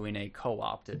with doing a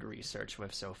co-opted research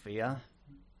with Sophia,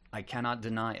 I cannot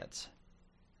deny it.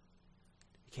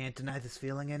 You can't deny this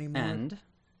feeling anymore? And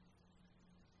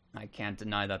I can't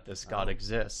deny that this god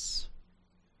exists,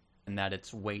 and that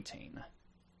it's waiting.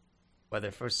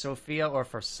 Whether for Sophia or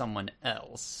for someone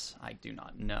else, I do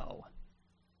not know.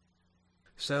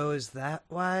 So is that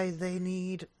why they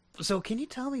need... So can you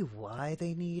tell me why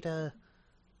they need a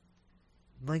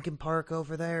Lincoln Park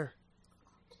over there?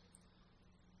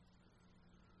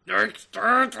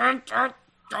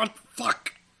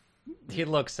 Fuck! He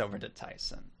looks over to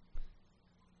Tyson.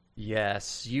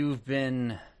 Yes, you've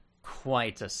been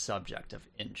quite a subject of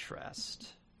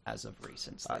interest as of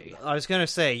recently. I was gonna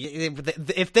say,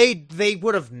 if they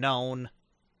would have known.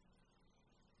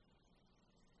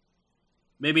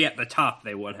 Maybe at the top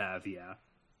they would have, yeah.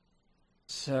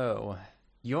 So,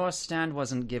 your stand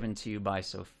wasn't given to you by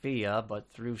Sophia,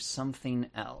 but through something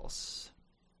else.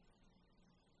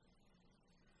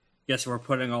 Guess we're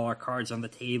putting all our cards on the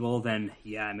table, then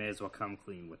yeah, I may as well come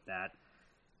clean with that.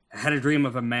 I had a dream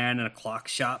of a man in a clock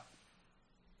shop.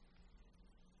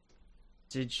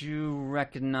 Did you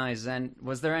recognize, and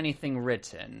was there anything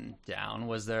written down?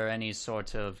 Was there any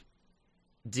sort of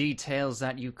details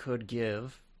that you could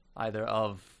give, either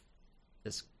of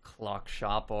this clock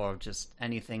shop or just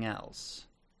anything else?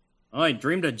 Oh, I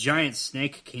dreamed a giant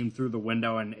snake came through the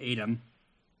window and ate him.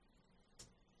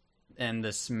 And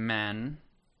this man,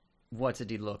 what did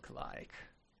he look like?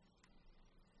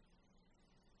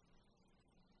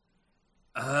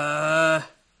 What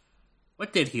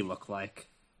did he look like?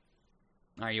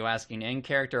 Are you asking in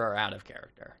character or out of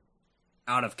character?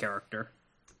 Out of character.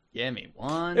 Give me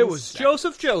one. It was second.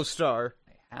 Joseph Joestar.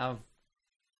 I have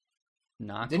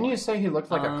not. Didn't you quite. say he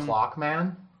looked like a clock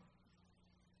man?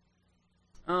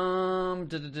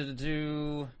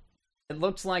 It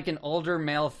looks like an older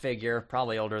male figure,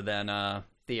 probably older than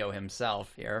Theo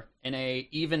himself here, in a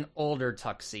even older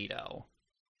tuxedo.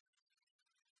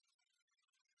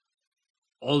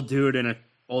 Old dude in a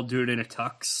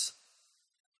tux.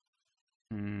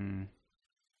 In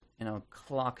a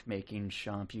clock-making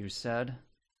shop, you said?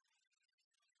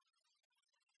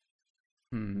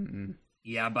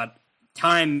 Yeah, but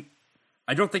time...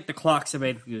 I don't think the clocks have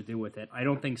anything to do with it. I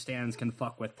don't think stands can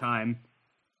fuck with time.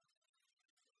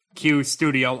 Cue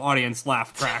studio audience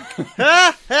laugh track.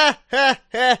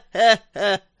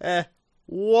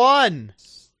 One.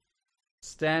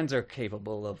 Stands are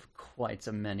capable of quite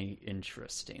a many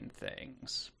interesting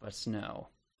things, but no.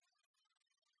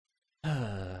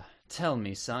 Tell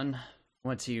me, son,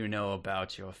 what do you know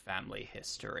about your family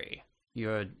history?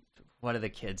 What do the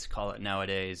kids call it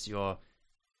nowadays? Your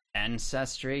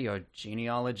ancestry, your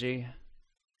genealogy?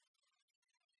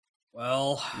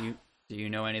 Well... Do you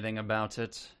know anything about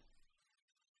it?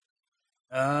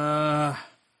 I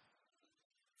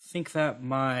think that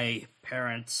my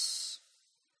parents,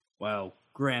 well,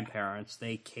 grandparents,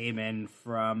 they came in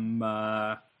from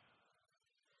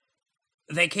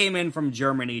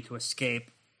Germany to escape.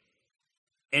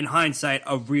 In hindsight,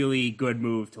 a really good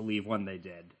move to leave when they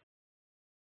did.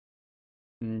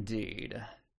 Indeed.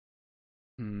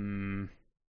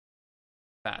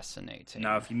 Fascinating.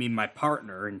 Now, if you mean my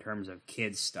partner in terms of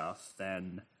kids stuff,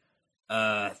 then,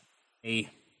 I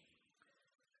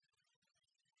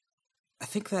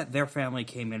think that their family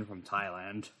came in from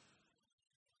Thailand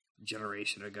a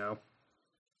generation ago.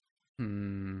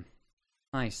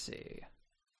 I see.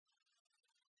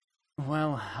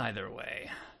 Well, either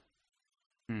way.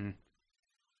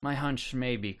 My hunch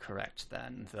may be correct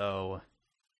then, though.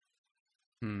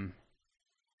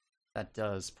 That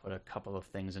does put a couple of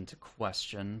things into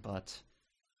question, but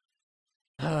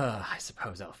I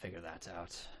suppose I'll figure that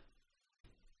out.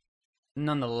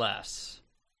 Nonetheless,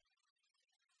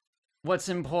 what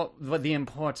the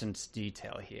important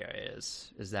detail here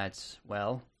is that,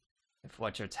 well, if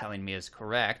what you're telling me is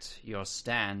correct, your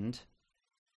stand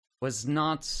was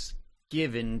not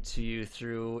given to you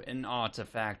through an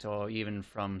artifact or even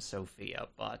from Sophia,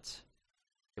 but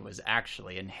it was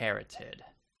actually inherited.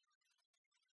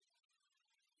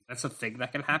 That's a thing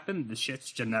that can happen? The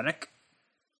shit's genetic?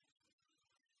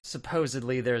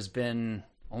 Supposedly there's been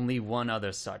only one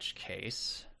other such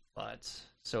case, but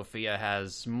Sophia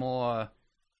has more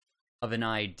of an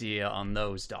idea on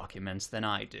those documents than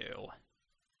I do.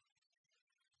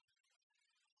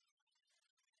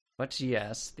 But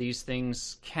yes, these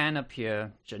things can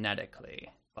appear genetically,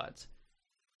 but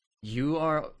you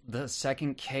are the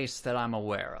second case that I'm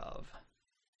aware of.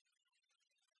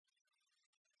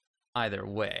 Either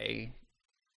way,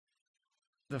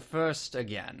 the first,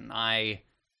 again, I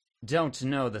don't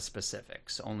know the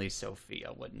specifics, only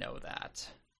Sophia would know that.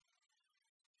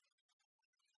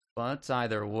 But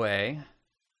either way,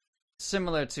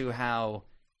 similar to how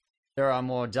there are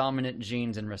more dominant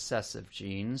genes and recessive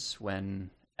genes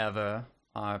whenever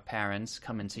our parents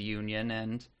come into union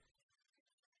and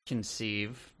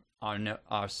conceive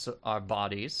our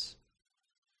bodies,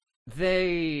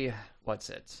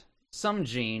 some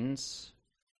genes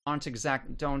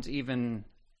don't even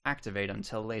activate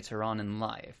until later on in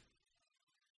life.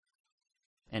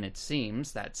 And it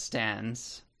seems that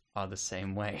stands are the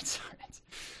same way.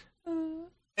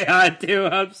 Yeah, I do,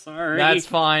 I'm sorry. That's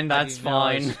fine, I that's didn't know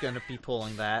I fine. was gonna be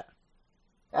pulling that.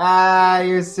 Ah,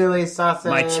 you silly sausage.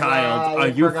 My child, are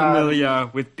you familiar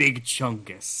with Big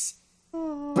Chungus?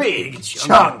 Big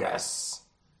Chungus.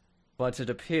 But it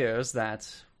appears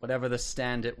that whatever the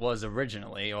stand it was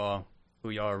originally, or who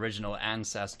your original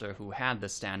ancestor who had the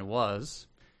stand was,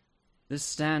 this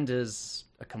stand is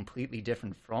a completely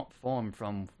different form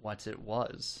from what it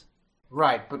was.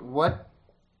 Right, but what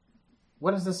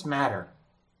does this matter?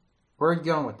 Where are you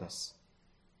going with this?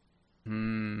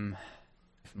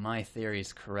 If my theory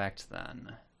is correct,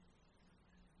 then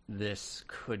this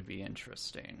could be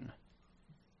interesting.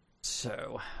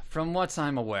 So, from what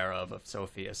I'm aware of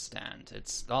Sophia's stand,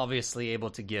 it's obviously able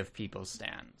to give people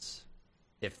stands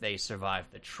if they survive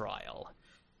the trial.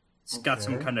 It's got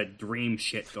some kind of dream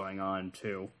shit going on,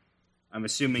 too. I'm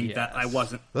assuming that I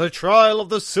wasn't... The trial of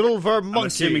the silver monkey. I'm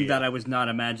assuming that I was not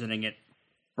imagining it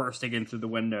bursting in through the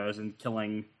windows and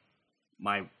killing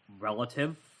my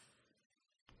relative.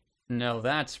 No,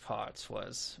 that part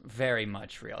was very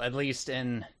much real. At least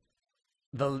in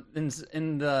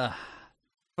the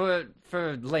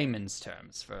for layman's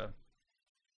terms,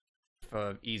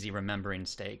 for easy remembering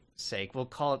sake, we'll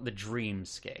call it the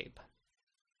dreamscape.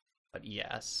 But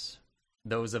yes,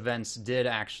 those events did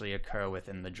actually occur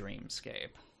within the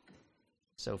dreamscape.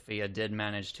 Sophia did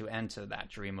manage to enter that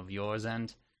dream of yours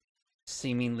and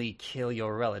seemingly kill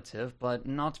your relative, but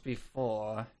not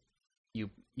before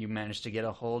you managed to get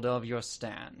a hold of your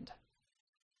stand.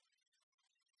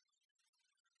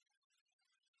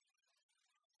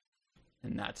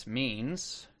 And that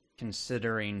means,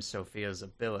 considering Sophia's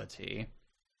ability,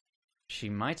 she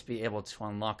might be able to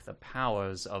unlock the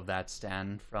powers of that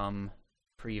stand from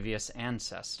previous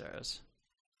ancestors.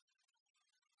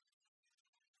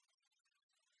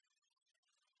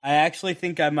 I actually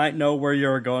think I might know where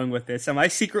you're going with this. Am I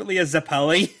secretly a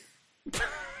Zappelli?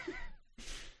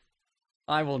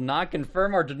 I will not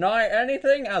confirm or deny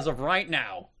anything as of right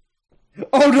now.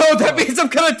 Oh no, that means I'm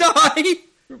gonna die!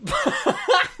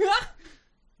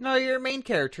 No, you're a main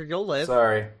character. You'll live.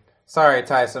 Sorry,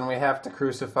 Tyson. We have to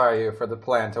crucify you for the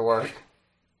plan to work.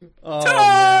 Oh,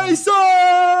 Tyson!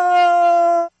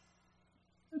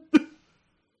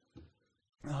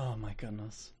 oh my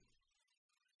goodness.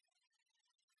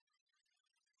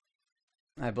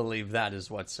 I believe that is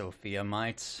what Sophia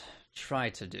might try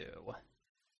to do.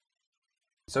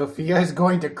 Sophia is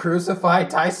going to crucify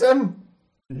Tyson?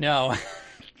 No.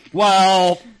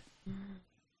 Well...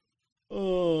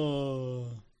 Oh.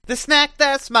 The snack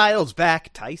that smiles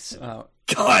back, Tyson. Oh.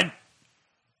 God!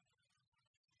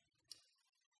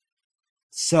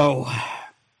 So...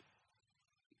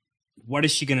 what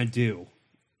is she gonna do?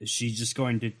 Is she just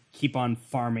going to keep on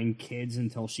farming kids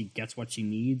until she gets what she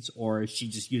needs, or is she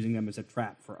just using them as a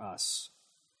trap for us?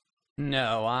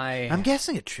 No, I'm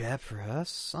guessing a trap for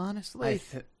us, honestly.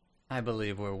 I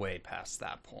believe we're way past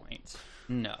that point.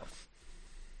 No.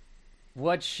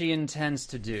 What she intends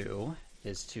to do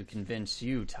is to convince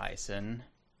you, Tyson,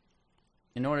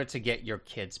 in order to get your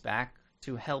kids back,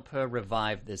 to help her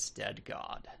revive this dead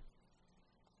god.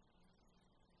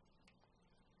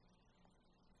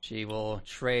 She will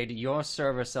trade your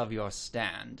service of your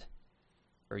stand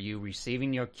for you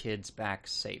receiving your kids back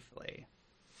safely.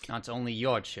 Not only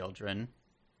your children,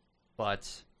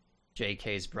 but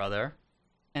JK's brother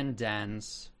and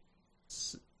Dan's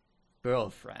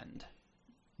girlfriend.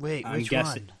 Wait, I'm which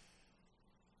guessing.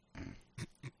 one?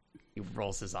 He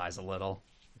rolls his eyes a little.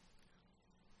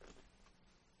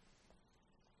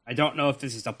 I don't know if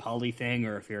this is a poly thing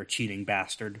or if you're a cheating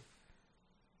bastard.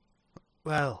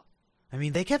 Well, I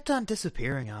mean, they kept on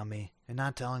disappearing on me and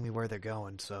not telling me where they're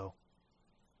going, so...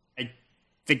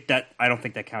 I don't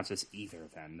think that counts as either,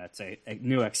 then. That's a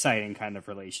new, exciting kind of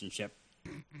relationship.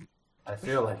 I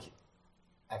feel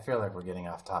like we're getting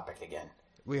off topic again.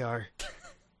 We are.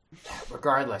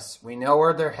 Regardless, we know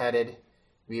where they're headed.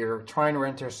 We are trying to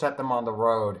intercept them on the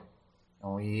road,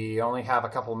 and we only have a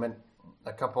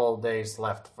couple days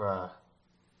left for.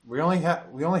 We only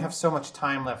have so much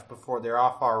time left before they're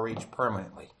off our reach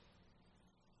permanently.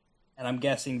 And I'm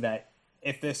guessing that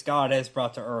if this god is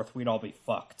brought to Earth, we'd all be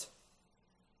fucked.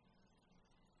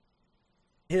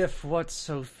 If what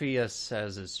Sophia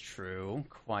says is true,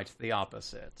 quite the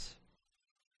opposite.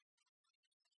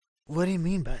 What do you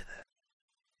mean by that?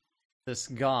 This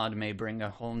god may bring a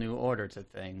whole new order to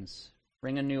things.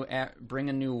 Bring a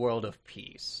new world of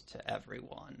peace to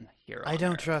everyone here on I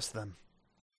don't Earth. trust them.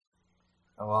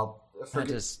 Oh, well,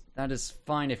 That is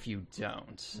fine if you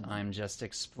don't. I'm just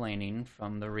explaining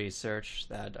from the research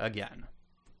that, again,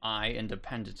 I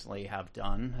independently have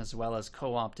done, as well as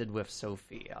co-opted with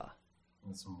Sophia.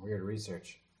 That's some weird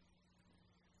research.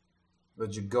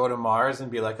 Would you go to Mars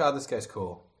and be like, oh, this guy's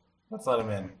cool. Let's let him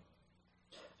in.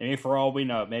 Maybe for all we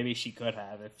know, maybe she could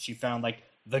have if she found, like,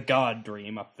 the god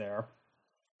dream up there.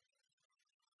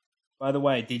 By the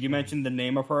way, did you mention the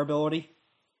name of her ability?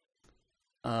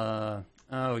 Oh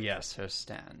yes, her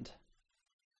stand.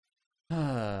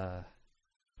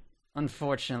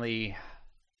 Unfortunately,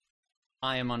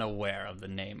 I am unaware of the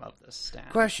name of this stand.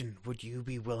 Question, would you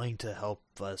be willing to help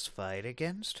us fight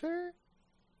against her?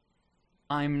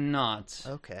 I'm not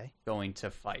Okay. going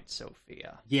to fight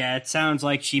Sophia. Yeah, it sounds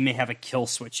like she may have a kill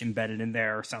switch embedded in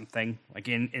there or something, like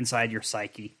inside your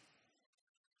psyche.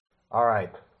 All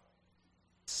right.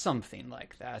 Something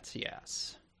like that,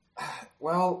 yes.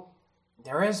 Well,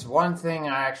 there is one thing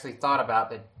I actually thought about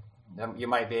that you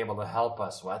might be able to help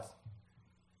us with.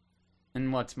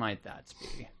 And what might that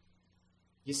be?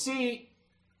 You see,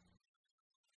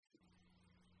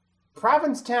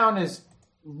 Provincetown is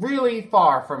really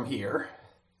far from here.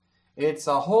 It's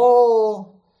a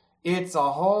whole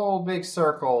big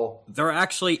circle. There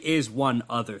actually is one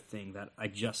other thing that I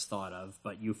just thought of,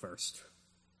 but you first.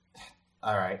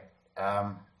 All right.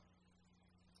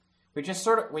 We just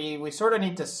sort of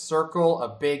need to circle a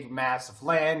big mass of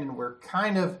land, and we're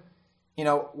kind of,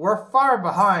 we're far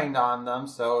behind on them.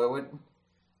 So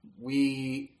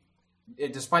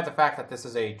despite the fact that this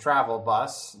is a travel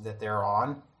bus that they're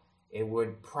on, we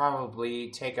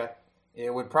probably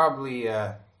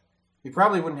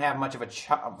wouldn't have much of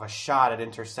a shot at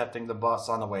intercepting the bus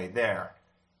on the way there,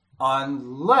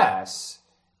 unless.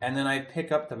 And then I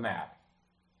pick up the map,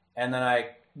 and then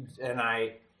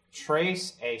I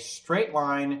trace a straight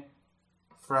line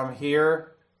from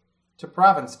here to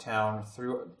Provincetown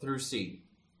through sea.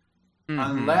 Mm-hmm.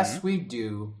 Unless we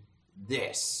do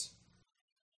this.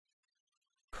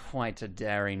 Quite a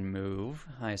daring move,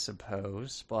 I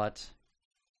suppose, but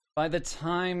by the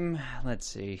time, let's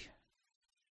see,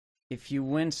 if you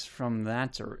went from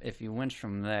that, or if you went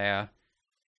from there,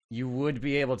 you would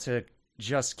be able to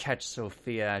just catch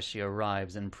Sophia as she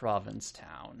arrives in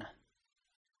Provincetown.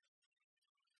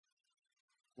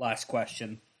 Last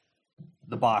question.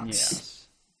 The box. Yes.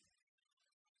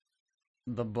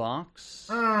 The box?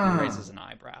 He raises an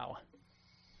eyebrow.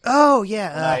 Oh,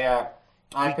 yeah.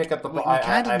 I pick up the box. We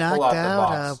kind of I pull knocked out the out,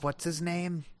 box. what's his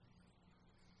name?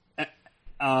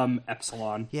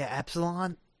 Epsilon. Yeah,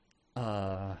 Epsilon.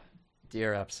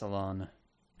 Dear Epsilon.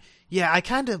 Yeah, I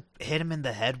kind of hit him in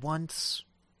the head once.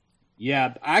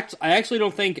 Yeah, I actually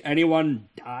don't think anyone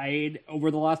died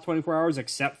over the last 24 hours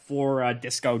except for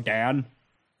Disco Dan.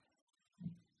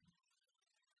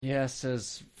 Yes,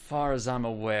 as far as I'm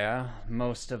aware,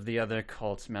 most of the other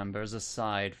cult members,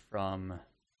 aside from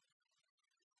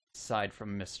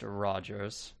Mr.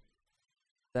 Rogers,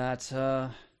 that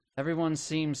everyone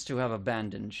seems to have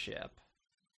abandoned ship.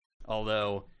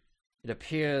 Although it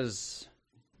appears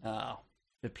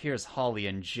Holly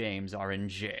and James are in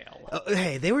jail.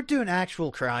 Hey, they were doing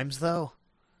actual crimes, though.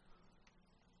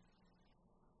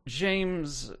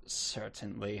 James,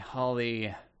 certainly.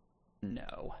 Holly,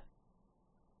 no.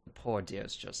 The poor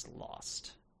dear's just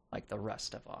lost, like the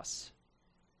rest of us.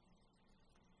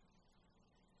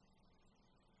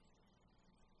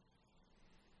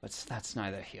 But that's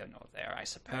neither here nor there, I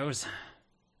suppose.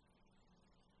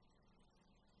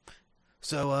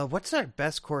 So, what's our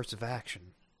best course of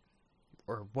action?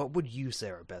 Or what would you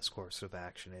say our best course of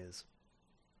action is?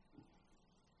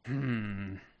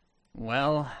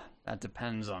 Well, that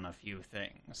depends on a few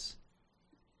things.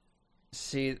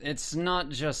 See, it's not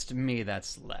just me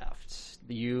that's left.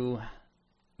 You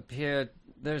appear...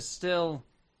 There's still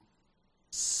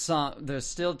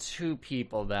two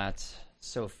people that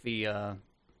Sophia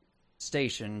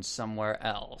stationed somewhere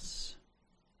else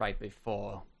right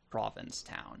before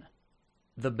Provincetown.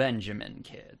 The Benjamin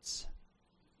kids.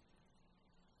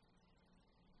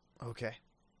 Okay.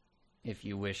 If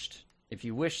you wish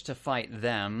to fight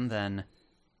them, then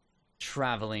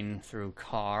traveling through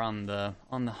car on the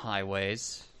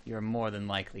highways, you're more than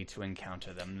likely to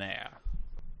encounter them there.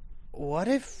 What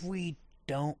if we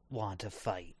don't want to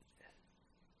fight?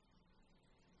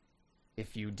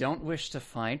 If you don't wish to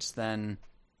fight, then,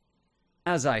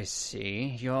 as I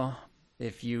see,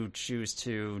 if you choose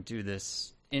to do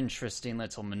this interesting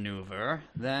little maneuver,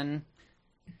 then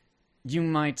you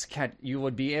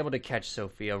would be able to catch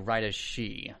Sophia right as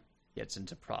she gets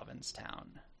into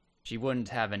Provincetown. She wouldn't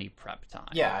have any prep time.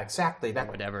 Yeah, exactly.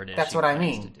 Whatever it is that's she what I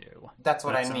plans mean. to do. That's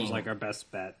what That I mean. sounds like our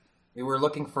best bet. We were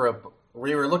looking for a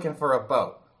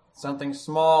boat. Something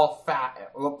small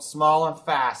and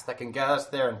fast that can get us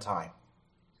there in time.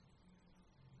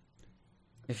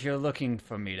 If you're looking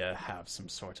for me to have some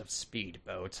sort of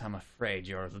speedboat, I'm afraid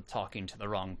you're talking to the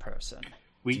wrong person.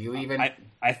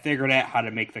 I figured out how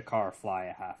to make the car fly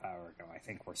a half hour ago. I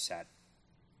think we're set.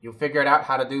 You figured out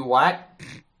how to do what?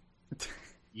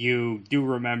 You do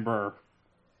remember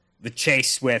the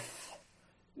chase with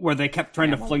where they kept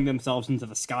trying to fling themselves into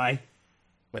the sky?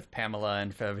 With Pamela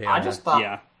and Fabiola. I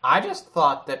just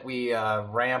thought that we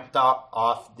ramped up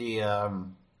off the.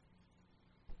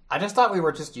 I just thought we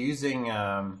were just using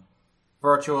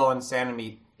virtual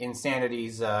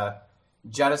insanity's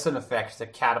jettison effects to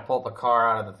catapult the car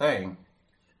out of the thing.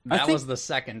 That was the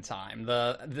second time.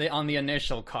 The on the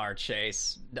initial car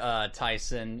chase,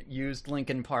 Tyson used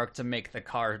Linkin Park to make the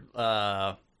car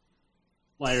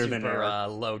Lighter than air.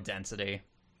 Low density.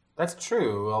 That's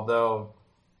true, although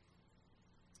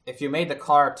if you made the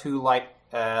car too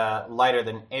lighter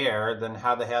than air, then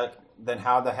how the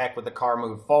heck would the car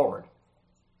move forward?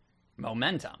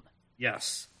 Momentum.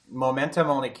 Yes. Momentum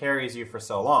only carries you for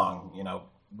so long,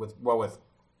 with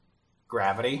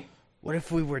gravity. What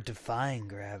if we were defying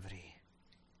gravity?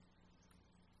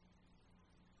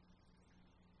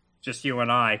 Just you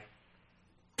and I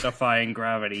defying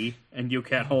gravity, and you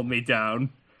can't hold me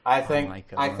down. I think my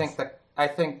I goodness.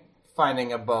 think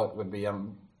finding a boat would be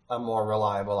a more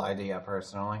reliable idea,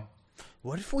 personally.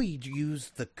 What if we use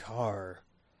the car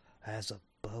as a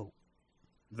boat?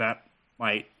 That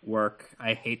might work.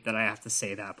 I hate that I have to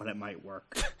say that, but it might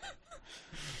work.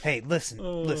 Hey, listen.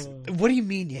 What do you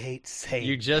mean you hate saying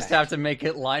You just that? have to make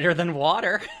it lighter than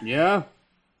water. Yeah.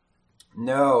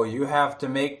 No, you have to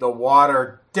make the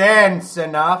water dense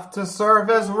enough to serve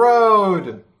as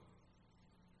road.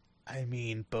 I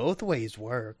mean, both ways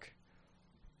work.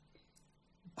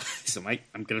 So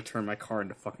I'm gonna turn my car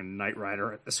into fucking Knight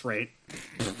Rider at this rate.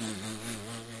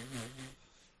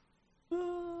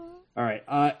 Alright,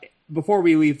 before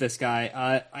we leave this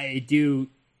guy,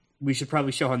 we should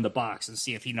probably show him the box and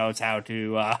see if he knows how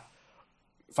to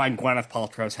find Gwyneth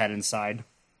Paltrow's head inside.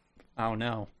 Oh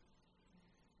no.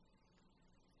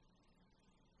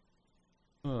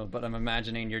 But I'm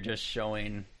imagining you're just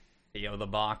showing Theo the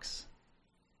box.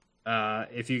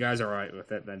 If you guys are alright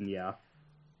with it, then yeah.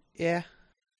 Yeah.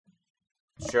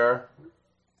 Sure.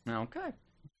 Okay.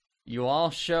 You all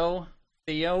show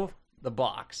Theo the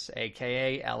box,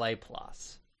 aka LA+.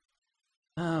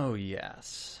 Oh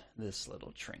yes, this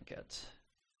little trinket.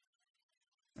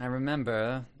 I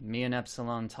remember me and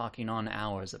Epsilon talking on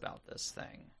hours about this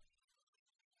thing.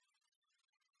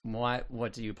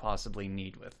 What do you possibly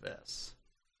need with this?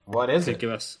 What is it?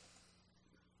 Ridiculous.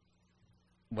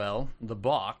 Well, the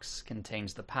box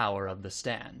contains the power of the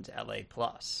stand, LA+.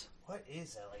 What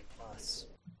is LA Plus?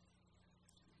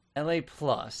 LA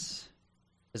Plus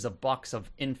is a box of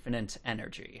infinite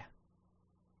energy.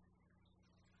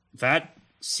 That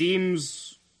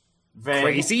seems Vague.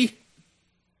 crazy.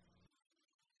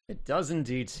 It does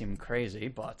indeed seem crazy,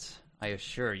 but I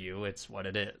assure you it's what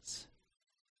it is.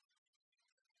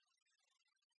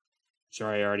 Sure,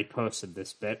 I already posted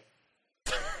this bit.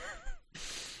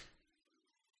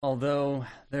 Although,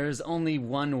 there's only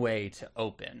one way to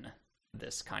open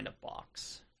this kind of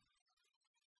box.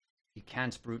 You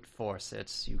can't brute force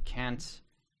it, you can't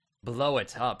blow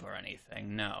it up or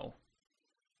anything, no.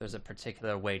 There's a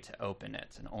particular way to open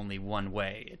it, and only one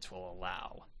way it will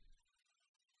allow.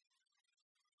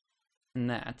 And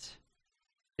that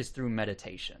is through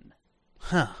meditation.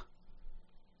 Huh.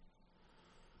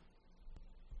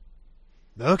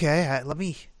 Okay, let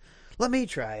me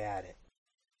try at it.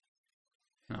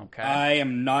 Okay. I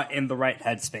am not in the right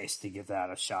headspace to give that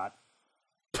a shot.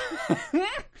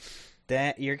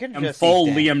 That you're gonna I am just full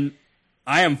eat that.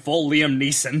 Liam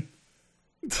Neeson.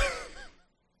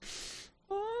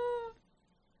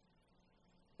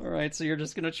 Alright, so you're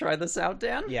just gonna try this out,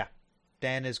 Dan? Yeah,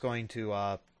 Dan is going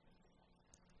to.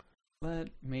 Let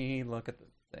me look at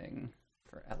the thing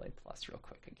for LA Plus real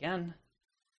quick again.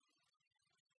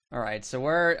 Alright, so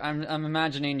I'm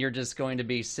imagining you're just going to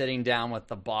be sitting down with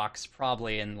the box,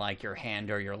 probably in like your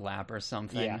hand or your lap or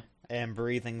something. Yeah, and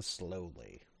breathing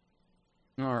slowly.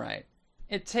 Alright.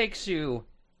 It takes you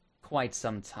quite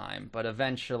some time, but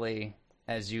eventually,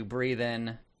 as you breathe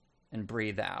in and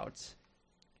breathe out,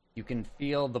 you can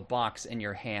feel the box in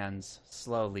your hands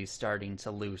slowly starting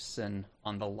to loosen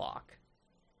on the lock,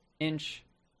 inch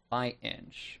by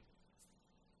inch,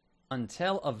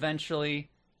 until eventually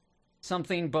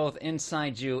something both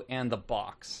inside you and the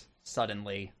box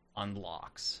suddenly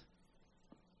unlocks.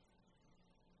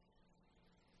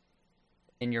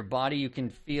 In your body, you can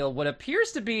feel what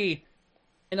appears to be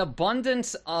an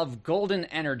abundance of golden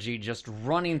energy just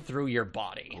running through your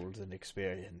body. Golden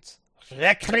experience.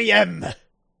 Requiem.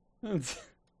 No,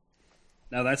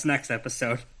 that's next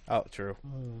episode. Oh, true.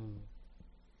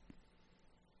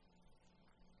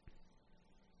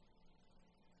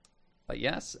 But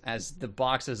yes, as the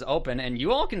box is open, and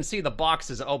you all can see the box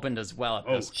is opened as well at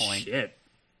this point. Shit.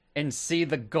 And see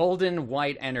the golden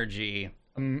white energy,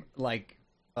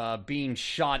 being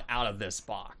shot out of this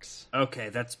box. Okay,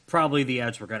 that's probably the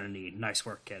edge we're gonna need. Nice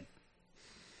work, kid.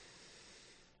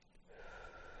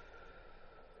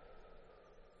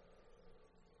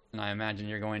 And I imagine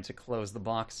you're going to close the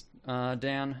box,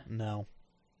 Dan? No.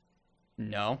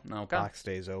 No? Okay. Box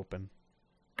stays open.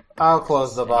 I'll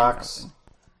close the box.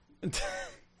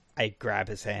 I grab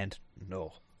his hand.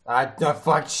 No. Shut the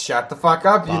fuck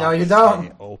up. You know you Box don't.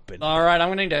 stay open. Alright, I'm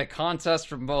going to need a contest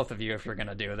from both of you if you're going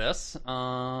to do this.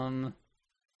 I'm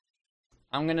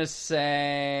going to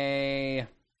say...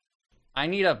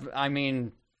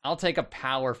 I'll take a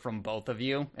power from both of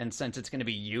you, and since it's going to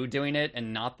be you doing it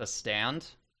and not the stand,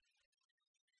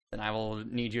 then I will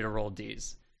need you to roll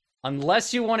Ds.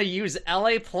 Unless you want to use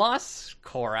LA+,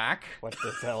 Korak. What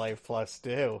does LA Plus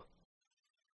do?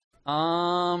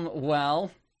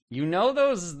 Well, you know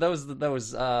those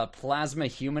plasma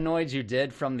humanoids you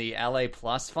did from the LA+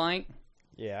 fight?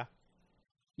 Yeah.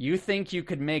 You think you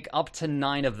could make up to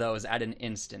 9 of those at an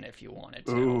instant if you wanted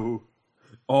to. Ooh.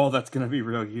 Oh, that's gonna be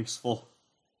real useful.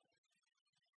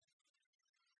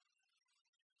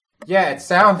 Yeah, it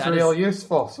sounds That real is-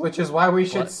 useful, which is why we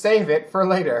should What? save it for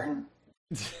later.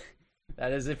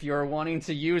 That is if you're wanting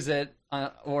to use it,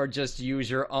 or just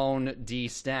use your own D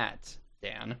stat,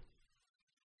 Dan.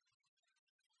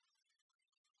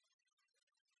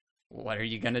 What are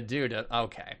you gonna do to...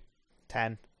 Okay.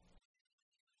 10.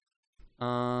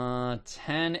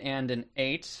 10 and an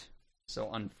 8. So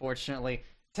unfortunately...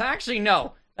 Actually,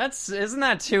 no. Isn't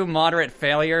that 2 moderate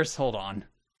failures? Hold on.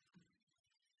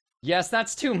 Yes,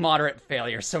 that's 2 moderate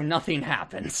failures, so nothing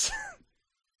happens.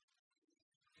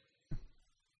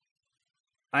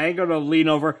 I ain't gonna lean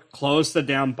over, close the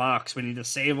damn box. We need to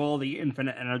save all the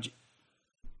infinite energy.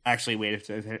 Actually, wait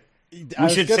a minute. We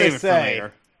should save it for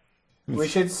later. We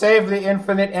should save the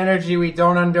infinite energy we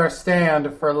don't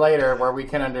understand for later where we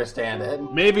can understand it.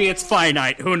 Maybe it's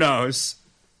finite. Who knows?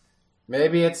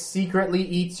 Maybe it secretly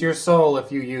eats your soul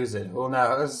if you use it. Who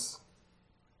knows?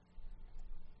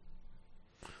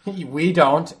 We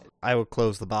don't. I will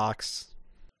close the box.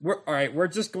 Alright, we're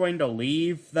just going to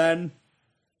leave then.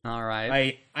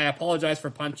 Alright. I apologize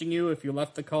for punching you if you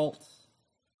left the cult.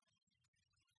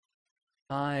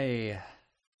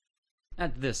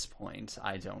 At this point,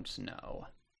 I don't know.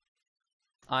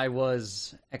 I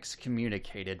was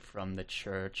excommunicated from the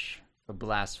church for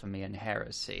blasphemy and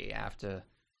heresy after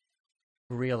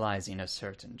realizing a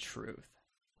certain truth.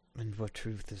 And what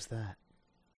truth is that?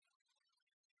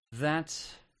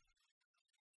 That,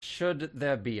 should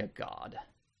there be a God,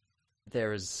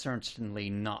 there is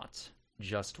certainly not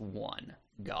just one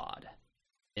God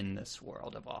in this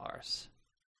world of ours.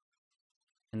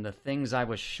 And the things I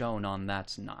was shown on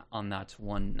that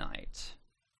one night,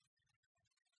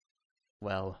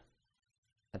 well,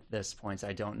 at this point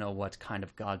I don't know what kind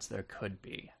of gods there could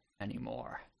be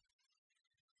anymore.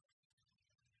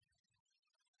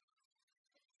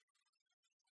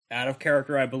 Out of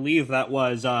character, I believe that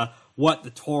was what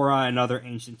the Torah and other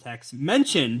ancient texts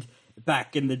mentioned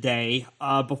back in the day,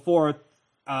 before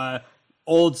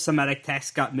old Semitic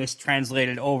texts got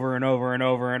mistranslated over and over and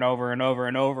over and over and over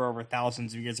and over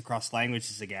thousands of years across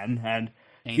languages again. And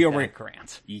Ain't here that we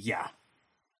Grant? yeah.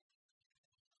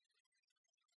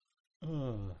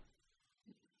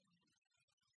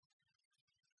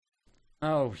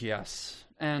 Oh, yes.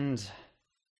 And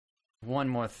one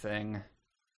more thing.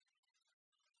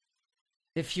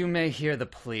 If you may hear the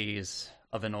pleas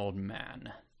of an old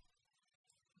man,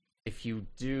 if you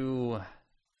do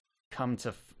come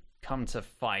to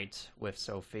fight with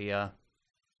Sophia,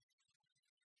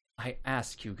 I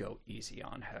ask you go easy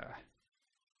on her,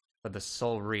 for the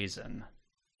sole reason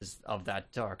is of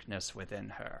that darkness within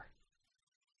her.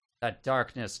 That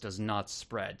darkness does not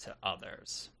spread to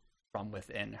others from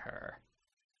within her.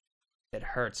 It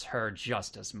hurts her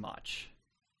just as much.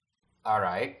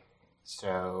 Alright,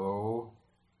 so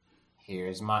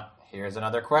here's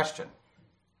another question.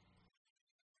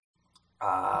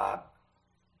 How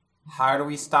do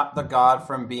we stop the god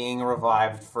from being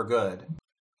revived for good?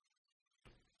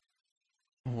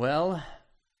 Well,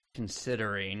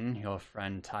 considering your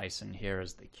friend Tyson here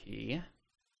is the key,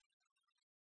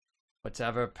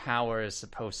 whatever power is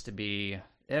supposed to be,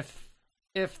 if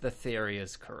the theory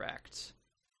is correct,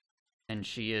 and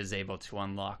she is able to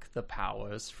unlock the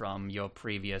powers from your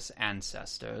previous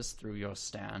ancestors through your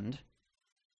stand,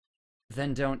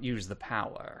 then don't use the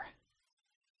power.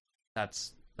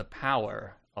 That's the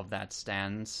power of that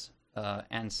stand's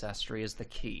ancestry is the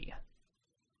key.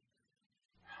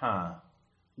 Huh.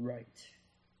 Right.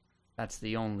 That's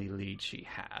the only lead she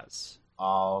has.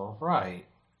 All right.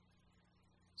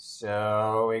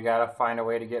 So we gotta find a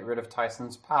way to get rid of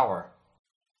Tyson's power.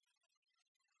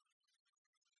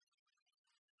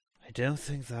 I don't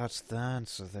think that's the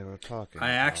answer they were talking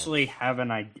I about. actually have an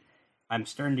idea. I'm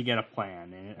starting to get a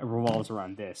plan, and it revolves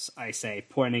around this. I say,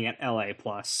 pointing at LA+.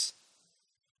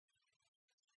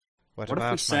 What if we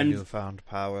about my send- newfound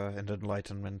power and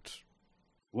enlightenment?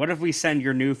 What if we send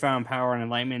your newfound power and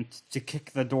enlightenment to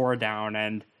kick the door down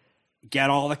and get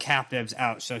all the captives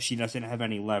out so she doesn't have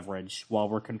any leverage while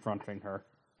we're confronting her?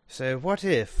 So what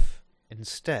if,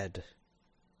 instead,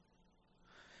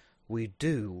 we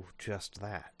do just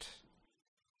that?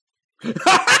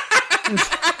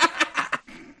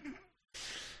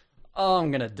 Oh,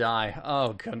 I'm gonna die.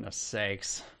 Oh, goodness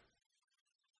sakes.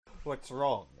 What's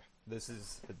wrong? This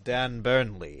is Dan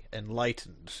Burnley,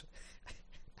 enlightened.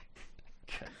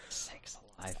 Goodness sakes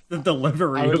alive. The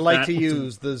delivery I would of like that to was-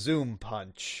 use the zoom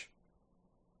punch.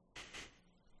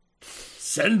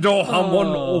 Sendo Hamon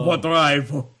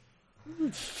Overdrive.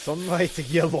 Sunlight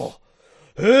yellow.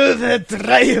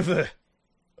 Overdrive!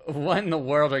 What in the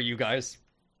world are you guys,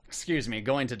 excuse me,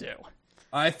 going to do?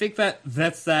 I think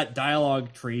that's that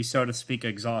dialogue tree, so to speak,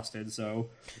 exhausted, so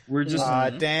we're just...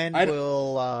 Dan I d-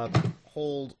 will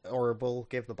hold, or will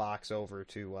give the box over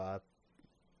to... Are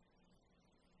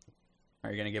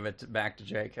you gonna give it back to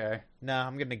JK? No,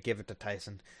 I'm gonna give it to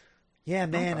Tyson. Yeah,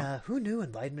 man, who knew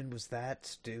enlightenment was that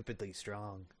stupidly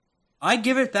strong? I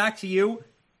give it back to you.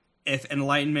 If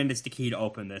enlightenment is the key to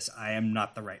open this, I am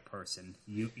not the right person.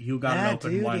 You got Nah, it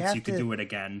open dude, once, have you can to- do it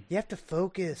again. You have to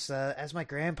focus, as my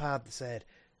grandpa said.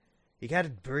 You gotta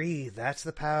breathe, that's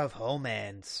the power of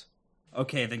homans.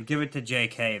 Okay, then give it to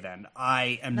JK then.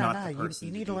 I am not the person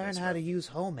you need do to learn this how with. to use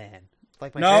homan.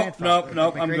 Like my No, grandfather. no,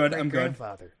 like my I'm good, I'm good.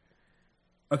 great-great-grandfather.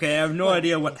 Okay, I have no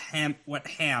idea what ham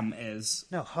is.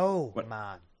 No, ho,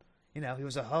 man. You know, he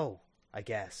was a hoe, I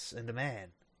guess, and a man.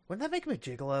 Wouldn't that make him a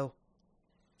gigolo?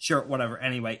 Sure, whatever.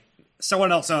 Anyway,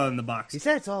 someone else out in the box. He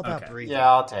said it's all about Okay. breathing.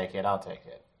 Yeah, I'll take it. I'll take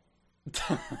it.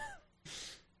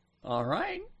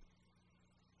 Alright.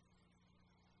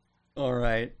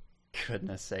 Alright.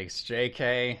 Goodness sakes.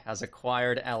 JK has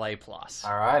acquired LA+.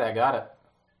 All right, I got it.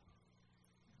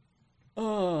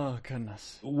 Oh,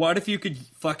 goodness. What if you could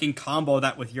fucking combo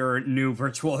that with your new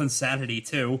virtual insanity,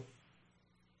 too?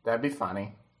 That'd be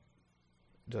funny.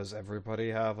 Does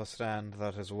everybody have a stand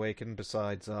that is awakened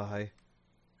besides I?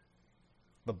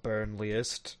 The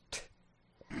Burnleyest.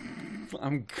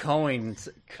 I'm going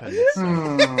to...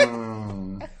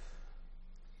 Goodness.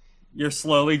 You're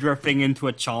slowly drifting into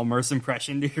a Chalmers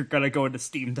impression. You're gonna go into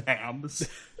steamed hams.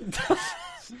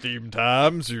 Steam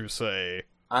times, you say?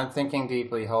 I'm thinking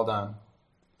deeply. Hold on.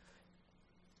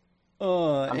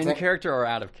 In think- character or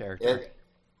out of character?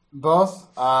 Both.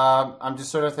 I'm just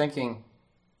sort of thinking.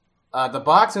 The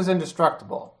box is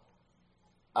indestructible.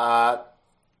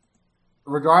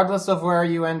 Regardless of where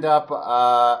you end up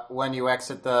when you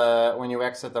exit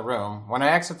the room. When I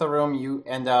exit the room, you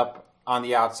end up on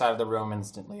the outside of the room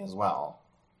instantly as well.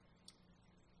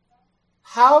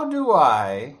 How do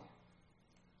I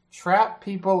trap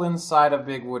people inside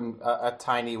a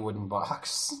tiny wooden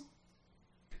box?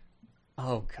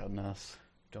 Oh, goodness.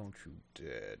 Don't you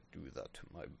dare do that to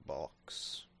my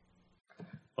box.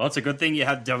 Well, it's a good thing you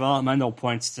have developmental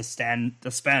points to spend.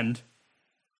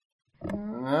 I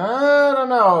don't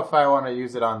know if I want to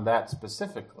use it on that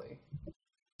specifically.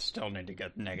 Still need to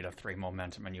get -3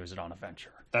 momentum and use it on a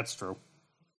venture. That's true.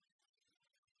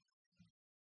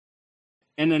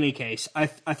 In any case, I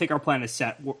think our plan is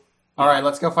set. All right,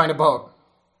 let's go find a boat.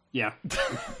 Yeah.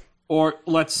 Or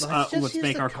let's just use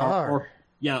make the our car.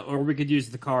 Or we could use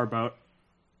the car boat.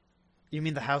 You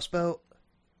mean the houseboat?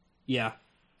 Yeah.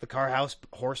 The car house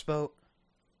horse boat?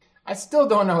 I still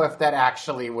don't know if that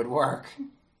actually would work.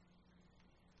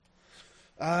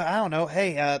 I don't know.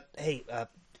 Hey,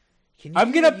 can you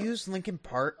I'm gonna- use Lincoln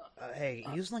Park?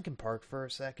 Use Lincoln Park for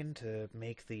a second to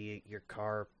make your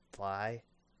car fly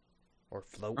or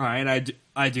float. All right,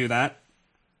 I do that.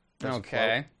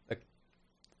 Okay.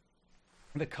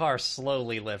 The car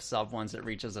slowly lifts up once it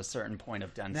reaches a certain point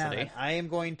of Now, density. I am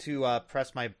going to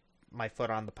press my foot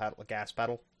on the gas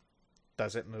pedal.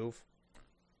 Does it move?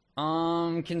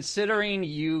 Considering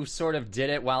you sort of did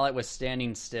it while it was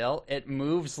standing still, it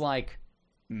moves like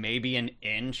maybe an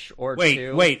inch or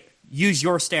two. Wait. Use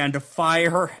your stand to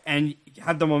fire and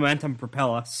have the momentum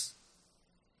propel us.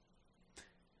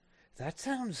 That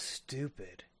sounds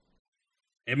stupid.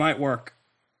 It might work.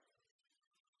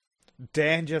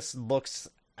 Dan just looks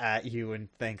at you and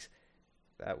thinks,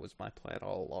 that was my plan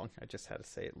all along. I just had to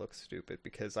say it looks stupid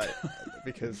because I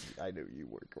knew you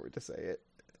weren't going to say it.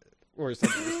 or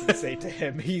something was going to say to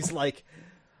him. He's like,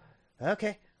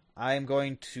 okay, I'm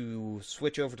going to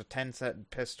switch over to 10-cent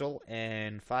pistol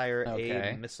and fire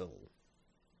a missile.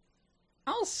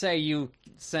 I'll say you,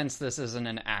 since this isn't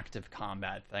an active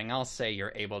combat thing, I'll say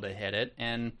you're able to hit it,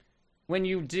 and when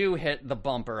you do hit the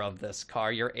bumper of this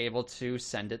car, you're able to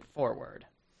send it forward.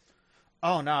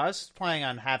 Oh, no, I was planning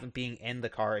on being in the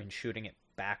car and shooting it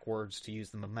backwards to use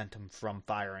the momentum from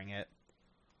firing it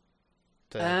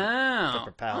to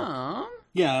propel.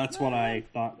 Yeah, that's what I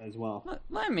thought as well.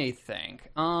 Let me think.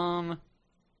 I'll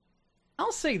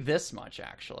say this much,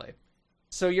 actually.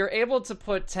 So you're able to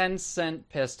put 10-cent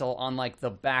pistol on, like,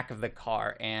 the back of the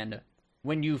car, and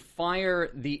when you fire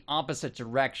the opposite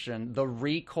direction, the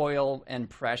recoil and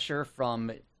pressure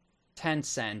from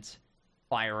 10-cent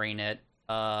firing it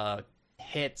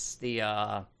hits the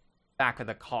back of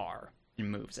the car and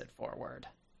moves it forward.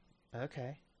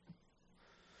 Okay.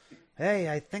 Hey,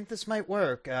 I think this might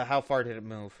work. How far did it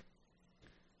move?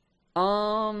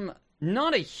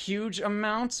 Not a huge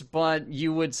amount, but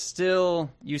you still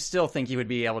think you would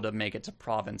be able to make it to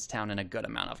Provincetown in a good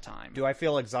amount of time. Do I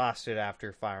feel exhausted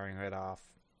after firing it off?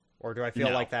 Or do I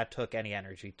feel like that took any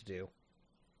energy to do?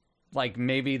 Like,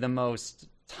 maybe the most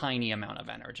tiny amount of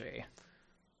energy.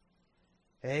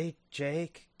 Hey,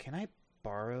 Jake, can I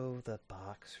borrow the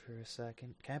box for a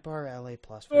second? Can I borrow LA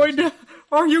Plus for a second?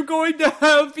 Are you going to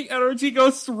have the energy go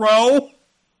slow?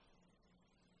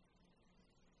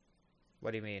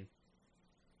 What do you mean?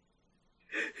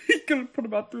 He's gonna put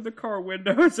him out through the car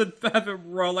windows and have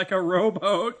him roll like a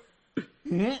rowboat.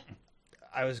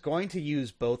 I was going to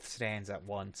use both stands at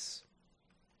once.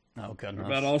 Oh, goodness.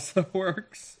 That also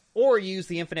works. Or use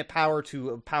the infinite power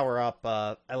to power up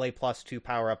LA Plus to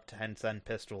power up 10-cent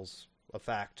pistols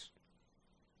effect.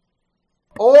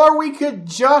 Or we could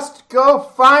just go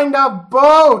find a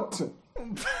boat!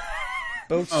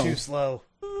 Boat's too slow.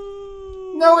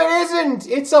 No, it isn't!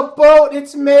 It's a boat!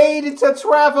 It's made to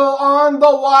travel on the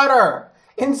water!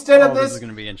 Instead of this this is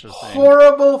gonna be interesting.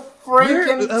 horrible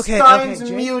Frankenstein's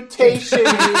Jake. mutation you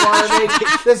want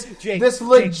to make, this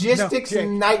logistics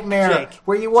nightmare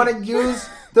where you want to use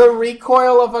the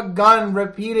recoil of a gun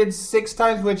repeated 6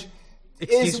 times, which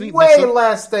is way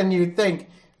less than you think.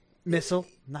 Missile,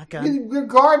 not gun.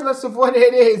 Regardless of what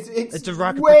it is, it's a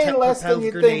rocket way less than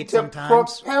you think to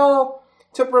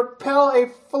propel a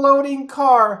floating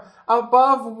car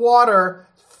above water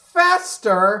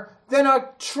faster than a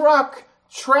truck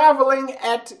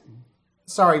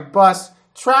bus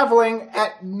traveling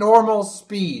at normal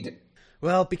speed.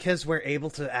 Well, because we're able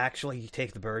to actually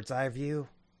take the bird's eye view.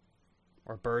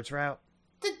 Or bird's route.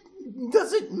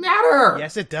 Does it matter?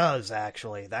 Yes, it does,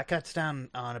 actually. That cuts down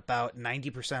on about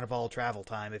 90% of all travel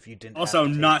time if you didn't Also,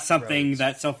 have to not take something roads.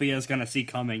 that Sophia's gonna see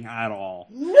coming at all.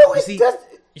 No, it does.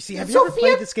 You see, have you ever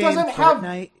played this game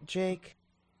Fortnite, Jake?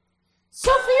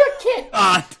 Sophia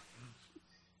can't...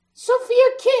 Sophia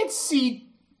can't see...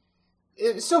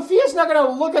 Sophia's not going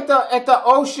to look at the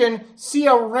ocean, see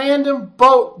a random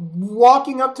boat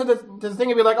walking up to the thing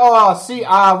and be like, "Oh, see,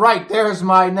 right, there's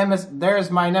my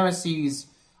nemesis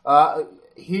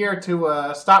here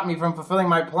to stop me from fulfilling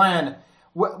my plan."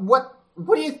 What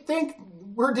do you think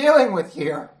we're dealing with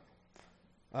here?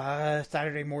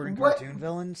 Saturday morning cartoon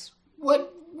villains.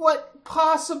 What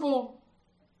possible?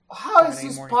 How is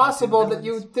this possible that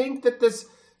you think that this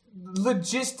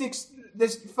logistics?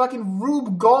 This fucking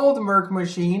Rube Goldberg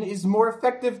machine is more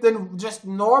effective than just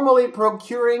normally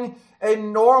procuring a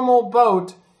normal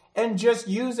boat and just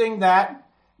using that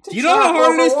to Do you know how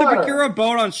hard it is to water. procure a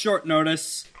boat on short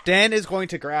notice? Dan is going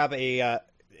to grab a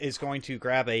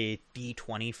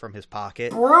D20 from his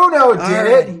pocket. Bruno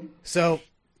did it. So,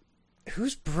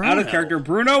 who's Bruno? Out of character,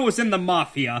 Bruno was in the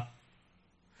Mafia.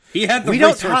 He had the We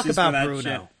don't resources talk for about that Bruno,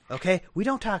 shit. okay? We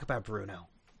don't talk about Bruno.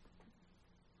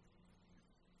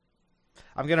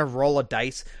 I'm gonna roll a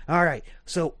dice. All right,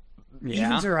 so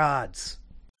evens or odds?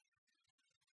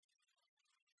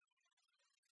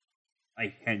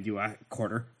 I hand you a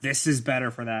quarter. This is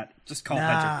better for that. Just call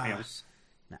heads or tails.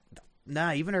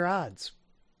 Nah, even or odds.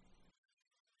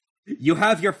 You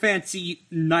have your fancy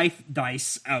knife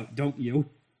dice out, don't you?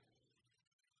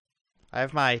 I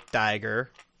have my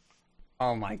dagger.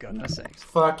 Oh my goodness sakes.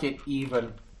 Fuck it,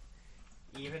 even.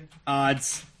 Even?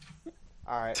 Odds.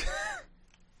 All right.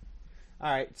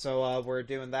 All right, so we're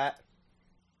doing that.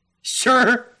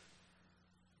 Sure.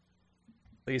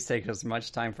 Please take as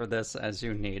much time for this as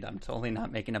you need. I'm totally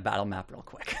not making a battle map real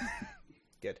quick.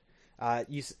 Good.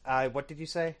 What did you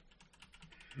say?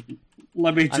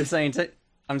 Let me just...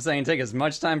 I'm saying take as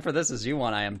much time for this as you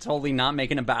want. I am totally not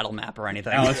making a battle map or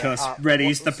anything. Alice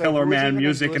readies the Pillar Man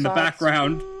music in the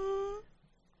background.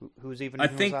 Who's even? I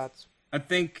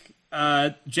think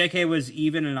JK was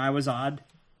even and I was odd.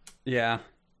 Yeah.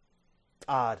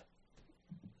 Odd.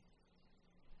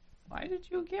 Why did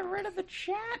you get rid of the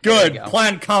chat? Good. There we go.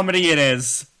 Planned comedy it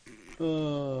is.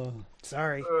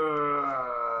 Sorry.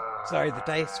 Sorry, the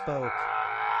dice spoke.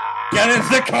 Get in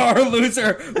the car,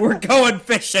 loser. We're going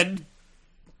fishing.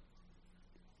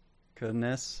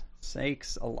 Goodness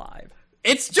sakes alive.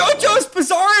 It's JoJo's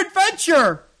Bizarre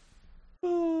Adventure.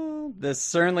 This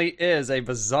certainly is a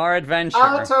bizarre adventure.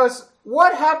 Alatos,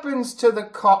 what happens to the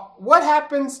car? What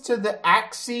happens to the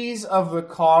axes of the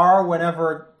car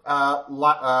whenever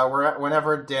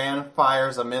Dan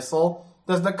fires a missile?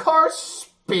 Does the car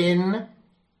spin?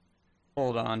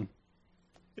 Hold on.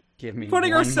 Give me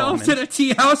Putting one ourselves moment. in a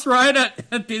tea house ride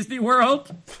at Disney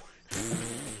World.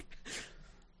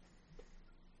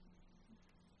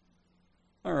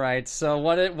 All right, so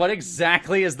what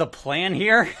exactly is the plan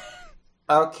here?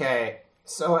 Okay,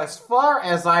 so as far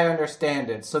as I understand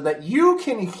it, so that you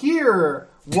can hear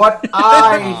what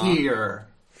I hear,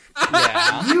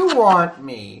 Yeah. you want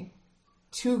me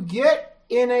to get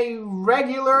in a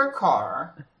regular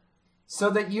car so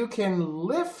that you can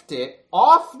lift it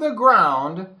off the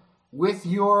ground with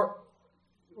your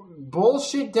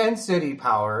bullshit density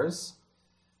powers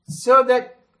so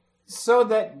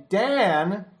that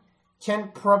Dan can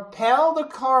propel the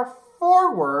car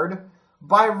forward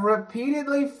by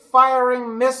repeatedly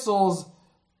firing missiles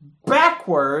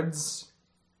backwards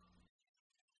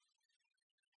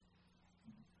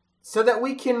so that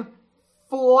we can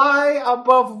fly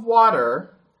above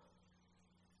water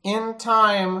in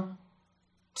time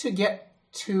to get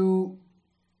to...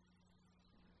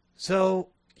 So,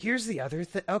 here's the other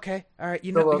thing. Okay, alright,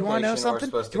 you The want to know location we're something?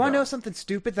 supposed Do to you want to go. know something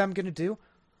stupid that I'm going to do?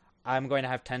 I'm going to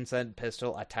have 10-cent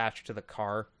pistol attached to the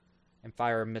car and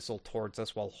fire a missile towards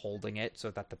us while holding it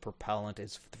so that the propellant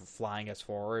is flying us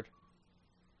forward.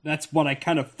 That's what I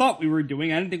kind of thought we were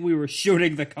doing. I didn't think we were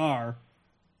shooting the car.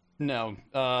 No.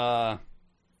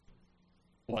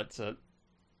 What's it?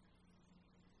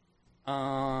 But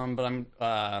I'm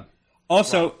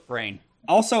Also, brain.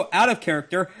 Also, out of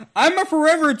character, I'm a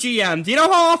forever GM. Do you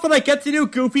know how often I get to do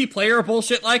goofy player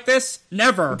bullshit like this?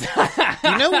 Never. Do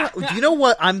you know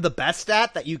what I'm the best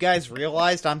at that you guys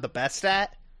realized I'm the best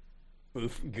at?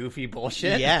 Goofy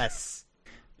bullshit. Yes.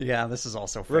 Yeah, this is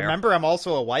also fair. Remember, I'm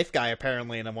also a wife guy,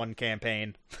 apparently, in one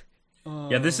campaign.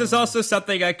 Yeah, this is also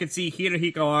something I could see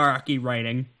Hirohiko Araki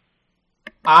writing.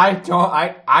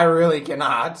 I really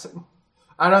cannot.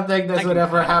 I don't think this would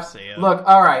ever happen. Look,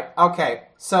 alright, okay,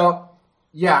 so,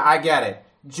 yeah, I get it.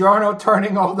 Giorno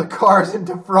turning all the cars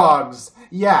into frogs.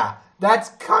 Yeah, that's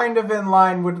kind of in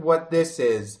line with what this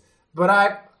is. But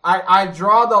I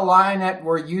draw the line at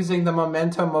we're using the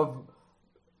momentum of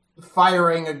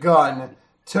firing a gun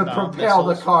to propel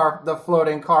missiles. the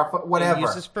floating car, whatever. It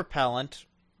uses propellant,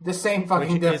 The same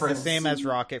fucking which difference. is the same as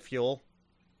rocket fuel.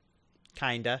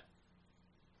 Kinda.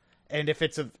 And if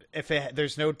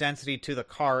there's no density to the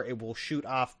car, it will shoot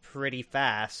off pretty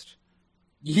fast.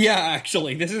 Yeah,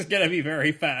 actually, this is gonna be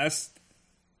very fast.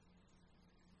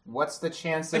 What's the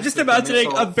chance? I'm just that the imagining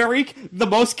missile- the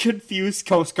most confused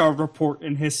Coast Guard report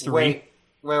in history.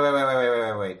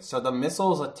 Wait. So the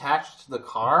missile's attached to the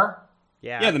car?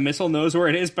 Yeah. Yeah, the missile knows where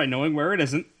it is by knowing where it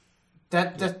isn't.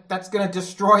 That's gonna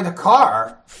destroy the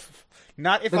car.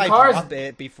 Not if The I car's- drop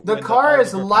it before. The car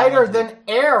is lighter than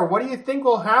air. What do you think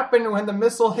will happen when the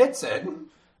missile hits it?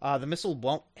 The missile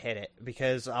won't hit it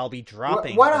because I'll be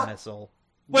dropping what- the missile.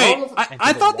 Wait, Both I into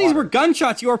the thought these were water.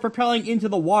 gunshots you were propelling into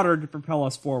the water to propel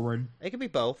us forward. It could be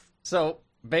both. So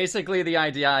basically, the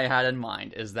idea I had in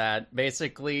mind is that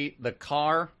basically the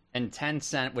car and 10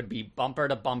 Cent would be bumper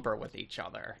to bumper with each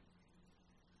other.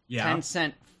 Yeah. 10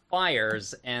 Cent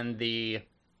fires, and the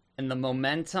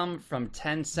momentum from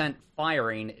 10 Cent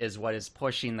firing is what is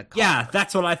pushing the car. Yeah,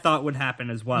 that's what I thought would happen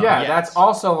as well. Yeah, yes. that's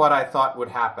also what I thought would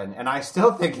happen, and I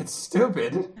still think it's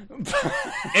stupid.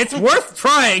 It's worth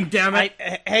trying, damn it.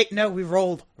 Hey, no, we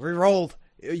rolled.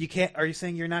 You can't. Are you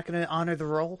saying you're not going to honor the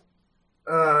roll?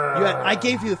 I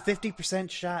gave you a 50%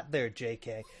 shot there,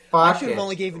 JK. I Fuck should have it.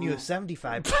 only given you a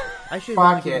 75. I should have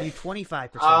only Fuck given it. you 25%.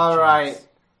 All chance. right,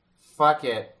 fuck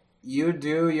it. You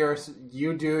do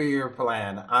your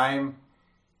plan. I'm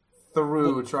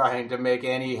through trying to make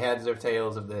any heads or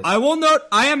tails of this. I will note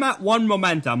I am at 1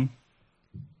 momentum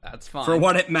That's fine. for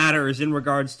what it matters in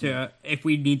regards to if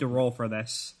we need to roll for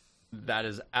this. That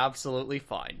is absolutely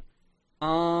fine.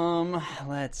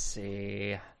 Let's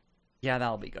see. Yeah,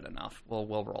 that'll be good enough. We'll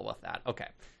roll with that. Okay.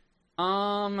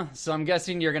 So I'm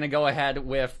guessing you're gonna go ahead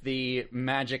with the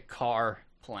magic car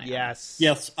plan. Yes.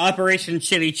 Yes, Operation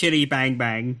Chitty Chitty Bang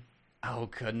Bang. Oh,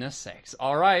 goodness sakes.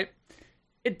 All right.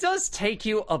 It does take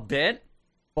you a bit,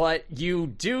 But you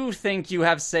do think you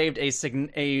have saved a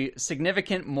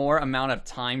significant more amount of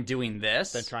time doing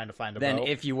this Than trying to find a than boat.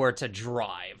 if you were to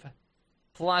drive.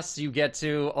 Plus, you get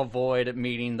to avoid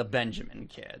meeting the Benjamin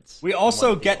kids. We also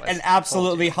What get Felix an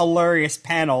absolutely told hilarious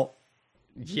panel.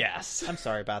 you. Yes. I'm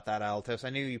sorry about that, Altos. I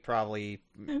knew you probably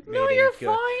made No, a you're good...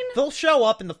 fine. They'll show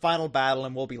up in the final battle,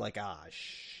 and we'll be like, ah,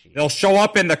 shit. They'll show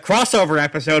up in the crossover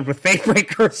episode with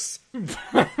Fatebreakers.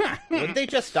 Wouldn't they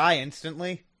just die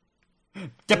instantly?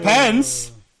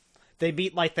 Depends. They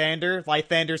beat Lythander.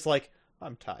 Lythander's like,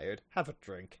 I'm tired. Have a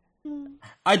drink.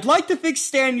 I'd like to think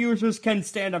stand users can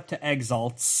stand up to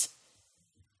exalts.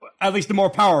 At least the more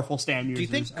powerful stand users. Do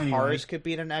you think anyway. Cars could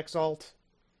beat an Exalt?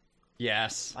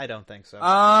 Yes. I don't think so.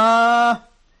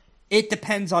 It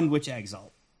depends on which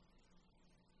exalt.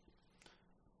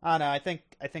 I don't know. I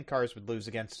think Cars would lose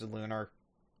against a Lunar.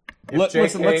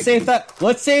 Listen, let's save that.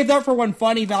 Let's save that for when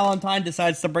Funny Valentine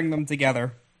decides to bring them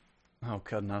together. Oh,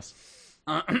 goodness.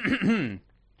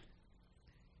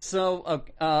 So,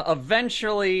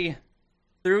 eventually,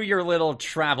 through your little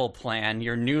travel plan,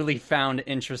 your newly found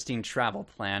interesting travel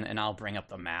plan, and I'll bring up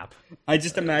the map. I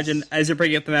just imagine, as you're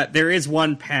bringing up the map, there is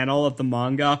one panel of the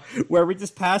manga where we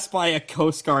just pass by a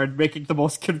Coast Guard making the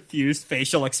most confused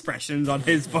facial expressions on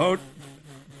his boat.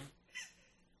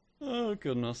 Oh,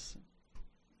 goodness.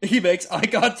 He makes eye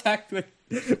contact with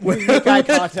We make eye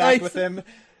contact with him.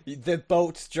 The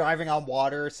boat's driving on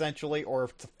water, essentially, or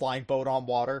it's a flying boat on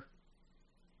water.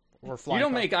 Or You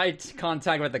don't make eye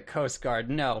contact with the Coast Guard,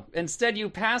 no. Instead, you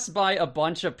pass by a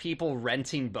bunch of people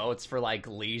renting boats for, like,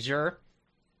 leisure,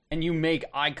 and you make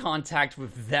eye contact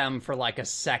with them for, like, a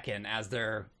second as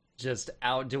they're just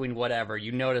out doing whatever.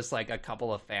 You notice, like, a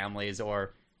couple of families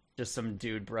or just some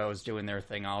dude bros doing their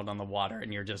thing out on the water,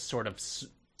 and you're just sort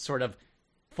of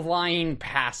flying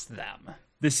past them.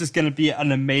 This is going to be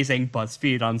an amazing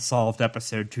BuzzFeed Unsolved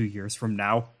episode 2 years from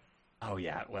now. Oh,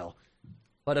 yeah, it will.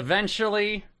 But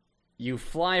eventually, you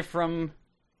fly from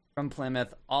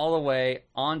Plymouth all the way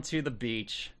onto the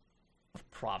beach of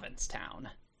Provincetown.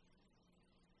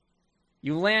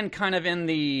 You land kind of in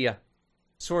the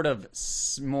sort of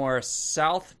more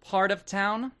south part of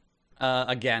town.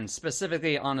 Again,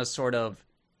 specifically on a sort of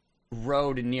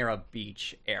road near a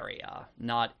beach area,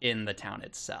 not in the town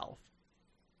itself.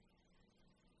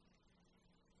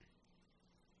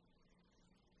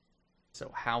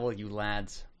 So how will you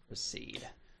lads proceed?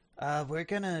 We're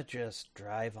gonna just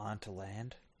drive onto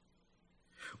land.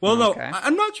 Well, no, Okay.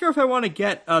 I'm not sure if I want to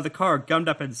get the car gummed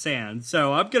up in sand,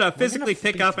 so I'm going to physically be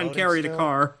pick up and floating carry the still?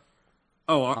 car.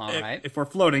 Oh, Alright. if we're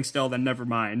floating still, then never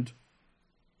mind.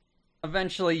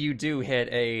 Eventually, you do hit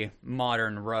a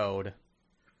modern road.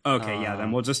 Okay, yeah,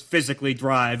 then we'll just physically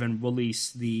drive and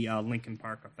release the Linkin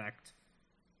Park effect.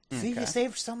 See, you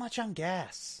saved so much on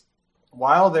gas.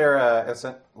 While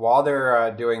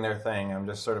they're doing their thing, I'm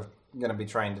just sort of going to be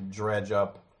trying to dredge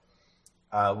up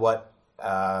what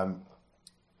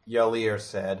Yalir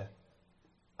said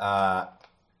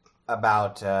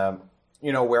about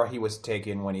where he was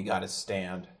taken when he got his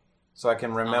stand, so I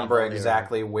can remember Valir.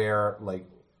 exactly where, like,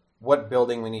 what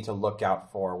building we need to look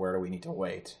out for. Where do we need to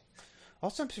wait?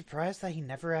 Also, I'm surprised that he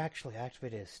never actually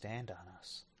activated his stand on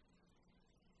us.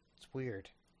 It's weird.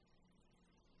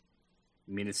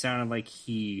 I mean, it sounded like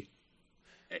he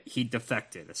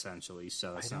defected, essentially,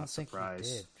 so it's I not don't a think surprise.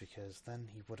 he did, because then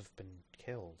he would have been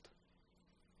killed.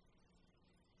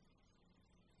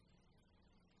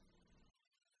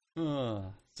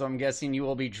 So I'm guessing you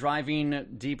will be driving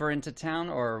deeper into town,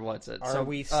 or what's it? Are So,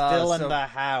 we still in so- the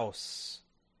house?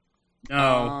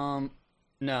 No.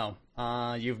 No.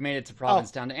 You've made it to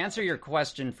Provincetown. To answer your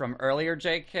question from earlier,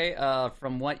 JK,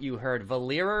 from what you heard,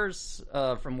 Valir's,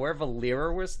 from where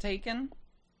Valir was taken,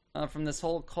 from this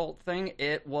whole cult thing,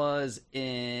 it was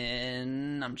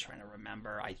in... I'm trying to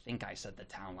remember. I think I said the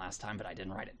town last time, but I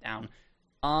didn't write it down.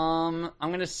 I'm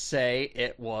gonna say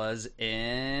it was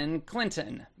in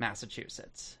Clinton,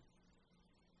 Massachusetts.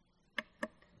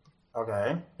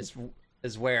 Okay.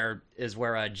 Is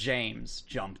where James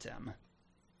jumped him.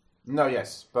 No,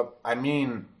 yes, but I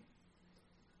mean,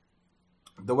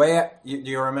 the way do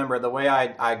you remember the way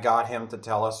I got him to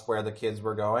tell us where the kids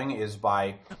were going is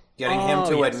by getting him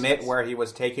to yes, admit yes. where he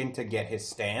was taken to get his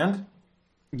stand.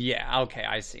 Yeah, okay,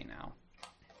 I see now.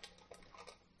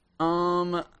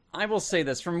 I will say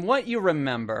this, from what you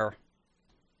remember,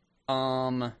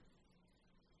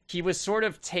 he was sort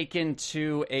of taken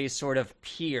to a sort of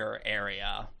pier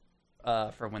area,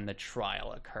 for when the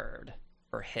trial occurred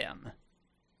for him.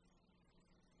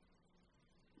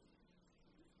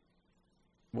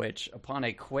 Which, upon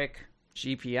a quick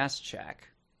GPS check,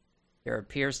 there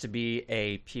appears to be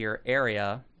a pier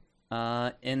area,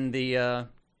 in the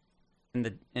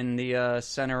in the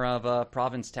center of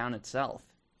Provincetown itself.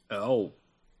 Oh.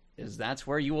 Is that's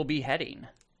where you will be heading.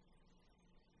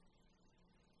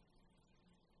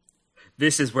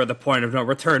 This is where the point of no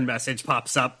return message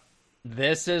pops up.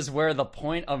 This is where the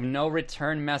point of no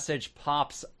return message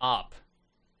pops up.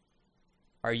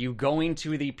 Are you going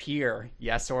to the pier,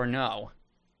 yes or no?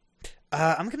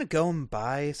 I'm gonna go and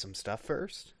buy some stuff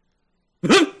first.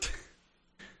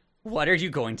 What are you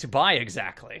going to buy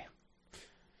exactly?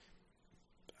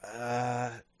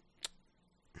 That's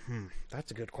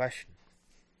a good question.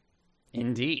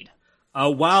 Indeed.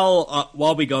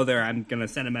 While we go there, I'm gonna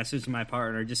send a message to my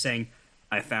partner just saying,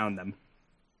 I found them.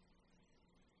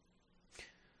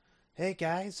 Hey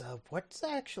guys, what's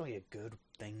actually a good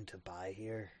thing to buy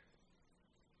here?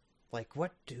 Like,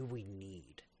 what do we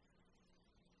need?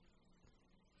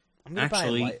 I'm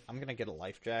gonna get a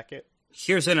life jacket.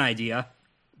 Here's an idea.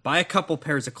 Buy a couple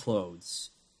pairs of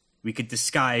clothes. We could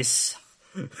disguise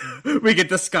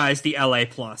the LA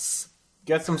Plus.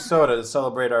 Get some soda to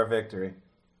celebrate our victory.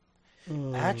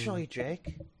 Actually,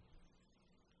 Jake,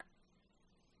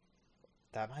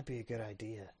 that might be a good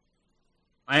idea.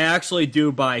 I actually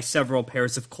do buy several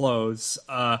pairs of clothes,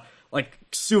 like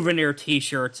souvenir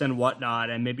T-shirts and whatnot,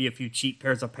 and maybe a few cheap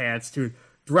pairs of pants to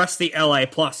dress the LA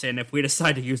Plus in if we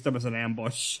decide to use them as an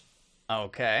ambush.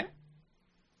 Okay.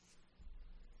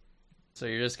 So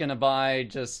you're just gonna buy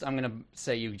I'm gonna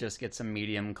say you just get some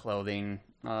medium clothing,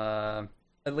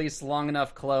 at least long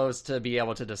enough clothes to be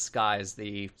able to disguise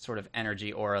the sort of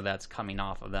energy aura that's coming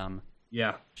off of them.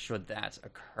 Yeah. Should that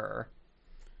occur.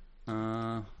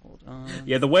 Hold on.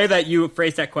 Yeah, the way that you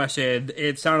phrased that question,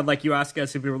 it sounded like you asked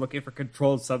us if we were looking for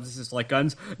controlled substances like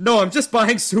guns. No, I'm just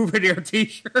buying souvenir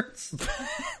T-shirts.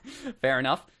 Fair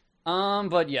enough.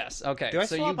 But yes, okay. Do I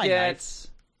so still you have my knife?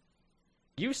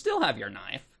 You still have your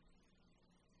knife.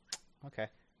 Okay.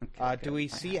 Okay, Do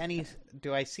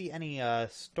I see any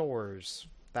stores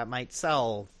that might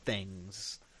sell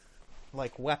things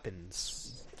like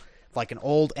weapons, like an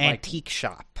old antique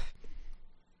shop?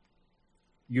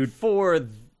 For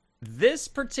this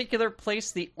particular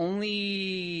place, I'm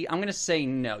going to say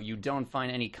no. You don't find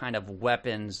any kind of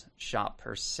weapons shop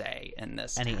per se in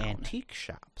this Any town. antique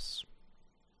shops?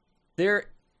 There,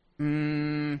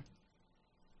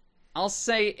 I'll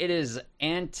say it is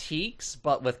antiques,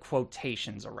 but with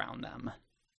quotations around them.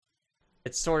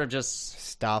 It's sort of just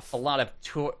Stuff. a lot of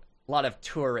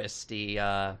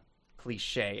touristy,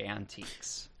 cliche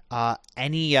antiques.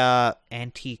 Any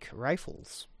antique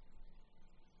rifles?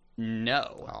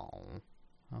 No. Oh,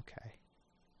 okay.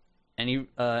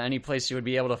 Any place you would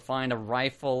be able to find a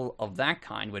rifle of that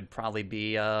kind would probably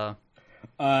be at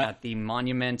the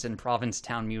Monument and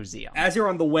Provincetown Museum. As you're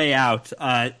on the way out,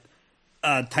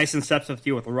 Tyson steps up to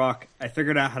you with a rock. I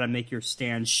figured out how to make your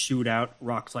stand shoot out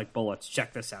rocks like bullets.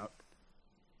 Check this out.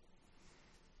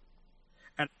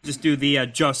 And just do the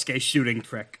Josuke shooting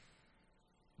trick.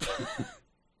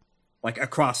 Like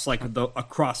across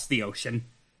the ocean.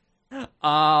 Oh,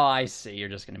 I see. You're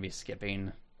just going to be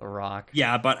skipping the rock.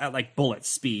 Yeah, but at like bullet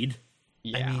speed.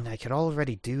 Yeah. I mean, I could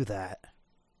already do that.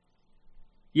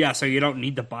 Yeah, so you don't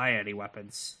need to buy any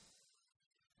weapons.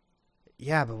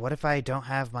 Yeah, but what if I don't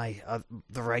have my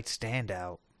the right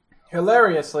standout?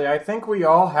 Hilariously, I think we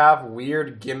all have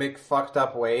weird, gimmick, fucked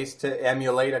up ways to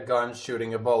emulate a gun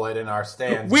shooting a bullet in our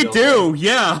stands. We do,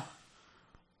 yeah.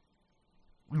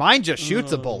 Mine just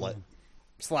shoots a bullet.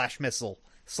 / missile.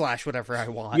 / whatever I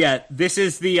want. Yeah, this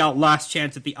is the last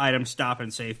chance at the item stop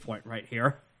and save point right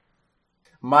here.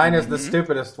 Mine is the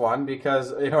stupidest one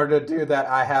because in order to do that,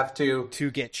 I have to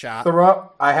get shot.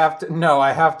 I have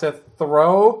to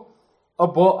throw a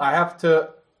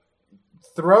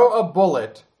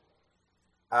bullet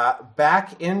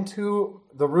back into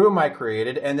the room I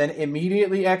created, and then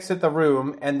immediately exit the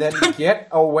room, and then get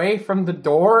away from the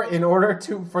door in order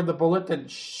for the bullet to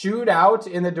shoot out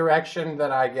in the direction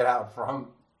that I get out from.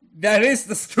 That is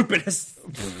the stupidest.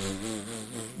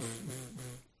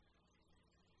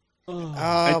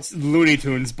 It's Looney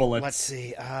Tunes bullets. Let's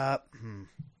see. I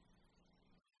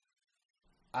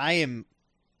am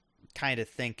kind of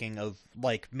thinking of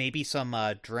like maybe some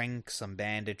drinks, some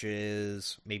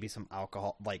bandages, maybe some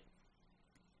alcohol,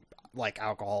 like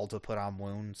alcohol to put on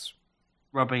wounds.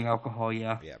 Rubbing alcohol,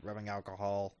 yeah. Yeah, rubbing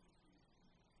alcohol.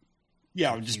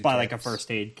 Yeah, just buy like a first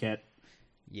aid kit.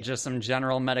 Yeah. Just some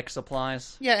general medic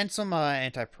supplies. Yeah, and some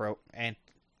ibuprofen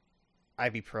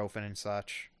and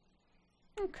such.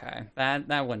 Okay,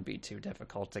 that wouldn't be too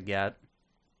difficult to get.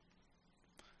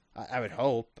 I would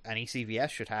hope any CVS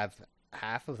should have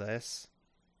half of this.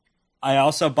 I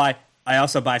also buy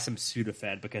some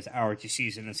Sudafed because allergy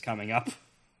season is coming up.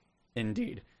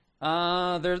 Indeed.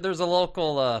 There's a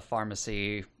local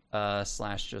pharmacy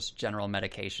slash just general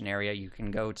medication area you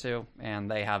can go to, and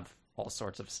they have all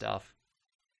sorts of stuff.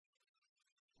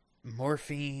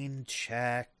 Morphine,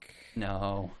 check.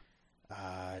 No,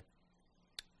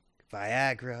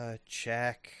 Viagra,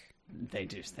 check. they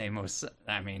do. They most.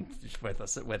 I mean, with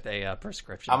a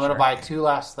prescription. I'm going to sure. buy two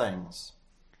last things.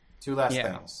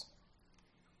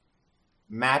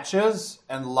 Matches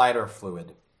and lighter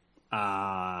fluid.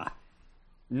 Ah.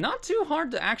 Not too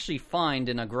hard to actually find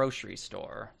in a grocery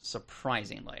store,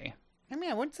 surprisingly. I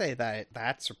mean, I wouldn't say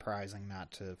that's surprising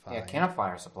not to find. Yeah,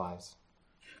 campfire supplies.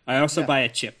 I also buy a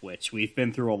chip witch. We've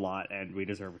been through a lot, and we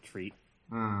deserve a treat.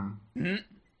 I'm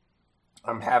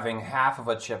having half of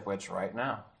a chip witch right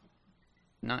now.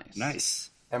 Nice.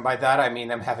 And by that I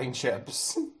mean I'm having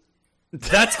chips.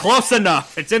 That's close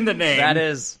enough. It's in the name. That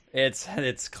is,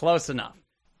 it's close enough.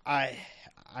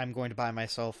 I'm going to buy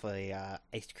myself a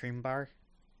ice cream bar.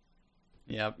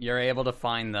 Yep, you're able to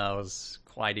find those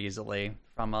quite easily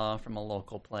from a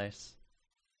local place.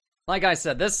 Like I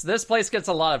said, this place gets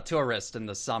a lot of tourists in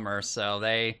the summer, so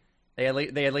they at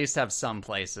least have some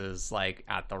places like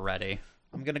at the ready.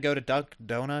 I'm gonna go to Dunkin'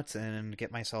 Donuts and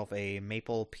get myself a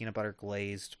maple peanut butter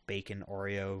glazed bacon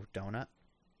Oreo donut.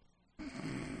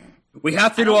 We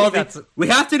have to do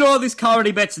all these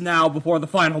comedy bits now before the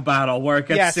final battle, where it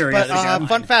gets serious again.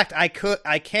 Fun fact: I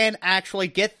can actually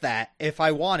get that if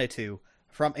I wanted to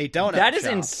from a donut. That is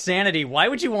shop. insanity. Why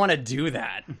would you want to do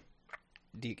that?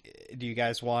 Do you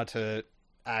guys want to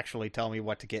actually tell me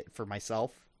what to get for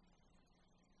myself?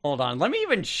 Hold on, let me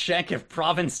even check if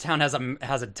Provincetown has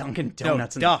a Dunkin'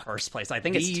 Donuts in the first place. I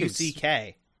think it's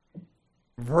DUCK.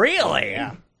 Really?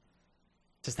 Yeah.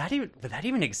 Would that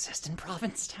even exist in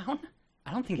Provincetown?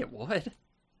 I don't think it would.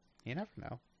 You never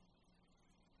know.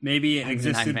 Maybe it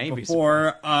existed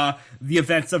before the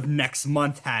events of next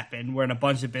month happen, when a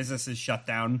bunch of businesses shut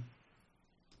down.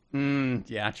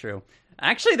 Yeah, true.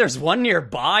 Actually, there's one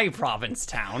nearby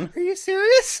Provincetown. Are you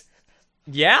serious?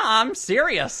 Yeah, I'm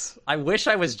serious. I wish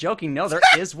I was joking. No, there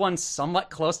is one somewhat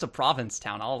close to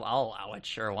Provincetown. I'll allow it.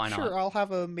 Sure, why not? Sure, I'll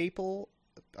have a maple,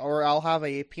 or I'll have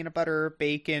a peanut butter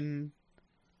bacon.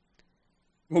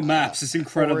 Well, maps is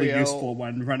incredibly Oreo. useful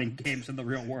when running games in the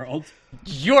real world.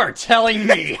 You're telling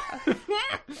me.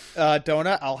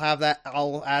 Donut. I'll have that.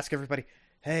 I'll ask everybody.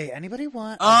 Hey, anybody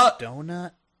want a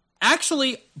donut?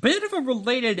 Actually, bit of a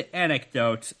related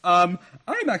anecdote. I'm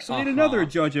actually in another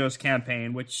JoJo's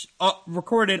campaign, which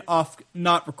recorded off,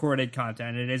 not recorded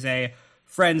content. It is a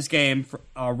friends game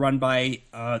run by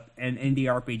an indie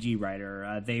RPG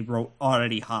writer. They wrote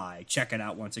Oddity High. Check it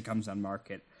out once it comes on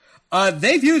market.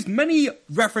 They've used many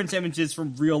reference images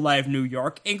from real life New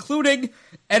York, including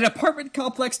an apartment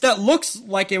complex that looks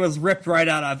like it was ripped right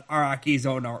out of Araki's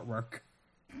own artwork.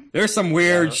 There's some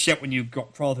weird shit when you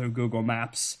crawl through Google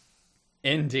Maps.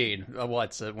 Indeed.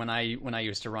 When I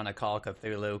used to run a Call of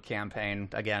Cthulhu campaign,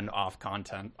 again off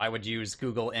content, I would use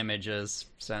Google Images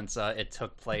since it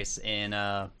took place in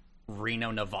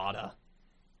Reno, Nevada.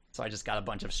 So I just got a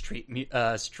bunch of street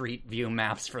view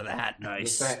maps for that.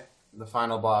 Nice. The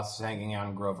final boss is hanging out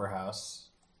in Grover House.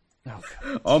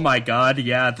 Oh my god,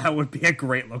 yeah, that would be a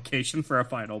great location for a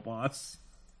final boss.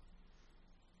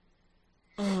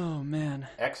 Oh man.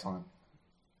 Excellent.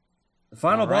 The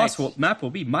final All right. boss map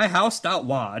will be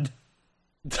myhouse.wad.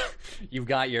 You've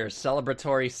got your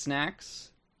celebratory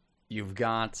snacks. You've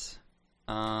got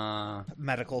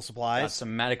Medical supplies.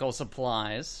 some medical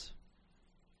supplies.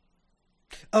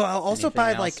 Oh, I'll also Anything buy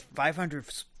else? like 500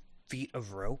 feet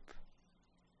of rope.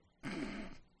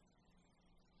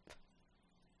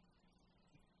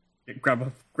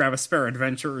 Grab a spare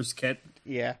adventurer's kit.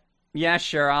 Yeah. Yeah,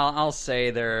 sure. I'll say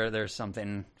there's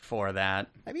something for that.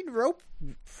 I mean, rope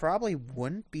probably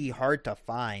wouldn't be hard to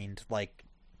find, like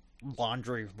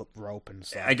laundry rope and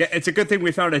stuff. It's a good thing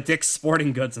we found a Dick's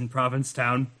Sporting Goods in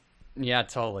Provincetown. Yeah,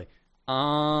 totally.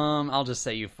 I'll just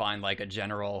say you find like a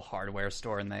general hardware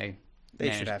store, and they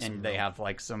should have some they rope. have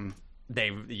like some.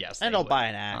 Yes, And they I'll would. buy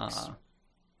an axe.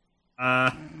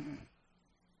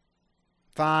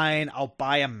 Fine, I'll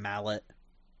buy a mallet.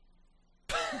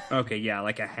 Okay, yeah,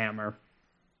 like a hammer.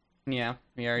 Yeah,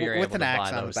 you're With able an to axe buy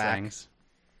on the those back. things.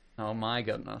 Oh my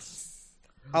goodness!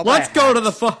 Let's go to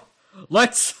the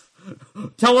let's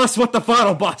tell us what the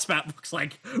final boss map looks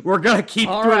like. We're gonna keep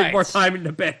All putting right. more time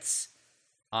into bits.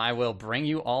 I will bring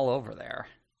you all over there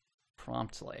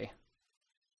promptly.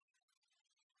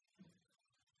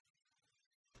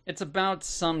 It's about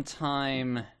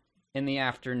sometime in the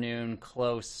afternoon,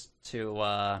 close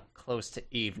to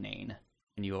evening,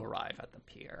 when you arrive at the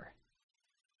pier.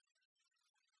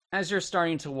 As you're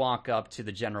starting to walk up to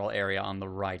the general area on the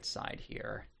right side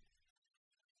here,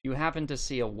 you happen to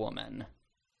see a woman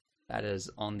that is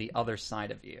on the other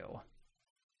side of you.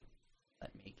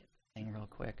 Let me get the thing real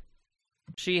quick.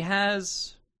 She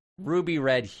has ruby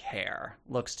red hair,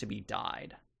 looks to be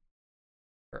dyed.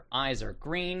 Her eyes are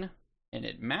green, and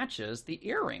it matches the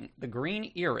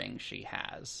green earring she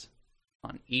has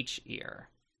on each ear.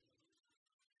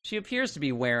 She appears to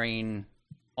be wearing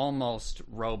almost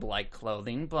robe-like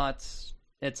clothing, but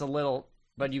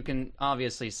but you can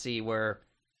obviously see where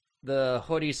the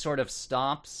hoodie sort of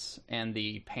stops and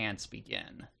the pants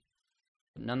begin.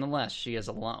 But nonetheless, she is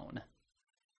alone.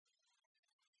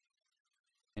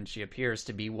 And she appears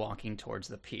to be walking towards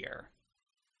the pier.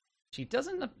 She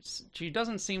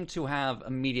doesn't seem to have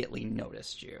immediately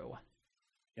noticed you.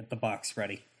 Get the box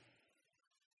ready.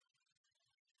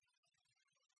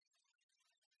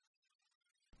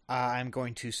 I'm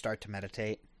going to start to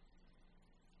meditate.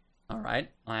 All right.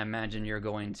 I imagine you're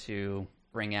going to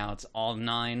bring out all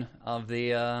 9 of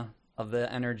the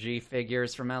energy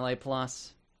figures from LA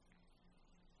Plus.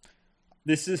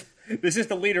 This is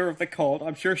the leader of the cult.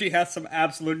 I'm sure she has some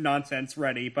absolute nonsense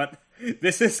ready, but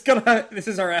this is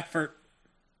our effort.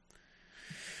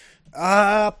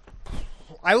 I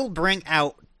will bring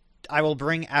out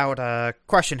a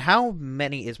question. How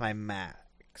many is my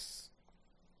max?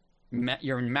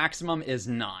 Your maximum is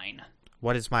 9.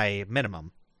 What is my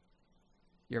minimum?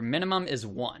 Your minimum is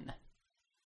 1.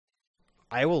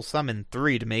 I will summon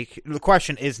 3 to make... The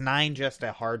question, is 9 just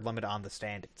a hard limit on the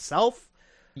stand itself?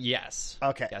 Yes.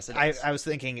 Okay. Yes, it is. I was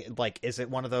thinking, like, is it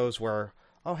one of those where,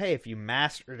 oh, hey, if you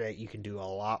mastered it, you can do a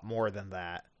lot more than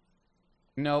that?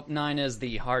 Nope, 9 is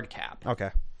the hard cap.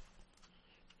 Okay.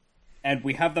 And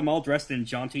we have them all dressed in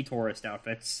jaunty tourist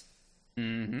outfits.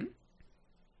 Mm-hmm.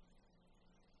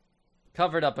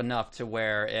 Covered up enough to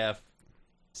where if,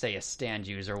 say, a stand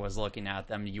user was looking at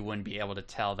them, you wouldn't be able to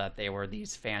tell that they were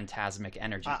these phantasmic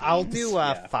energy beings. I'll do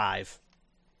 5.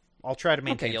 I'll try to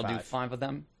maintain 5. Okay, you'll do 5 of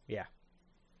them? Yeah.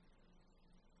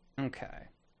 Okay.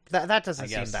 That doesn't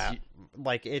seem that...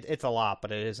 Like, it's a lot,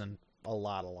 but it isn't a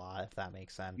lot, if that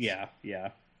makes sense. Yeah.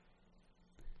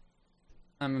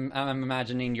 I'm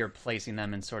imagining you're placing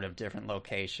them in sort of different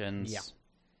locations. Yeah.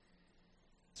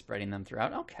 Spreading them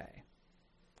throughout. Okay.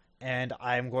 And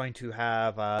I'm going to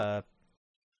have...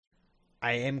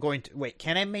 Wait,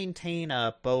 can I maintain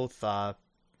both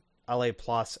LA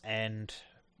Plus and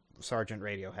Sergeant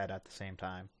Radiohead at the same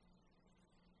time?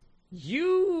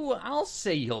 I'll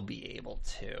say you'll be able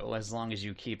to, as long as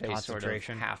you keep a sort of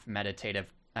half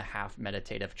meditative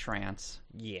trance.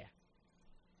 Yeah.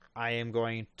 I am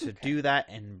going to do that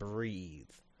and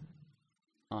breathe.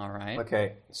 All right.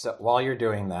 Okay, so while you're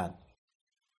doing that,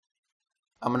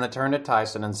 I'm going to turn to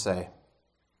Tyson and say,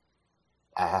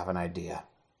 I have an idea.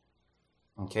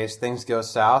 In case things go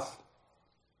south,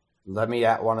 let me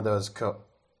at one of those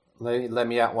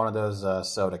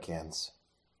soda cans.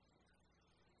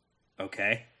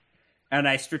 Okay. And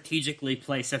I strategically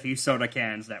place a few soda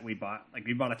cans that we bought. Like,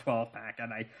 we bought a 12-pack,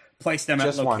 and I placed them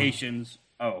at locations...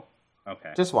 One. Oh,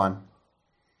 okay. Just one.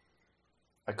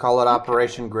 I call it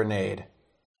Operation Grenade.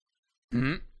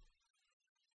 Mm-hmm.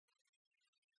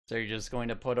 So you're just going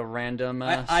to put a random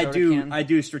soda can? I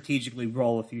do strategically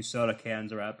roll a few soda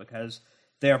cans around because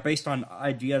they are based on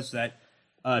ideas that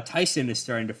Tyson is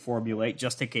starting to formulate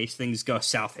just in case things go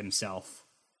south himself.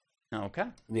 Okay.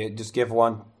 Yeah, just give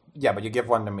one... Yeah, but you give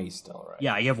one to me still, right?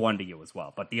 Yeah, I give one to you as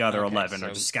well, but the other 11 are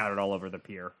just scattered all over the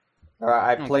pier. All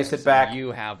right, I place it back.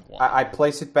 You have one. I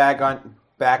place it back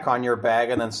on your bag,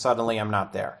 and then suddenly I'm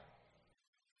not there.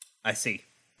 I see.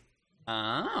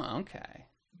 Oh, okay.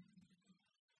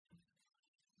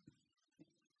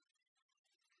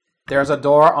 There is a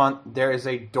door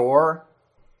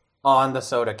on the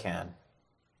soda can.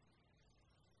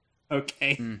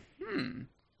 Okay. Mm-hmm.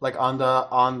 Like on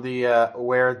the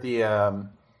where the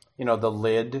the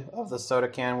lid of the soda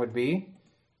can would be.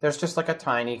 There's just like a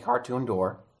tiny cartoon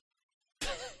door.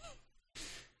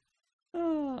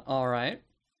 All right.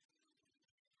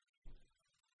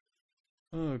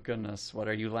 Oh goodness, what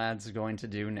are you lads going to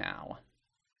do now?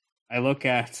 I look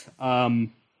at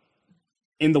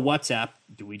in the WhatsApp.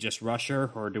 Do we just rush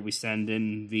her, or do we send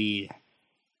in the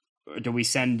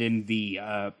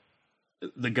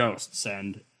ghosts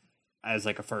and as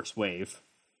like a first wave?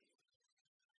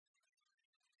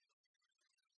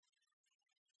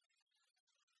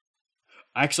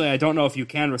 Actually, I don't know if you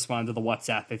can respond to the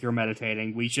WhatsApp if you're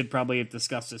meditating. We should probably have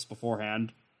discussed this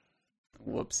beforehand.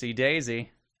 Whoopsie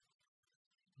daisy.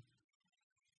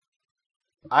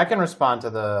 I can respond to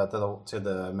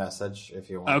the message if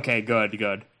you want. Okay,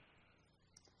 good.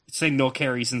 Signal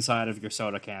carries inside of your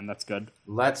soda can. That's good.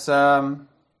 Let's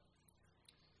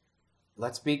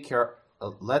be careful.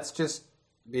 Let's just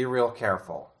be real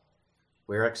careful.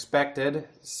 We're expected,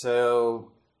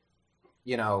 so,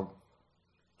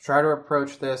 try to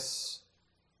approach this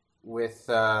with,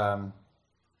 how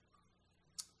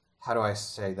do I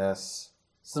say this?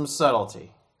 Some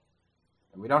subtlety.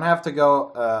 We don't have to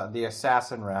go the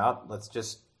assassin route. Let's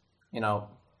just,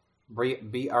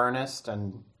 be earnest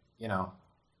and,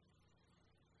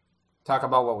 talk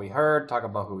about what we heard, talk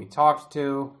about who we talked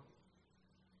to,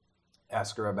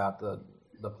 ask her about the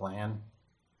plan.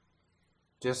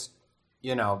 Just,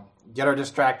 get her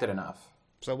distracted enough.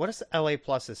 So what is LA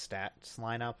Plus's stats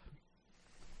lineup?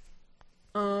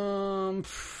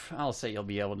 I'll say you'll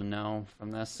be able to know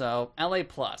from this. So, LA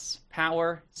Plus,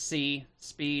 power, C,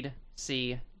 speed,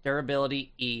 C,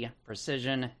 durability, E,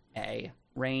 precision, A,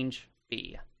 range,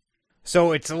 B.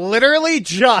 So it's literally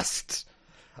just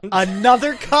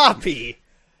another copy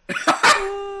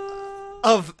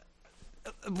of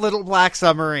Little Black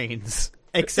Submarines.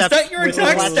 Except Is that your with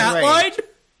exact less stat range. line?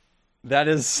 That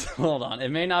is, hold on, it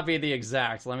may not be the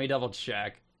exact. Let me double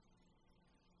check.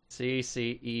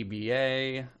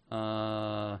 CCEBA,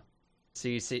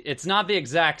 CC. It's not the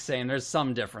exact same. There's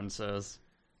some differences.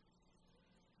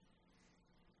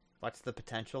 What's the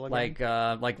potential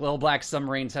again? Like Little Black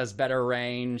Submarines has better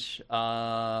range.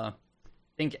 I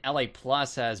think LA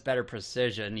Plus has better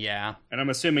precision. Yeah. And I'm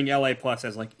assuming LA Plus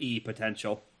has like E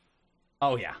potential.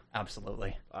 Oh yeah,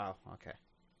 absolutely. Oh, okay.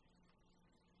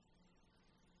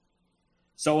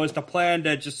 So is the plan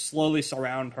to just slowly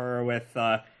surround her with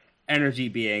energy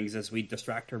beings as we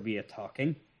distract her via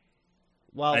talking?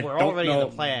 Well, I we're don't already in know.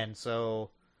 the plan, so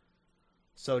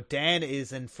Dan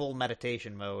is in full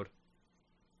meditation mode.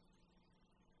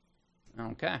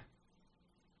 Okay.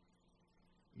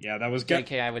 Yeah, that was good.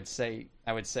 JK, I would say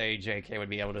JK would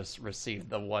be able to receive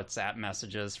the WhatsApp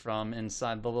messages from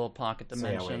inside the little pocket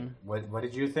dimension, What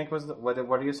did you think was what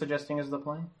are you suggesting is the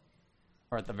plan?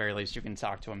 or at the very least, you can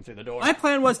talk to him through the door. My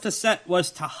plan was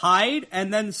to hide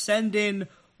and then send in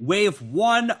wave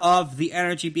 1 of the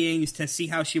energy beings to see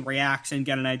how she reacts and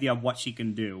get an idea of what she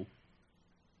can do.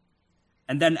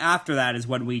 And then after that is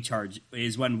when we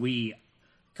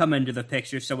come into the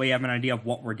picture, so we have an idea of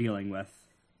what we're dealing with.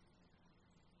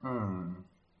 I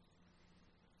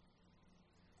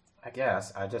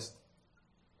guess I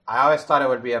always thought it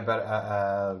would be a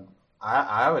better.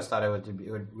 I always thought it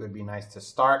would be nice to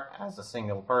start as a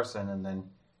single person and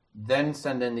then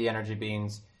send in the energy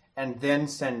beings and then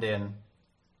send in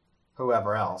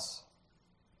whoever else.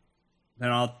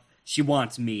 Then she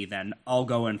wants me, then I'll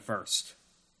go in first.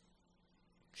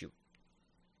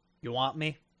 You want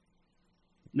me?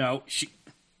 No, she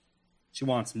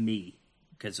wants me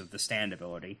because of the stand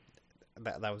ability.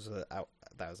 That was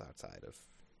outside of.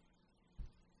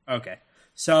 Okay.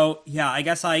 So, yeah, I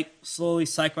guess I slowly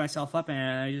psych myself up and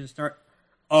I just start...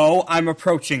 Oh, I'm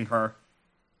approaching her.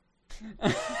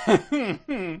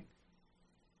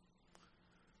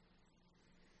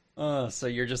 So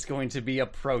you're just going to be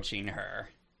approaching her.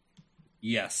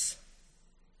 Yes.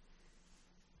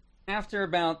 After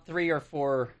about 3 or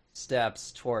 4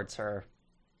 steps towards her,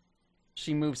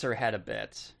 she moves her head a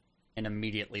bit and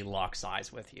immediately locks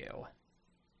eyes with you.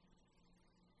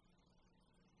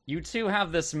 You two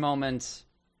have this moment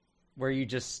where you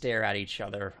just stare at each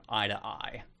other eye to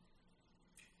eye.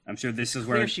 I'm sure this is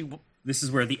where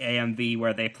the AMV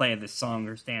where they play the song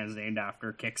her stands named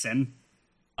after kicks in.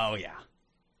 Oh yeah.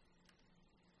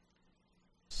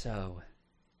 So,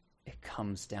 it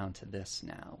comes down to this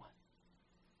now.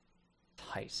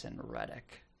 Tyson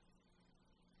Reddick.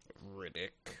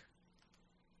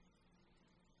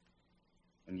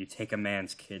 When you take a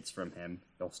man's kids from him,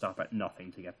 he'll stop at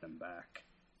nothing to get them back.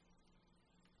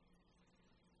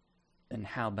 Then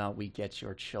how about we get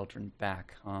your children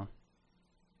back, huh?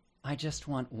 I just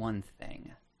want one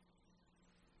thing.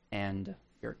 And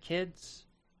your kids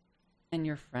and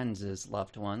your friends'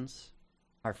 loved ones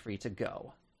are free to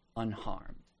go,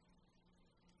 unharmed.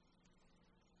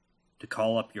 To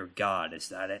call up your god, is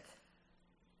that it?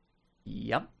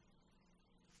 Yep.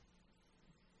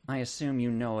 I assume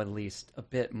you know at least a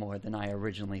bit more than I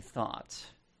originally thought.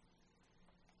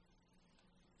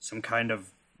 Some kind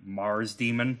of Mars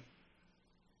demon?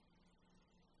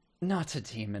 Not a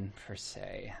demon per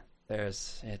se.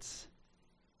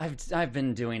 I've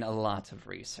been doing a lot of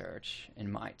research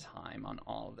in my time on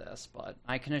all this, but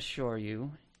I can assure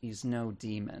you he's no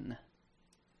demon.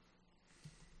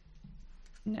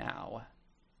 Now,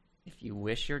 if you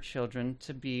wish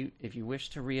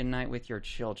to reunite with your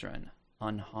children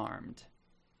unharmed,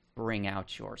 bring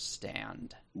out your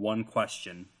stand. One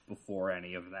question before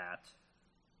any of that.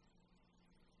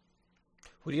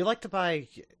 Would you like to buy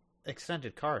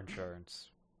extended car insurance?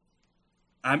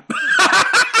 I'm...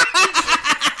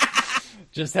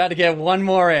 Just had to get one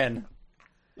more in.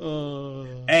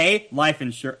 Life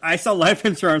insurance. I saw life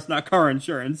insurance, not car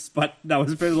insurance, but that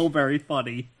was very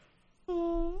funny.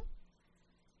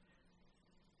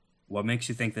 What makes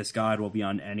you think this god will be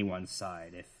on anyone's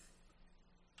side? If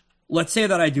let's say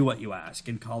that I do what you ask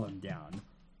and call him down,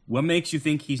 what makes you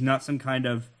think he's not some kind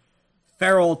of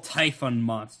feral typhon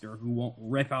monster who won't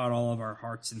rip out all of our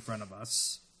hearts in front of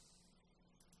us?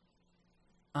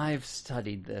 I've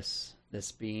studied this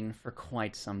being for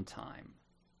quite some time.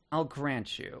 I'll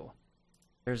grant you,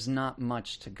 there's not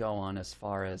much to go on as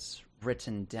far as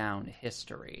written down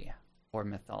history or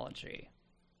mythology.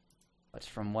 But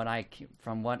from what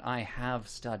I have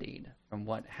studied, from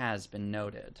what has been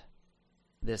noted,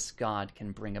 this god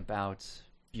can bring about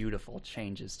beautiful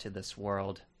changes to this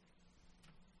world.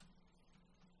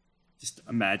 Just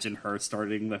imagine her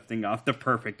starting lifting off the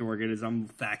perfect organism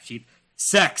fact sheet.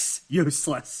 Sex,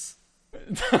 useless.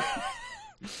 That's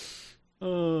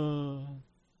the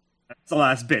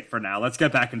last bit for now. Let's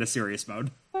get back into serious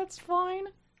mode. That's fine.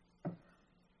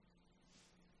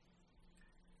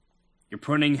 You're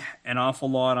putting an awful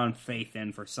lot on faith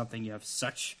in for something you have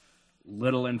such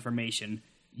little information.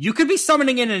 You could be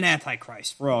summoning in an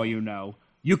Antichrist, for all you know.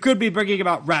 You could be bringing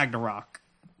about Ragnarok.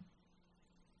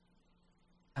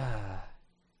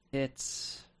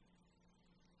 It's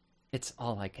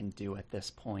all I can do at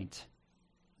this point.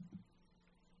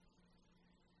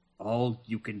 All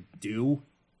you can do?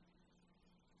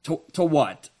 To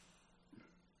what?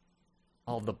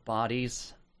 All the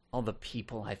bodies, all the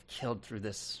people I've killed through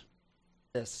this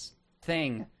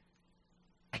thing.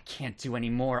 I can't do any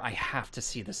more. I have to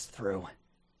see this through.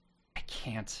 I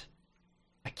can't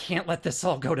let this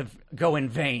all go in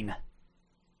vain.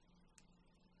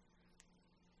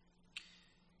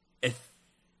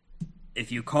 If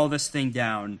you call this thing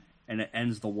down and it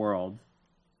ends the world,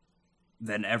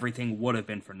 then everything would have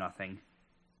been for nothing.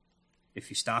 If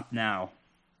you stop now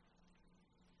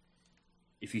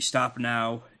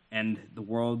and the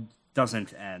world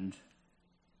doesn't end,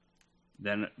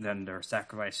 then their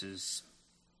sacrifices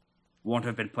won't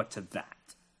have been put to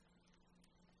that.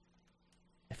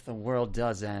 If the world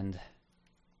does end,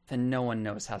 then no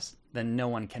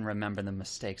one can remember the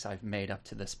mistakes I've made up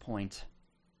to this point.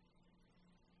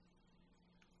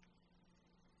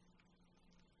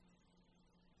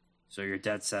 So you're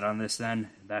dead set on this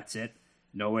then? That's it?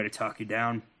 No way to talk you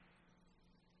down?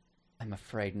 I'm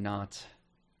afraid not.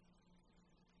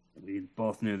 We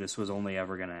both knew this was only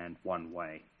ever going to end one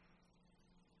way.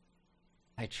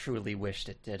 I truly wished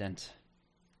it didn't.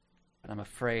 But I'm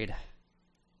afraid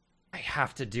I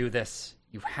have to do this.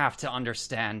 You have to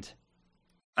understand.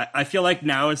 I feel like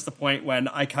now is the point when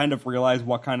I kind of realize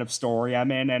what kind of story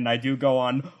I'm in, and I do go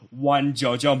on one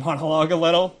JoJo monologue a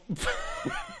little.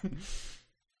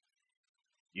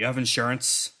 You have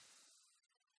insurance?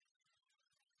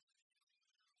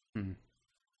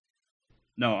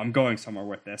 No, I'm going somewhere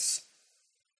with this.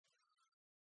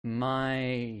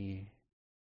 My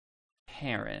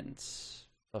parents,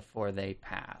 before they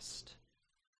passed,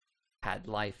 had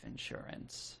life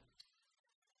insurance.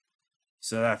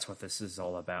 So that's what this is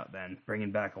all about then.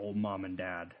 Bringing back old mom and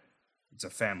dad. It's a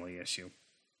family issue.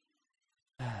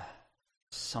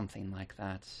 Something like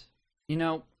that. You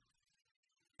know,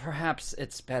 perhaps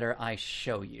it's better I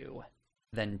show you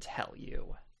than tell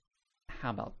you.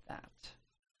 How about that?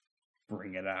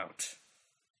 Bring it out.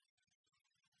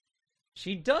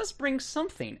 She does bring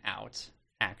something out,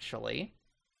 actually.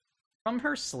 From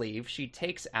her sleeve, she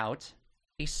takes out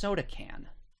a soda can.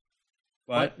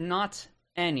 What? But not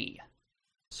any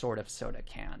sort of soda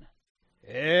can.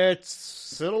 It's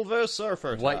Silver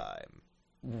Surfer What? time.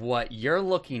 What you're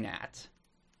looking at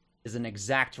is an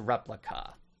exact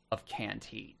replica of canned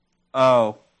heat.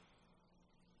 Oh.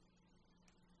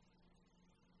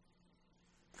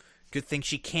 Good thing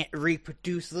she can't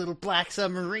reproduce little black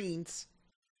submarines.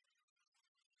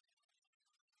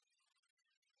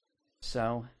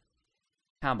 So,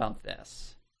 how about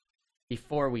this?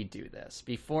 Before we do this,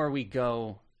 before we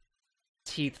go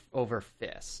teeth over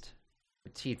fist,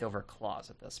 or teeth over claws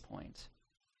at this point,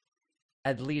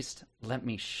 at least let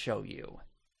me show you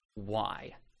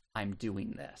why I'm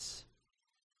doing this.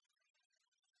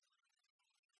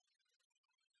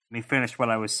 Let me finish what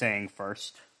I was saying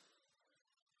first.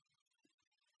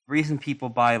 The reason people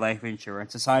buy life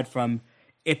insurance, aside from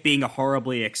it being a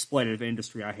horribly exploitative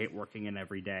industry I hate working in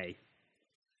every day,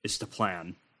 is to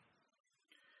plan.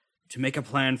 To make a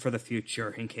plan for the future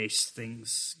in case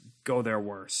things go their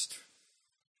worst.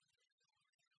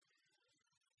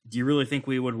 Do you really think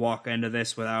we would walk into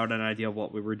this without an idea of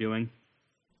what we were doing?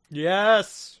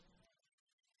 Yes!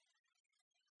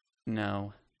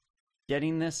 No.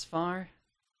 Getting this far,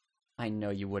 I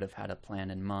know you would have had a plan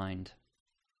in mind.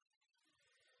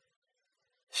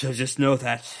 So just know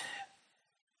that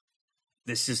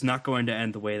this is not going to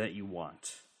end the way that you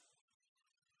want.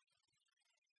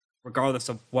 Regardless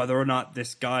of whether or not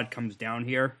this god comes down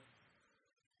here,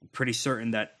 I'm pretty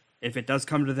certain that if it does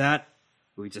come to that,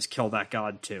 we just kill that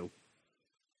god too.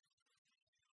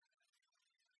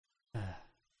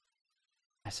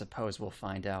 I suppose we'll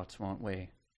find out, won't we?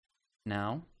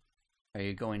 Now, are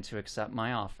you going to accept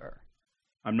my offer?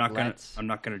 I'm not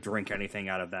gonna drink anything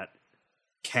out of that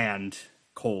canned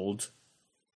cold.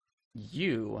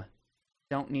 You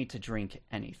don't need to drink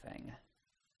anything.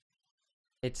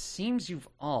 It seems you've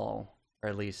all, or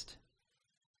at least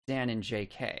Dan and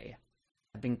JK,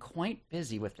 have been quite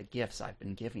busy with the gifts I've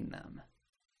been giving them.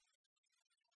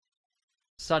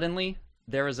 Suddenly,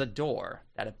 there is a door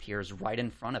that appears right in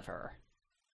front of her.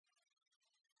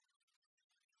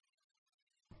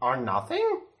 Or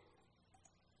nothing?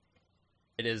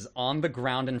 It is on the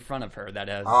ground in front of her that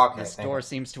has this thank door you.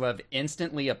 seems to have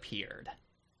instantly appeared.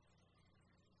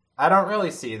 I don't really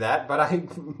see that, but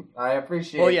I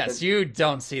appreciate. Well, yes, you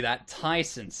don't see that.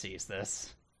 Tyson sees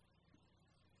this.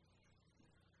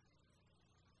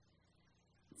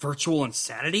 Virtual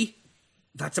insanity?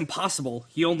 That's impossible.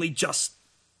 He only just...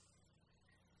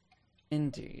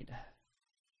 Indeed.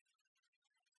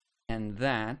 And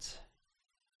that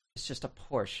is just a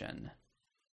portion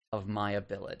of my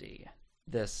ability.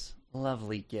 This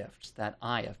lovely gift that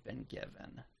I have been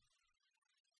given.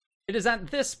 It is at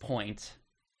this point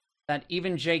that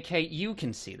even JK, you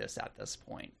can see this at this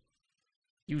point.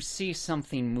 You see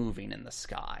something moving in the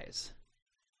skies.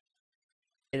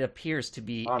 It appears to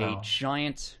be a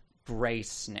giant gray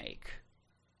snake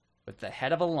with the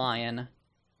head of a lion,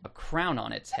 a crown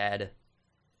on its head,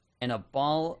 and a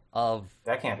ball of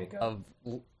That can't be good.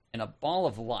 and a ball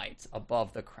of light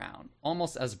above the crown,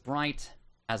 almost as bright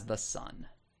as the sun.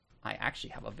 I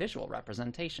actually have a visual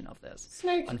representation of this.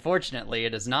 Snake. Unfortunately,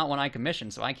 it is not one I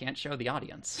commissioned, so I can't show the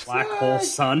audience. Black hole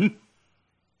sun?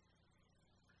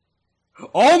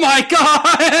 Oh my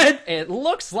god! It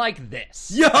looks like this.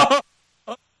 Yo!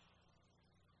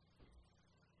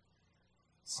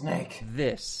 Snake.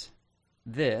 This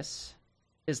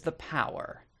is the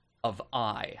power of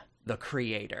I, the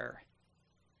Creator.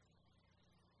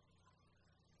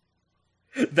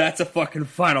 That's a fucking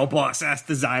final boss ass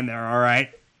design there,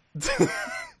 alright?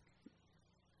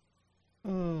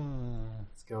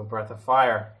 Let's go Breath of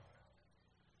Fire.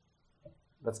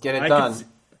 Let's get it done.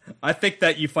 I think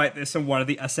that you fight this in one of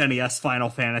the SNES Final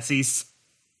Fantasies.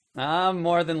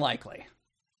 More than likely.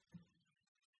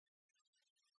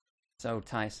 So,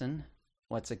 Tyson,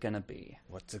 what's it gonna be?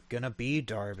 What's it gonna be,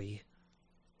 Darby?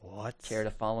 What? Care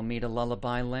to follow me to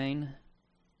Lullaby Lane?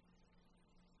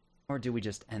 Or do we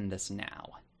just end this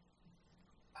now?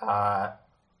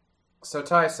 So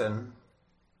Tyson,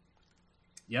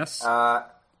 Yes?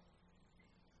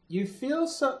 you feel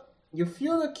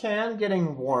the can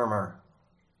getting warmer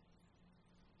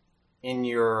in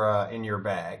your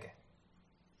bag.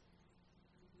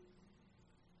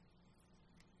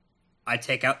 I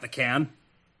take out the can.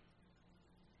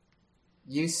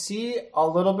 You see a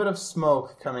little bit of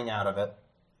smoke coming out of it.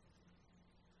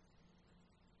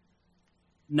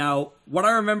 Now, what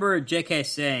I remember JK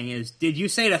saying is, did you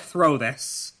say to throw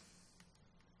this?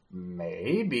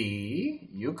 Maybe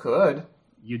you could.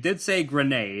 You did say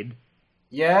grenade.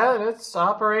 Yeah, that's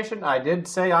Operation. I did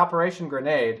say Operation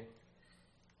Grenade.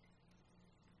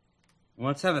 Well,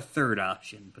 let's have a third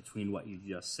option between what you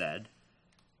just said.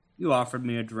 You offered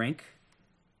me a drink.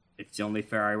 It's only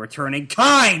fair I return in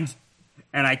kind!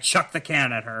 And I chuck the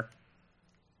can at her.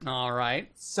 Alright.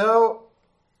 So,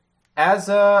 as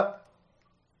the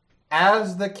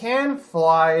can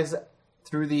flies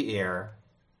through the air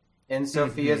in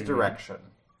Sophia's direction,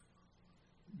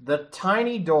 the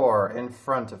tiny door in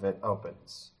front of it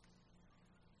opens.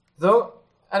 Though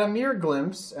at a mere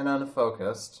glimpse and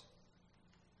unfocused,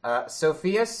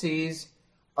 Sophia sees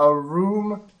a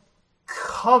room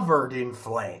covered in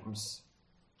flames.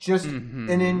 Just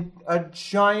in a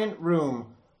giant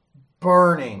room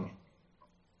burning,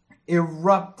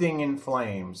 erupting in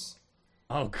flames.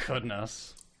 Oh,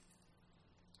 goodness.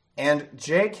 And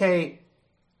JK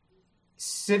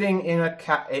sitting in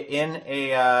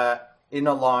a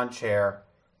lawn chair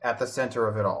at the center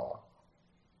of it all.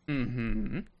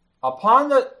 Mm-hmm.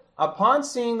 Upon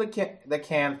seeing the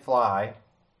can fly,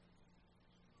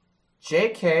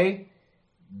 JK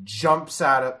jumps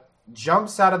out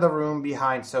of the room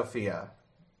behind Sophia.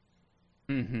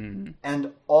 Mm-hmm.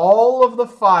 And all of the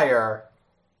fire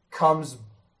comes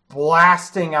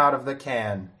blasting out of the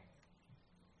can.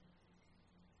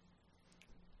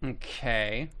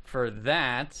 Okay. For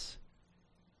that,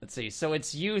 Let's see. So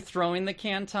it's you throwing the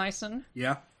can, Tyson?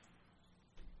 Yeah.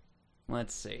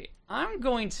 Let's see. I'm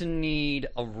going to need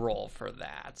a roll for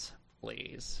that,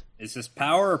 please. Is this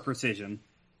power or precision?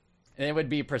 It would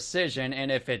be precision,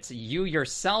 and if it's you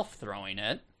yourself throwing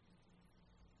it...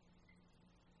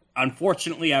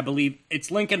 Unfortunately, I believe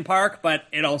it's Linkin Park, but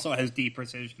it also has D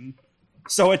precision.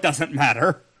 So it doesn't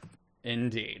matter.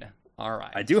 Indeed. All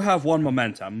right. I do have 1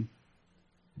 momentum.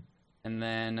 And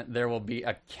then there will be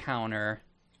a counter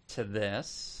to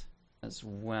this as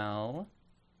well.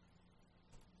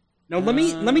 Now, let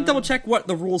me double check what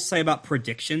the rules say about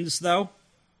predictions, though.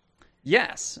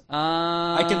 Yes.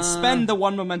 I can spend the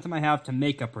 1 momentum I have to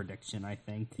make a prediction, I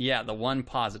think. Yeah, the 1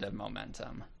 positive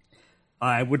momentum.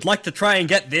 I would like to try and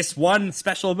get this 1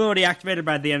 special ability activated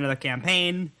by the end of the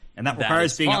campaign, and that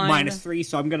requires being fine. at -3,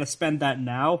 so I'm going to spend that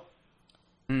now.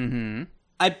 Mm-hmm.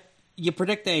 You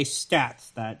predict a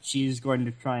stat that she's going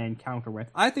to try and counter with.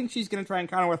 I think she's going to try and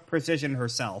counter with precision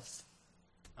herself.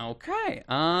 Okay.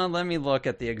 Let me look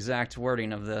at the exact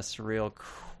wording of this real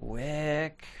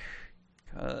quick.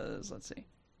 Because, let's see.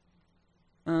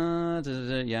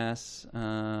 Yes.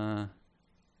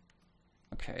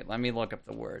 Okay, let me look up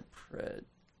the word.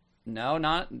 No,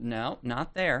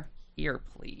 not there. Here,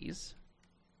 please.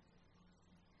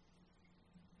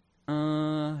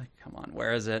 Come on,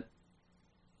 where is it?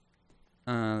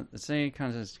 Let's say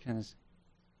contest.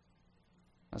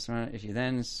 If you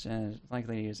then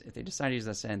likely to use, if they decide to use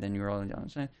that send, then you roll down.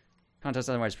 Contest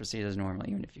otherwise proceeds as normal,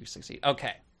 even if you succeed.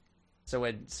 Okay, so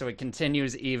it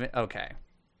continues even. Okay,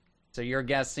 so you're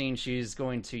guessing she's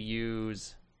going to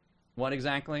use what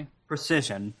exactly?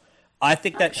 Precision. I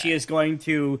think that she is going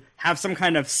to have some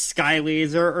kind of sky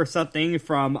laser or something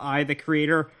from the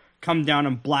creator come down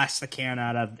and blast the can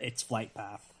out of its flight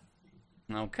path.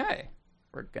 Okay,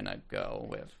 we're gonna go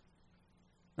with.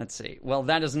 Let's see. Well,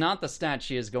 that is not the stat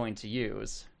she is going to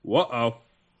use. Whoa.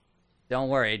 Don't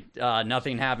worry.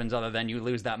 Nothing happens other than you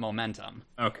lose that momentum.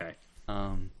 Okay.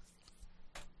 Um.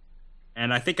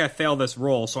 And I think I failed this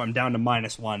roll, so I'm down to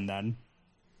 -1 then.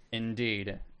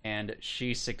 Indeed. And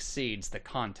she succeeds the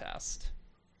contest.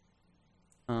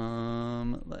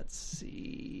 Let's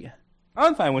see.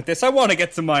 I'm fine with this. I want to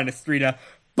get to -3 to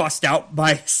bust out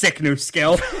my sick new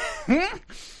skill.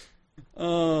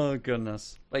 Oh,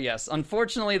 goodness. But yes,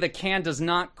 unfortunately, the can does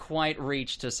not quite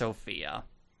reach to Sophia.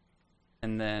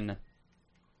 And then,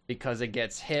 because it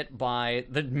gets hit by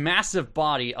the massive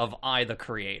body of the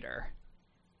Creator.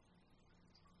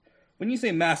 When you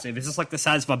say massive, is this like the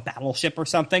size of a battleship or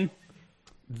something?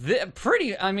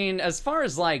 As far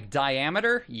as,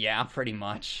 diameter, yeah, pretty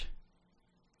much.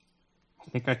 I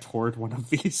think I toured one of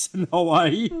these in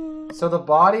Hawaii. So the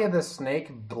body of the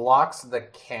snake blocks the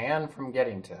can from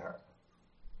getting to her.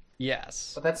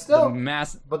 Yes. But that's still...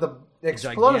 the the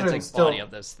explosion gigantic still... body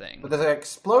of this thing. But the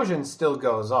explosion still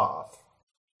goes off.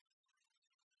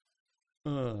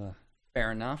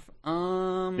 Fair enough.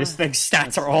 This thing's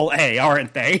stats are all A,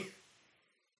 aren't they?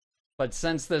 But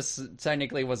since this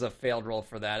technically was a failed roll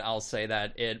for that, I'll say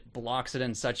that it blocks it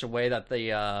in such a way that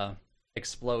the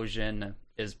explosion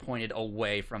is pointed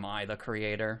away from the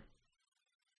Creator.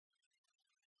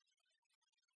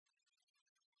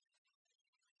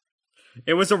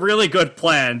 It was a really good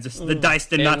plan, just the dice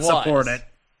did not support it.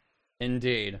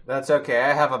 Indeed. That's okay,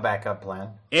 I have a backup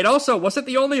plan. It also wasn't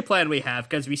the only plan we have,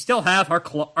 because we still have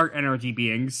our energy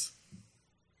beings.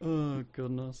 Oh,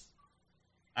 goodness.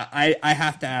 I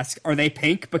have to ask, are they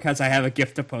pink? Because I have a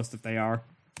gift to post if they are.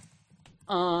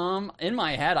 In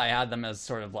my head, I had them as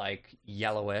sort of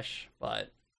yellowish,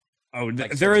 but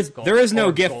there is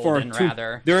no gift for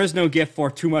there is no gift for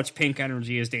too much pink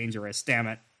energy is dangerous. Damn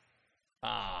it.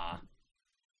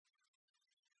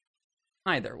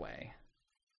 Either way,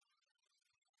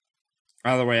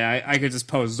 I could just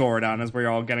post Zordon as we're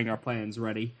all getting our plans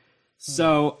ready.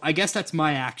 So I guess that's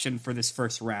my action for this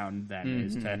first round. Then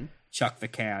is to chuck the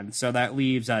can. So that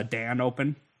leaves Dan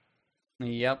open.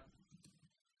 Yep.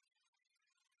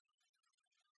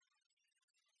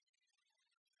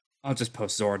 I'll just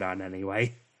post Zordon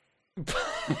anyway.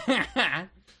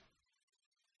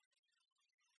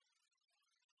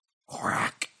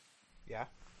 Korak. Yeah.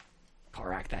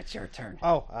 Korak, that's your turn.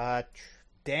 Oh,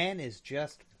 Dan is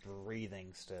just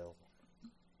breathing still.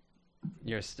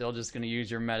 You're still just going to use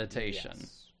your meditation.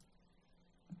 Yes.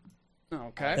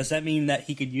 Okay. Does that mean that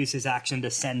he could use his action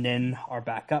to send in our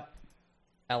backup?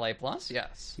 LA plus,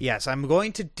 yes. Yes, I'm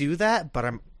going to do that, but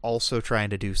I'm also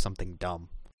trying to do something dumb.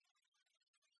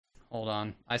 Hold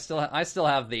on. I still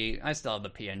have the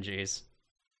PNGs.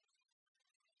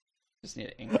 Just need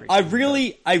to increase. I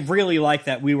really like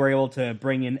that we were able to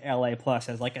bring in LA Plus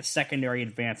as a secondary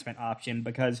advancement option,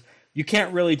 because you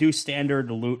can't really do standard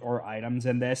loot or items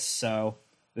in this, so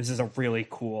this is a really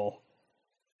cool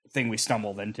thing we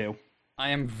stumbled into. I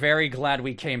am very glad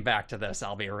we came back to this,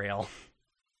 I'll be real.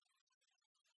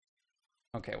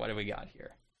 Okay, what do we got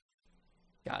here?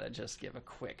 Gotta just give a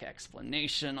quick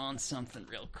explanation on something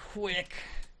real quick.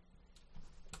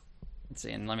 Let's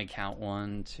see, and let me count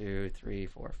 1, 2, 3,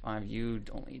 4, 5. You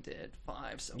only did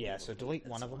 5, so Yeah, so delete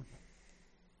one of them.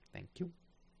 Thank you.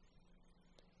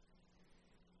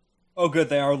 Oh, good,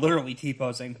 they are literally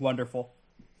T-posing. Wonderful.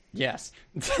 yes.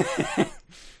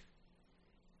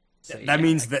 So, That yeah,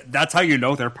 means that's how you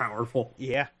know they're powerful.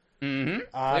 Yeah. clearly.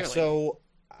 So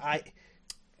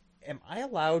am I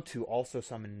allowed to also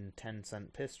summon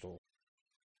 10-cent pistol?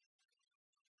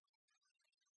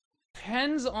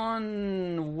 Depends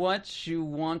on what you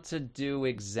want to do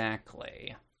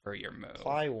exactly for your move.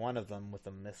 Apply one of them with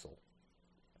a missile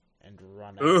and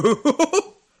run out.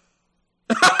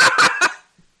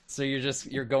 So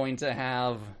you're going to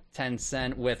have 10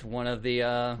 cent with one of the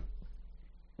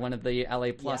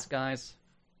LA Plus guys.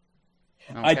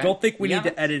 I Okay. don't think we Yeah. need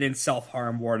to edit in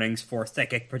self-harm warnings for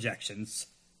psychic projections.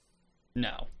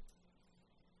 No.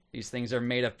 These things are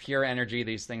made of pure energy.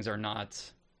 These things are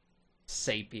not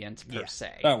sapient per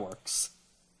se. That works.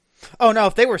 Oh no,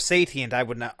 if they were sapient, I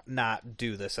would not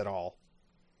do this at all.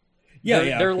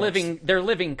 Yeah, they're of course. they're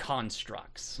living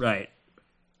constructs. Right.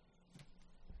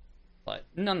 But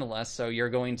nonetheless, so you're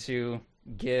going to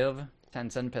give 10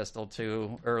 cent pistol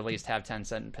to, or at least have 10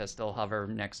 cent pistol hover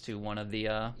next to one of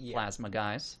the plasma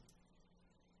guys.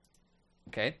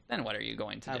 Okay, then what are you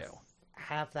going to do?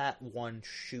 Have that one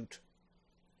shoot.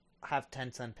 Have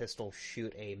 10-cent pistol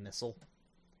shoot a missile.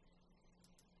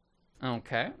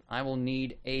 Okay, I will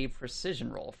need a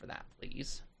precision roll for that,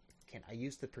 please. Can I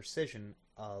use the precision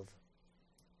of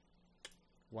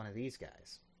one of these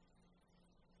guys?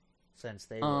 Since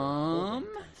they were holding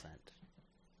 10-cent.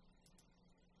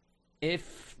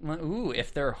 If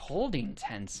they're holding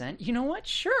 10 cent, you know what?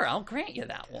 Sure, I'll grant you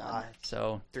that one.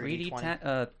 So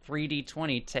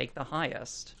 3d20, take the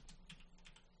highest.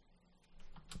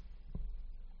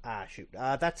 Ah, shoot.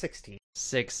 That's 16.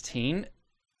 16.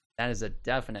 That is a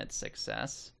definite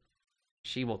success.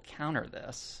 She will counter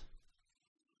this.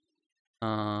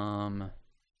 Let's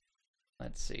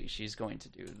see. She's going to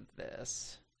do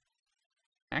this.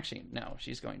 Actually, no,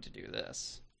 she's going to do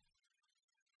this.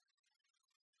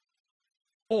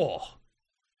 Oh,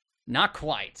 not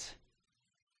quite.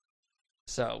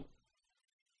 So.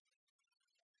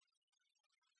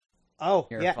 Oh,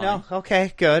 You're yeah, fine. no,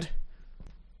 okay, good.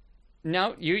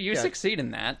 No, you Good. succeed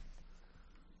in that.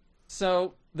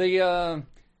 So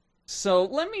so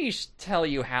let me tell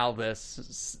you how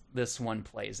this one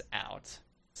plays out.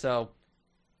 So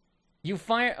you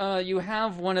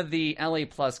have one of the LA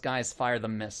Plus guys fire the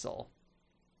missile.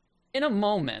 In a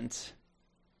moment,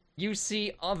 you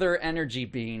see other energy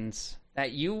beings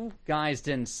that you guys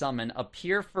didn't summon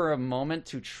appear for a moment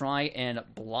to try and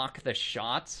block the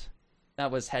shot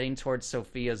that was heading towards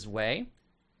Sophia's way.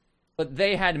 But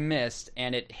they had missed,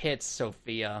 and it hits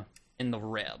Sophia in the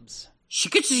ribs. She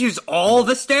could just use all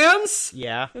the stands?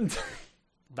 Yeah.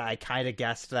 I kind of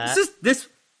guessed that. This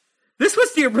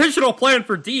was the original plan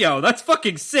for Dio. That's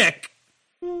fucking sick.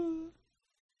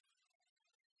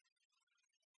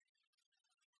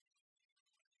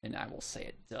 And I will say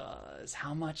it does.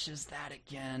 How much is that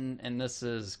again? And this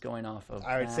is going off of.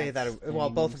 I would say that, thing,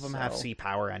 both of them have so- C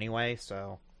power anyway,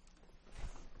 so.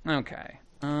 Okay.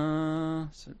 So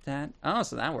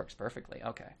that works perfectly.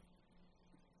 Okay.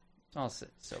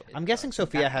 I'm guessing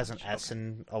Sophia has an S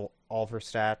in all of her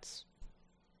stats.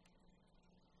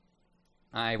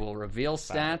 I will reveal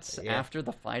stats yeah. after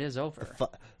the fight is over.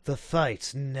 The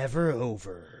fight's never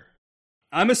over.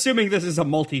 I'm assuming this is a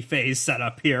multi-phase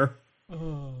setup here.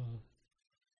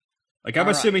 Like, I'm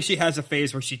assuming she has a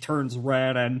phase where she turns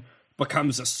red and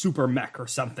becomes a super mech or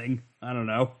something. I don't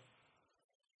know.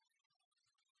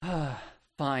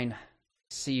 Fine. I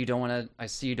see you don't want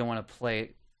to play.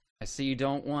 I see you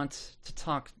don't want to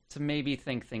talk to maybe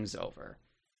think things over.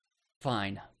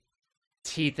 Fine.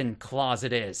 Teeth and claws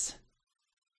it is.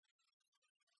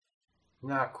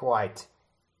 Not quite.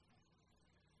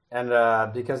 And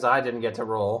because I didn't get to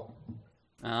roll,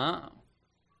 Oh.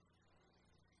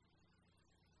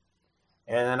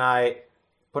 and then I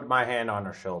put my hand on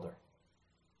her shoulder.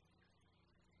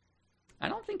 I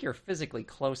don't think you're physically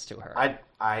close to her. I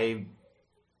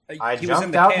He was in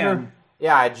jumped the out can. her.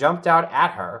 Yeah, I jumped out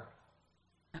at her.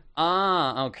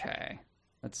 Ah, okay.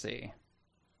 Let's see.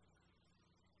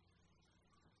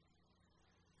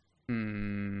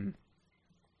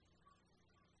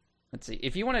 Let's let's see.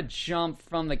 If you want to jump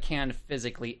from the can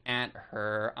physically at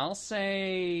her, I'll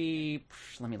say...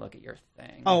 Let me look at your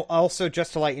thing. Oh, also,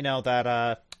 just to let you know that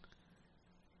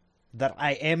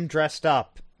I am dressed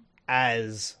up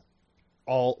as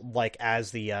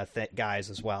the guys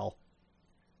as well.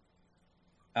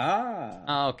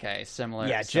 Ah. Okay, similar.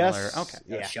 Yeah, similar. just... Okay.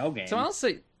 Yeah. Show game. So I'll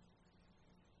say...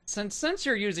 Since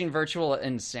you're using virtual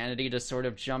insanity to sort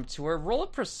of jump to her, roll a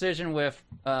precision with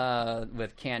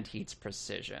Canned Heat's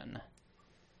precision.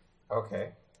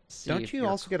 Okay. See Don't if you you're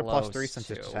also get a close +3 since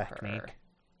it's to technique? her.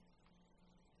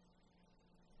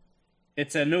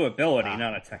 It's a new ability,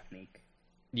 not a technique.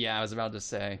 Yeah, I was about to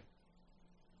say.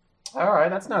 All right,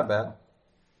 that's not bad.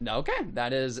 Okay,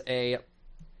 that is a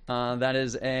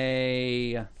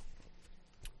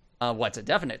what's a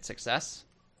definite success.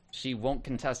 She won't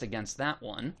contest against that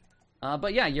one.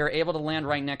 But yeah, you're able to land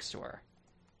right next to her.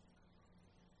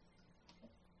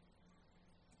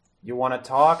 You want to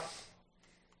talk?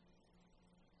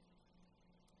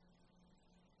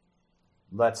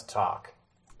 Let's talk.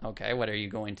 Okay, what are you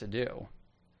going to do?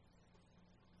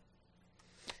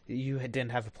 You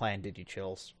didn't have a plan, did you,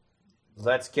 Chills?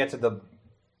 Let's get to the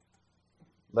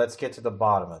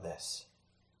bottom of this.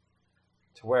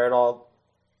 To where it all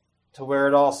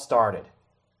started.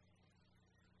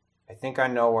 I think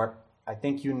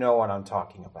you know what I'm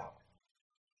talking about.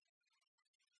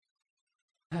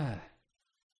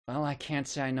 Well, I can't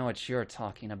say I know what you're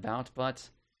talking about, but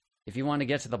if you want to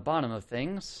get to the bottom of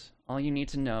things, all you need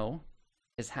to know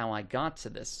is how I got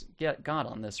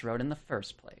on this road in the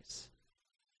first place.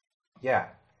 Yeah,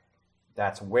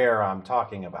 that's where I'm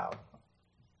talking about.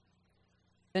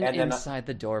 Then And then inside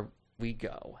the door we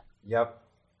go. Yep.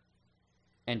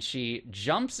 And she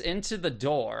jumps into the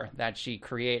door that she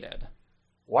created.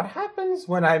 What happens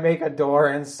when I make a door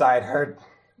inside her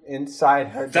That's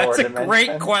door a dimension?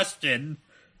 great question.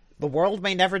 The world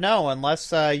may never know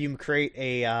unless you create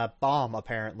a bomb,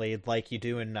 apparently, like you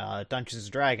do in Dungeons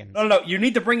 & Dragons. No, you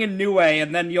need to bring in Niue,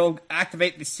 and then you'll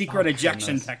activate the secret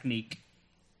ejection goodness. technique.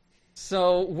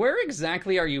 So, where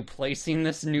exactly are you placing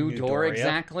this new door yeah.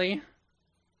 exactly?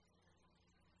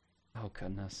 Oh,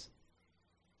 goodness.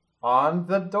 On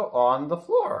the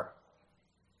floor.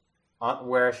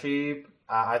 Where she...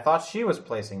 I thought she was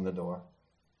placing the door.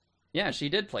 Yeah, she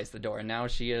did place the door, and now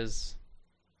she is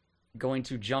going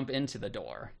to jump into the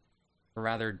door. Or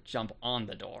rather, jump on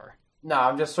the door. No,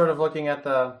 I'm just sort of looking at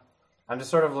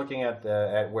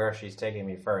at where she's taking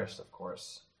me first, of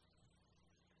course.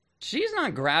 She's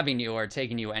not grabbing you or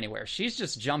taking you anywhere. She's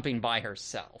just jumping by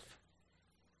herself.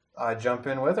 I jump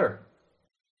in with her.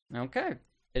 Okay.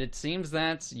 It seems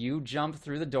that you jump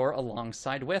through the door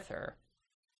alongside with her.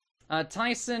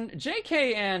 Tyson,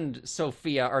 JK, and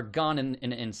Sophia are gone in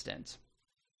an instant.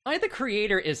 The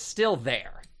creator is still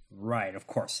there. Right, of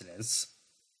course it is.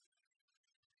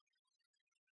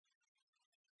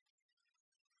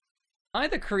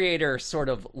 The creator sort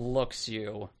of looks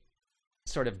you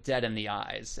sort of dead in the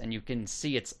eyes, and you can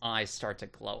see its eyes start to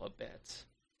glow a bit.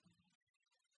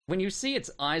 When you see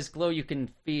its eyes glow, you can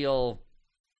feel...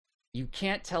 You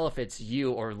can't tell if it's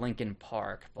you or Linkin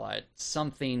Park, but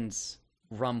something's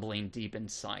rumbling deep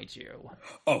inside you.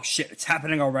 Oh shit, it's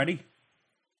happening already?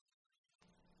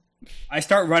 I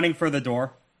start running for the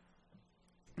door.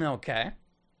 Okay.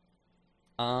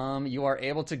 You are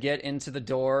able to get into the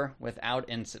door without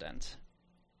incident.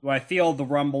 Do I feel the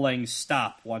rumbling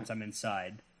stop once I'm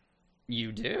inside?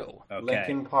 You do. Okay.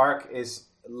 Lincoln Park is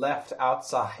left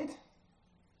outside.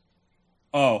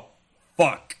 Oh,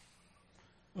 fuck.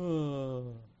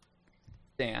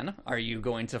 Dan, are you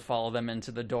going to follow them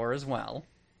into the door as well?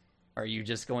 Or are you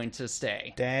just going to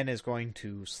stay? Dan is going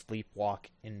to sleepwalk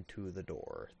into the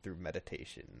door through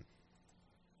meditation.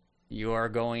 You are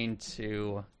going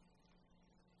to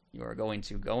go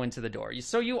into the door.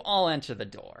 So you all enter the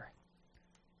door.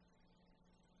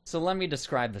 So let me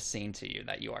describe the scene to you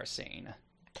that you are seeing.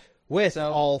 With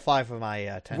So, all 5 of my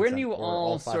Tencent, when you or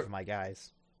all all 5 of my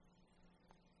guys.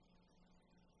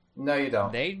 No, you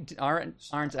don't. They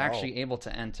aren't actually able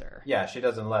to enter. Yeah, she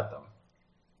doesn't let them.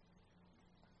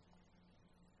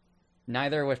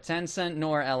 Neither with Tencent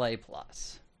nor LA+.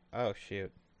 Oh, shoot.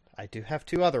 I do have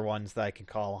 2 other ones that I can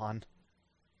call on.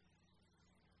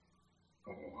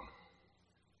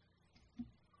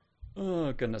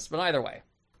 Oh, goodness. But either way.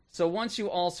 So once you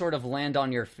all sort of land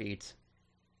on your feet,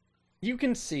 you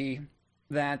can see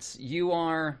that you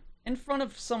are in front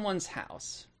of someone's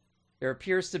house. There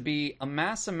appears to be a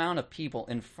mass amount of people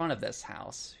in front of this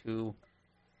house who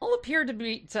all appear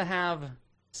to have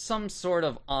some sort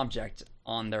of object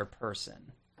on their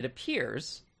person. It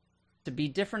appears to be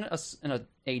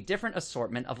a different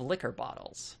assortment of liquor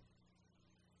bottles.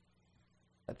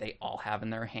 that they all have in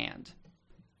their hand.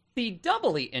 The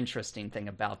doubly interesting thing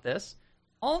about this,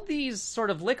 all these sort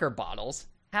of liquor bottles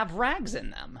have rags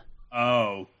in them.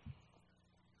 Oh.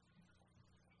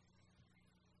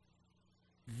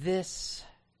 This,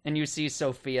 and you see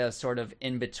Sophia sort of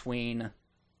in between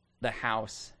the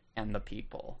house and the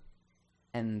people.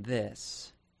 And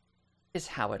this is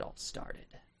how it all started.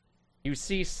 You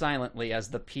see silently as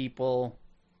the people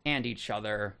hand each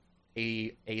other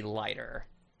a lighter.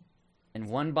 And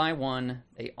one by one,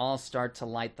 they all start to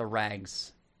light the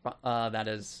rags that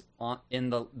is in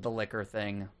the liquor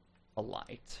thing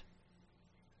alight.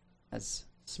 As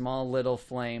small little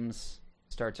flames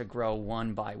start to grow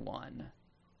one by one.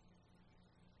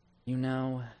 You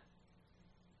know,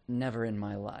 never in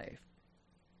my life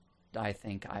did I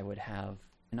think I would have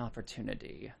an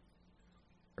opportunity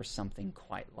for something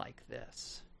quite like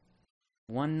this.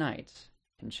 One night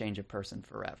can change a person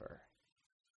forever.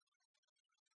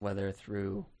 Whether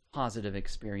through positive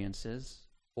experiences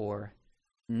or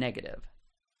negative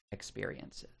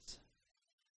experiences.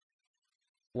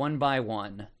 One by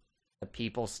one, the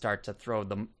people start to throw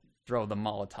the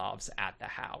Molotovs at the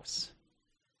house.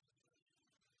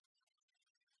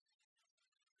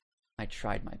 I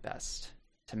tried my best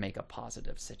to make a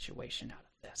positive situation out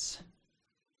of this.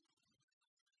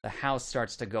 The house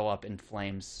starts to go up in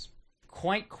flames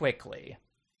quite quickly,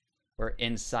 where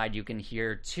inside you can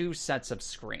hear 2 sets of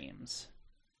screams.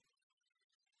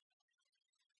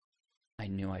 I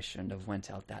knew I shouldn't have went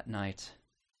out that night.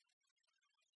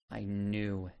 I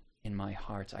knew in my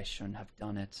heart I shouldn't have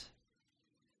done it.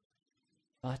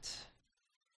 But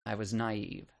I was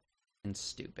naive and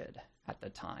stupid at the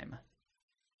time.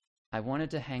 I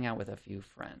wanted to hang out with a few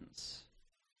friends.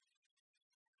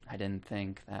 I didn't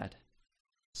think that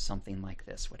something like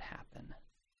this would happen.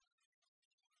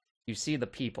 You see the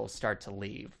people start to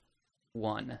leave,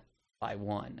 one by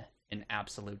one, in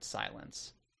absolute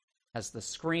silence, as the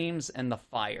screams and the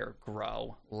fire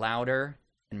grow louder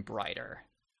and brighter,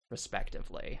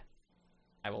 respectively.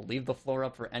 I will leave the floor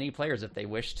up for any players if they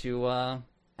wish to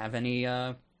have any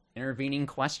intervening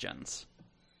questions.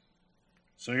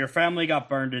 So your family got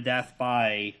burned to death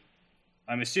by,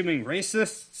 I'm assuming,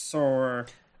 racists, or...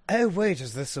 Oh, wait,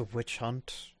 is this a witch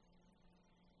hunt?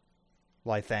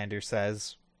 Lythander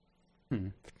says.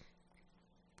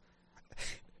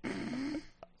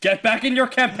 Get back in your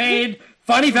campaign!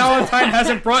 Funny Valentine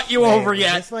hasn't brought you over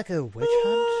yet! Is this like a witch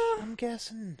hunt, I'm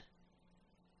guessing?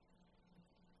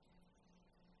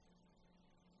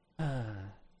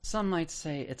 Some might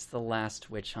say it's the last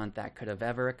witch hunt that could have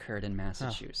ever occurred in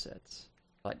Massachusetts.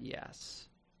 But yes,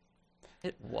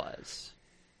 it was.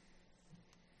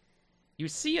 You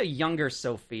see a younger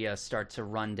Sophia start to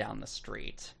run down the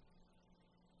street.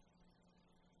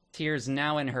 Tears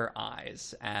now in her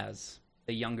eyes as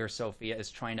the younger Sophia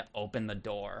is trying to open the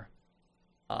door,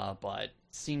 but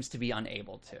seems to be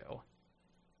unable to.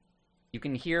 You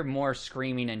can hear more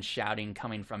screaming and shouting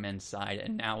coming from inside,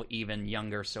 and now even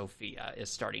younger Sophia is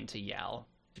starting to yell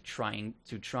to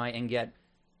try and get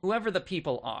whoever the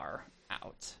people are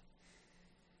out.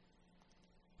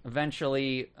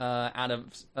 Eventually,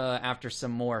 after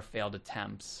some more failed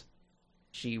attempts,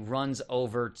 she runs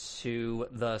over to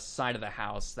the side of the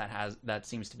house that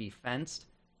seems to be fenced,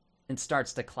 and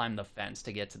starts to climb the fence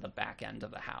to get to the back end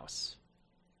of the house.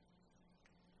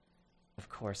 Of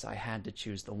course, I had to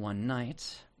choose the one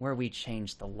night where we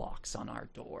changed the locks on our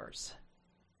doors.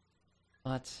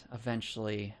 But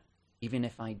eventually, even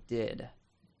if I did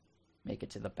make it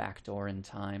to the back door in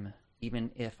time, even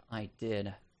if I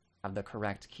did have the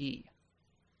correct key,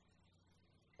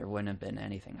 there wouldn't have been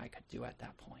anything I could do at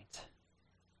that point.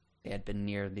 They had been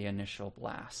near the initial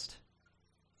blast.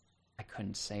 I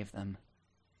couldn't save them.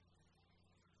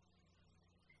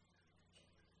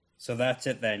 So that's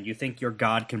it then. You think your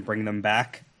god can bring them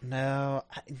back? No,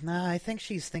 I think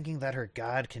she's thinking that her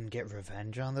god can get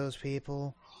revenge on those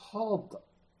people. Hold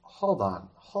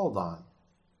on.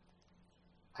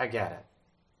 I get it.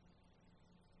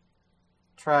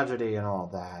 Tragedy and all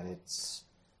that, it's...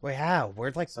 Wait, how?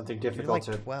 We're like... something You're difficult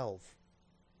like to... 12.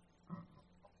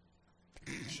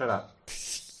 Shut up.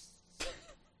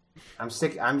 I'm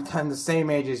the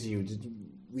same age as you.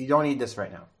 We don't need this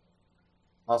right now.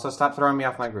 Also, stop throwing me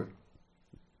off my group.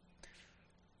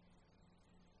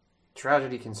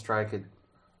 Tragedy can strike it.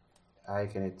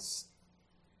 It's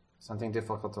something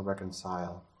difficult to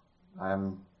reconcile.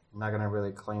 I'm not going to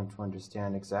really claim to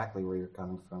understand exactly where you're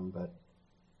coming from, but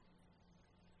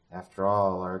after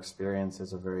all, our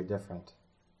experiences are very different.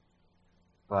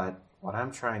 But what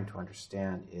I'm trying to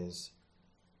understand is,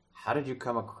 how did you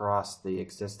come across the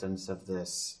existence of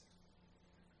this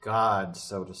god,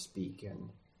 so to speak, and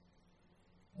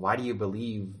Why do you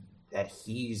believe that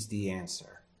he's the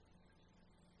answer?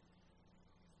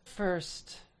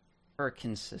 First, for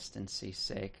consistency's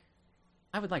sake,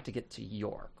 I would like to get to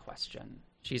your question.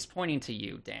 She's pointing to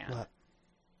you, Dan. What?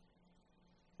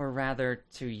 Or rather,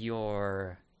 to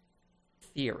your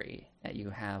theory that you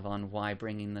have on why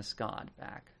bringing this god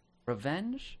back.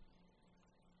 Revenge?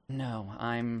 No,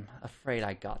 I'm afraid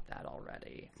I got that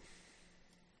already.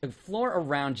 The floor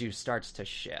around you starts to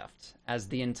shift, as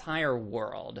the entire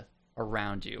world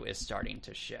around you is starting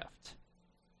to shift.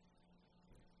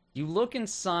 You look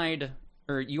inside,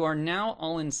 or you are now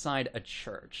all inside a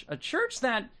church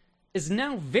that is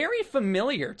now very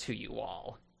familiar to you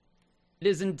all. It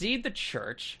is indeed the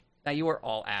church that you are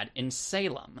all at in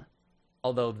Salem,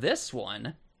 although this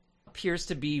one appears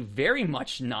to be very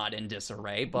much not in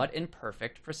disarray, but in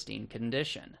perfect, pristine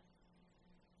condition.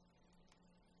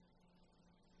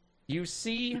 You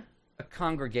see a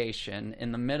congregation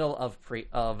in the middle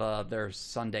of their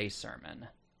Sunday sermon,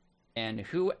 and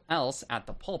who else at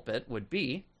the pulpit would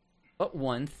be but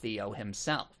one Theo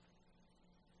himself.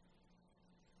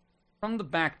 From the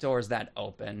back doors that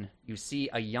open, you see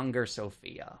a younger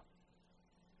Sophia.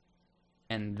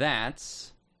 And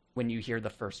that's when you hear the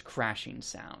first crashing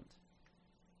sound.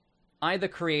 I, the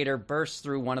creator, bursts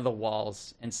through one of the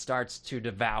walls and starts to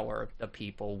devour the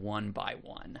people one by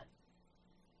one.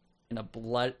 In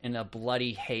a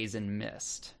bloody haze and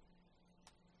mist.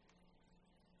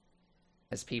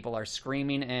 As people are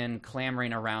screaming and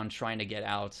clamoring around trying to get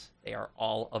out, they are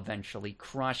all eventually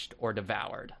crushed or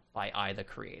devoured by I, the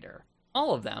creator.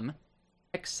 All of them,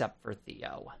 except for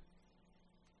Theo,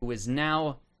 who is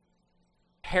now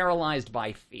paralyzed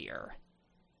by fear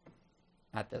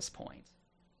at this point.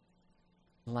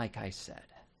 Like I said,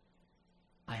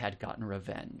 I had gotten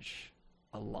revenge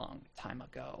a long time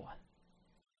ago.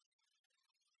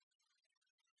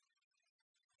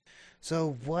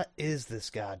 So what is this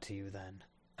god to you, then?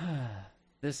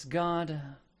 This god,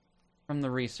 from the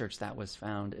research that was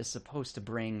found, is supposed to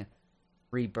bring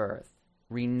rebirth,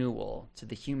 renewal to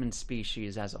the human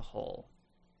species as a whole.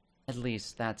 At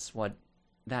least that's what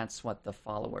the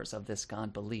followers of this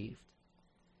god believed.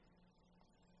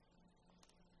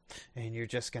 And you're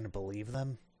just going to believe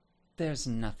them? There's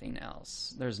nothing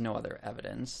else. There's no other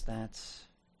evidence that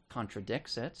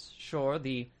contradicts it. Sure,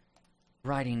 the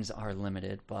writings are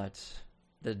limited, but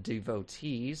the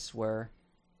devotees were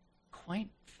quite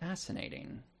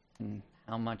fascinating in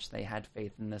how much they had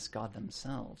faith in this god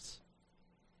themselves.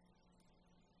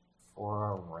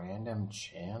 For a random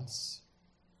chance?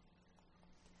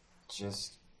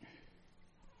 Just...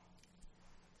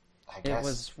 I guess... It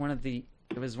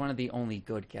was one of the only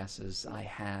good guesses I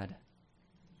had.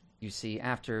 You see,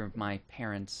 after my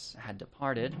parents had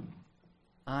departed,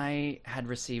 I had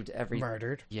received every...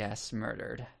 Murdered? Yes,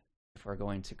 murdered. If we're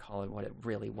going to call it what it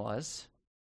really was.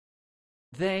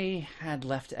 They had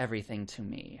left everything to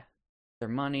me. Their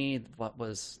money, what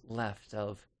was left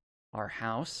of our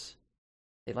house,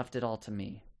 they left it all to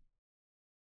me.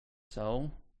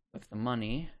 So, with the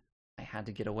money, I had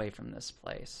to get away from this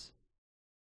place.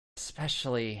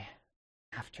 Especially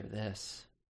after this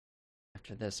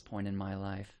point in my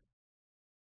life.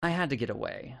 I had to get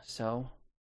away, so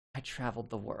I traveled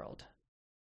the world.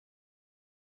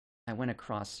 I went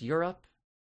across Europe,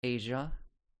 Asia,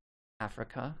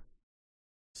 Africa,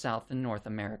 South and North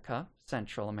America,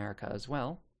 Central America as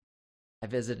well. I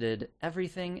visited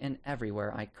everything and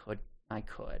everywhere I could.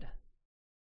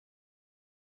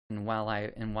 And while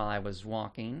I was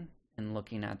walking and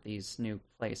looking at these new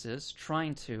places,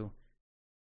 trying to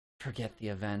forget the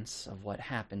events of what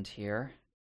happened here,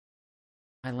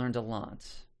 I learned a lot.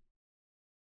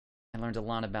 I learned a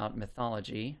lot about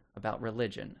mythology, about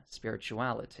religion,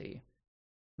 spirituality,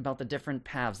 about the different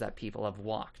paths that people have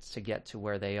walked to get to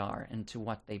where they are and to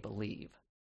what they believe.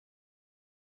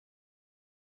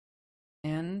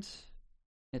 And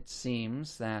it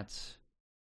seems that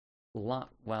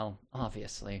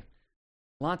obviously,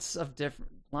 lots of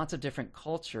different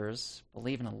cultures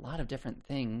believe in a lot of different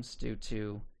things due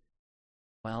to,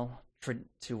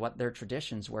 to what their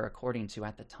traditions were according to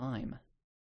at the time.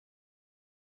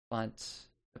 But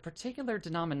the particular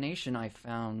denomination I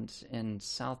found in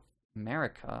South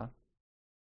America,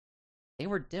 they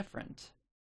were different.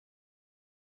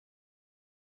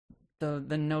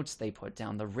 The notes they put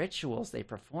down, the rituals they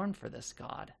performed for this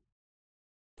god,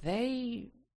 they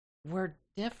were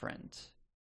different.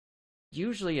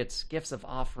 Usually it's gifts of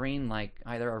offering, like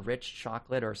either a rich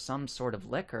chocolate or some sort of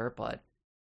liquor, but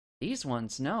these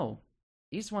ones, no.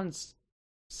 These ones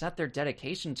set their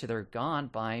dedication to their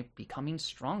god by becoming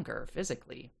stronger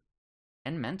physically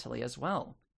and mentally as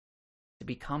well, to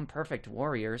become perfect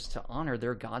warriors to honor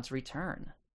their god's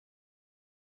return.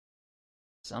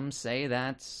 some say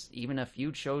that even a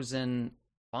few chosen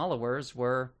followers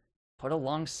were put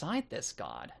alongside this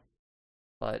god.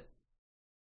 But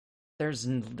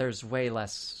there's way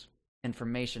less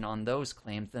information on those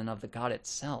claims than of the god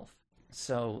itself.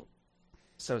 So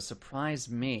surprise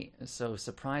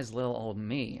little old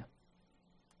me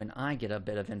when I get a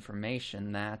bit of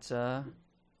information that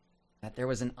there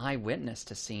was an eyewitness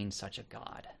to seeing such a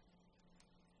god.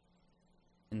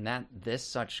 And that this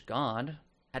such god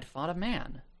had fought a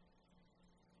man.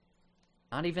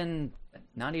 Not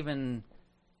even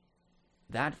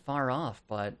that far off,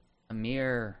 but a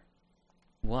mere,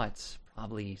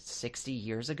 probably 60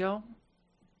 years ago?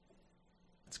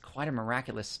 It's quite a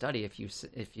miraculous study if you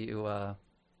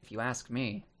ask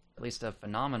me. At least a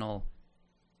phenomenal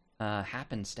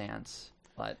happenstance.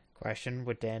 But Question,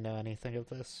 would Dan know anything of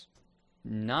this?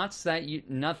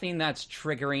 nothing that's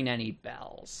triggering any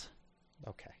bells.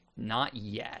 Okay. Not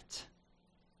yet.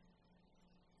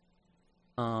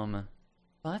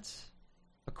 But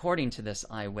according to this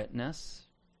eyewitness,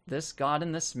 this god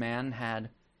and this man had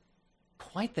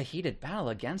quite the heated battle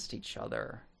against each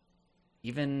other,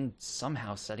 even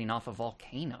somehow setting off a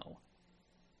volcano.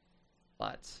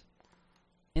 But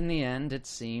in the end, it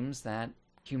seems that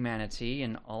humanity,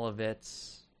 in all of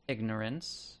its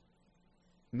ignorance,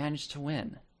 managed to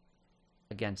win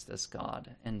against this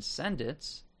god and send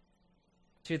it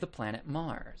to the planet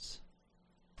Mars.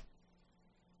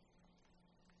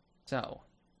 So,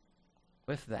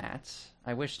 with that,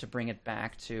 I wish to bring it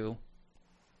back to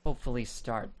hopefully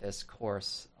start this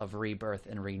course of rebirth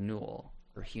and renewal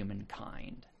for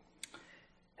humankind.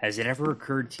 Has it ever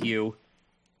occurred to you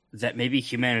that maybe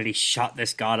humanity shot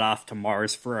this god off to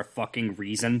Mars for a fucking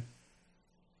reason?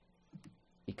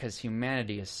 Because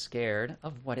humanity is scared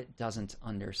of what it doesn't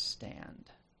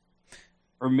understand.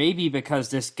 Or maybe because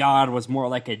this god was more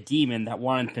like a demon that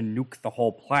wanted to nuke the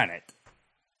whole planet.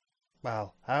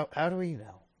 Well, how do we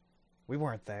know? We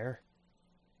weren't there.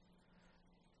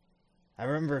 I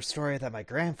remember a story that my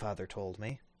grandfather told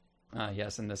me.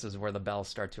 Yes, and this is where the bells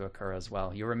start to occur as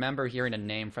well. You remember hearing a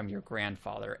name from your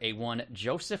grandfather, a one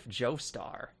Joseph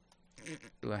Joestar,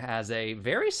 who has a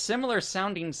very similar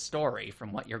sounding story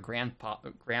from what your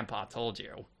grandpa told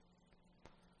you.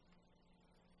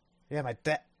 Yeah, my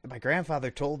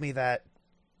grandfather told me that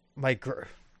my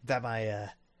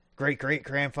great great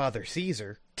grandfather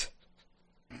Caesar.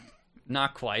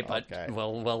 Not quite, but Okay.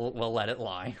 we'll let it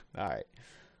lie. All right.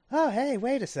 Oh, hey,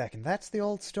 wait a second. That's the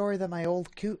old story that my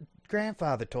old cute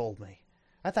grandfather told me.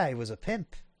 I thought he was a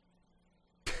pimp.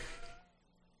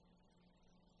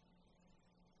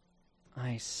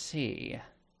 I see.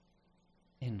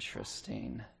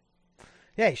 Interesting.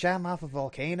 Yeah, he shot him off a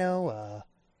volcano.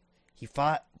 He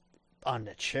fought on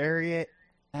the chariot.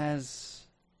 As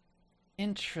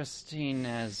interesting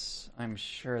as I'm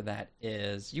sure that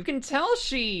is, you can tell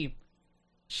she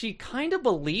kind of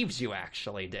believes you,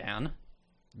 actually, Dan.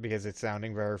 Because it's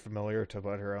sounding very familiar to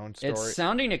what her own story. It's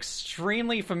sounding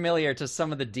extremely familiar to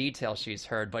some of the details she's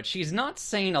heard, but she's not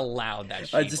saying aloud that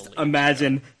she I just believes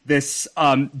imagine this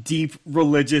deep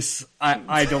religious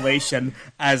idolation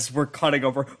as we're cutting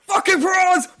over. Fucking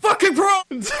pros! Fucking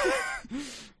pros!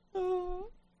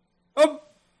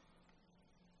 But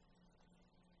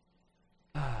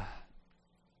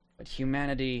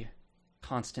humanity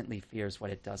constantly fears what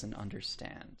it doesn't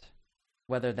understand,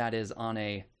 whether that is on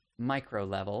a micro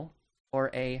level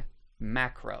or a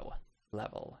macro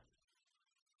level.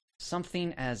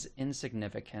 Something as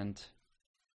insignificant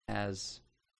as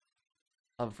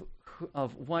of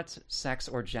what sex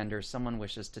or gender someone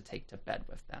wishes to take to bed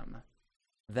with them.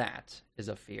 That is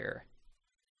a fear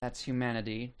that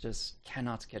humanity just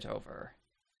cannot get over,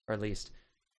 or at least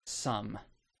some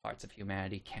parts of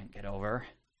humanity can't get over.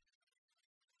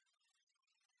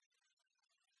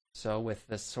 So with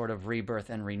this sort of rebirth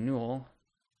and renewal,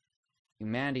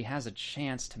 humanity has a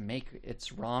chance to make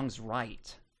its wrongs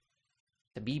right,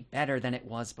 to be better than it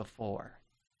was before.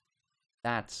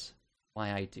 That's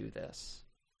why I do this,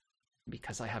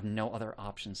 because I have no other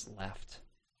options left.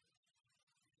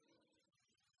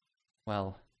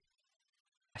 Well,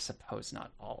 I suppose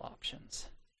not all options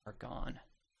are gone.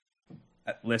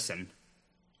 Listen,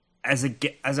 as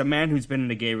a man who's been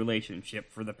in a gay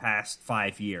relationship for the past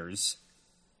 5 years,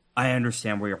 I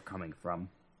understand where you're coming from.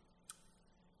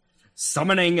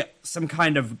 Summoning some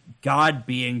kind of god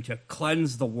being to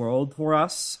cleanse the world for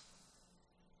us.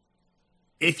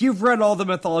 If you've read all the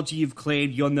mythology you've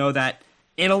claimed, you'll know that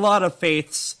in a lot of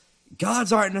faiths,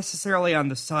 gods aren't necessarily on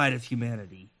the side of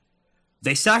humanity.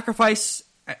 They sacrificed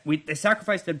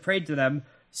and prayed to them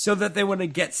so that they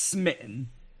wouldn't get smitten.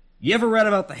 You ever read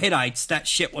about the Hittites? That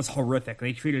shit was horrific.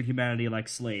 They treated humanity like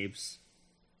slaves.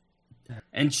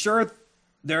 And sure,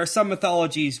 there are some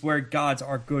mythologies where gods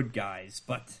are good guys,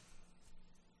 but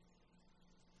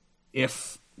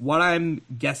if what I'm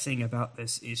guessing about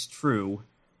this is true,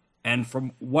 and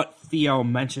from what Theo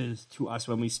mentioned to us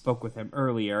when we spoke with him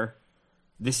earlier,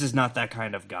 this is not that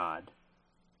kind of god.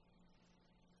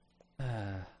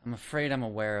 I'm afraid I'm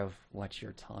aware of what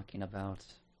you're talking about.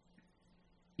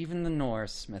 Even the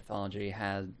Norse mythology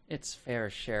had its fair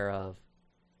share of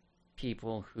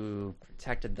people who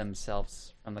protected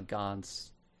themselves from the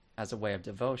gods as a way of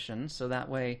devotion, so that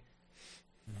way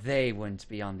they wouldn't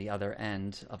be on the other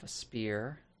end of a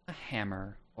spear, a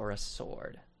hammer, or a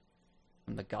sword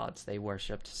from the gods they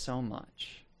worshipped so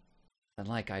much. And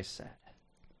like I said,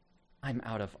 I'm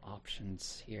out of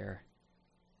options here.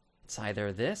 It's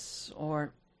either this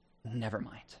or never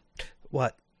mind.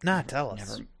 What? Nah, tell us.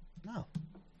 Never. No.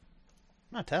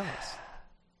 Not tell us.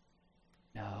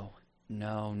 No.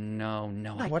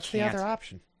 No, I what's can't. the other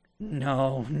option?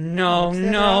 No. What's the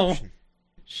other option?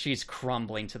 She's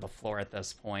crumbling to the floor at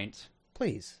this point.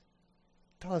 Please,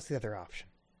 tell us the other option.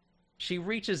 She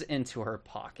reaches into her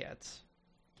pocket.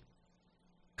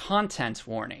 Content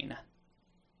warning.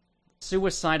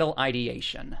 Suicidal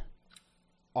ideation.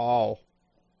 Oh.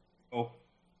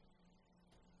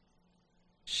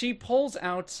 She pulls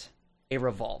out a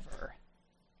revolver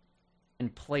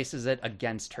and places it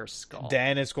against her skull.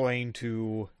 Dan is going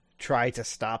to try to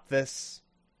stop this.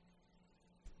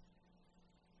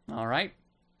 All right.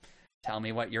 Tell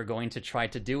me what you're going to try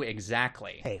to do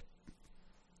exactly. Hey,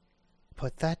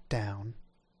 put that down.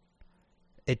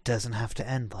 It doesn't have to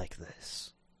end like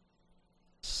this.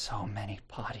 So many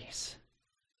bodies.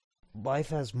 Life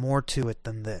has more to it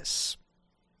than this.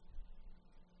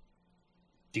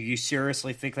 Do you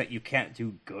seriously think that you can't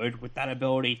do good with that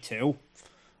ability, too?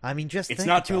 I mean, just It's think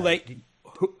not too about late.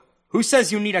 it. Who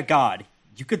says you need a god?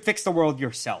 You could fix the world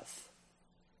yourself.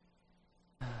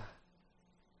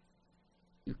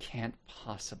 You can't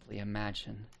possibly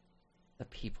imagine the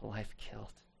people I've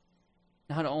killed.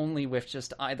 Not only with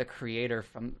just I, the creator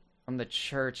from the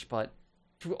church, but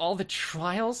through all the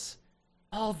trials.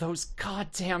 All those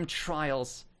goddamn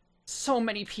trials. So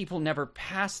many people never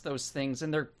passed those things,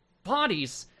 and their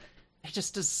bodies, they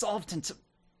just dissolved into...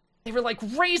 They were like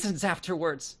raisins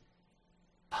afterwards.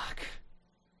 Fuck.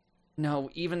 No,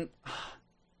 even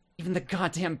the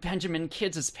goddamn Benjamin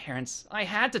kids' parents. I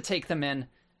had to take them in.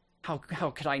 How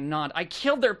could I not? I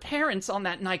killed their parents on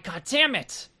that night,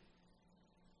 goddammit!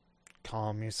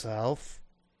 Calm yourself.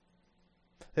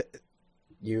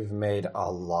 You've made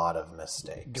a lot of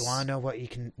mistakes. Do you want to know what you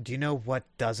can... Do you know what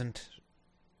doesn't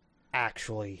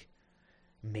actually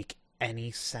make any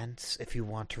sense if you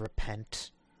want to repent?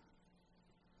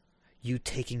 You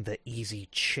taking the easy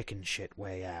chicken shit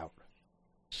way out.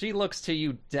 She looks to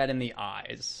you dead in the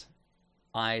eyes.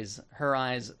 Her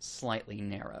eyes slightly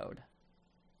narrowed.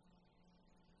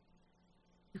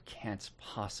 You can't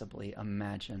possibly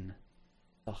imagine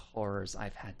the horrors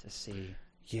I've had to see.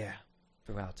 Yeah.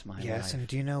 Throughout my life. Yes, and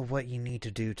do you know what you need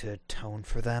to do to atone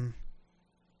for them?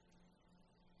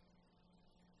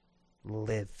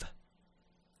 Live.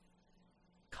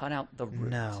 Cut out the root.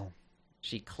 No.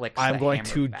 She clicks I'm the going hammer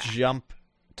to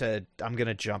back. I'm going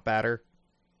to jump at her.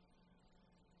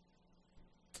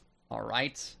 All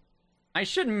right. I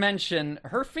should mention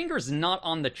her finger's not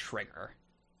on the trigger.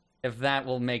 If that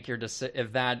will make your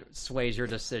if that sways your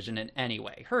decision in any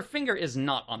way. Her finger is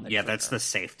not on the trigger. Yeah, that's the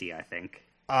safety, I think.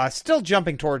 Still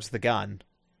jumping towards the gun.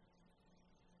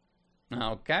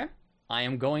 Okay.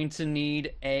 I'm going to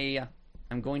need a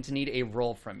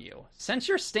roll from you. Since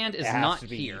your stand is not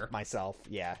here, Myself,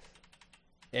 yeah.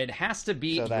 it has to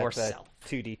be So that's yourself. a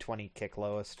 2d20 kick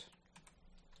lowest.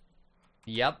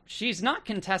 Yep, she's not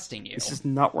contesting you. This is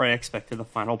not where I expected the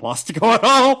final boss to go at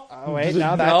all. Oh wait,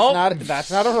 no, Nope. that's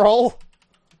not a roll.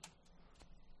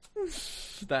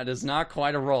 That is not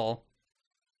quite a roll.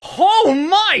 Oh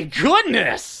my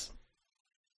goodness!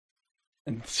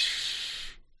 And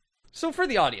so for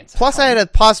the audience, Plus, I had a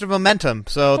positive momentum,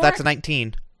 so Correct. that's a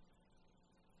 19.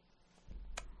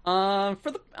 for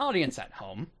the audience at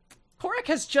home, Korak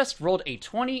has just rolled a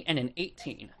 20 and an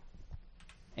 18.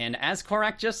 And as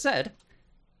Korak just said,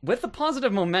 with the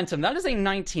positive momentum, that is a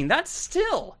 19. That's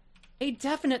still a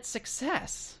definite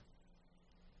success.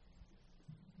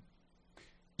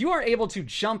 You are able to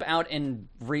jump out and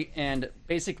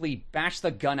basically bash the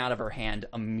gun out of her hand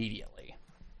immediately.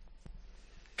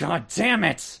 God damn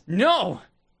it! No!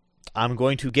 I'm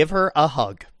going to give her a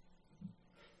hug.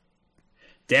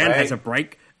 Dan Right. has a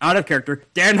bright, out of character,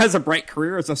 Dan has a bright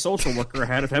career as a social worker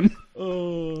ahead of him.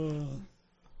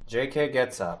 JK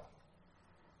gets up.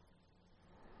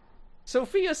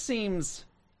 Sophia seems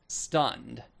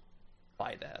stunned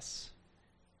by this.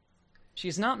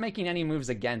 she's not making any moves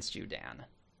against you, Dan.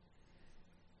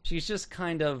 She's just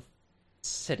kind of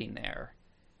sitting there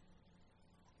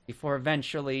before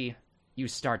eventually you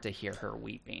start to hear her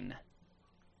weeping.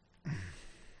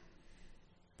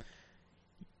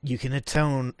 You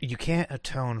can't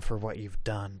atone for what you've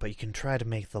done, but you can try to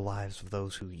make the lives of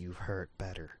those who you've hurt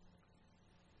better.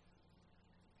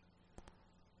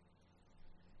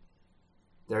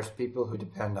 There's people who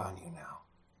depend on you now.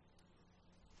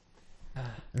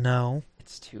 No.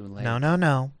 It's too late.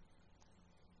 No.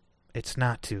 It's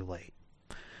not too late.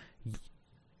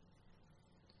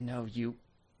 No, you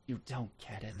don't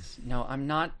get it. No, I'm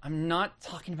not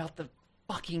talking about the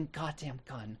fucking goddamn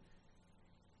gun.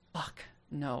 Fuck.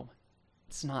 No.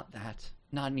 It's not that.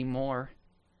 Not anymore.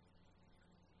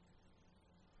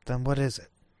 Then what is it?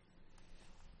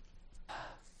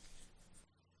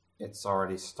 It's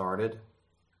already started.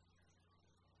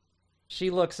 She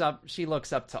looks up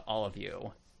to all of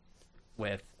you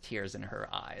with tears in her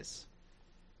eyes.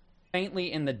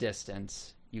 Faintly in the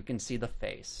distance, you can see the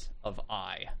face of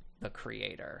I, the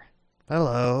creator.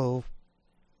 Hello.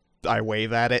 I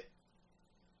wave at it.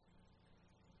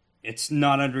 It's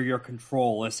not under your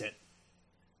control, is it?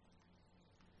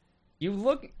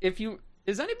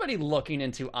 Is anybody looking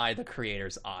into I, the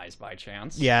creator's eyes by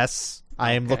chance? Yes,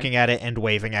 I am looking at it and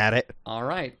waving at it. All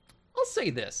right. I'll say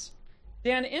this.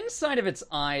 Dan, inside of its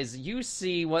eyes, you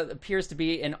see what appears to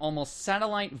be an almost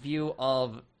satellite view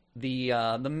of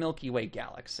the Milky Way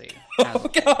galaxy. Oh,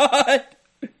 God!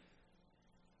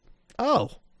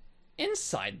 Oh.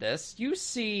 Inside this, you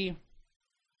see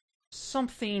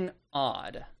something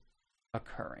odd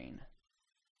occurring.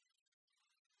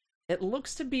 It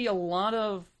looks to be a lot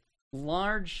of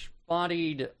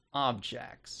large-bodied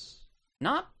objects.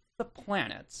 Not the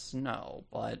planets, no,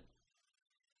 but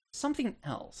something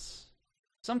else.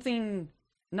 Something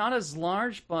not as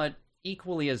large, but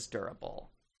equally as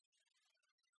durable.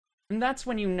 And that's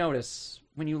when you notice,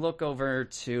 when you look over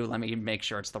to, let me make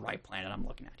sure it's the right planet I'm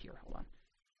looking at here. Hold on.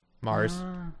 Mars.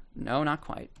 No, not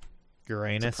quite.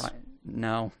 Uranus.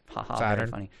 No. Haha,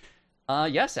 Saturn. very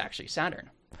funny. Yes, actually,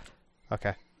 Saturn.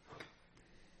 Okay.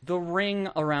 The ring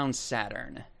around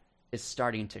Saturn is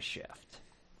starting to shift.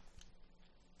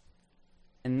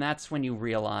 And that's when you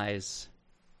realize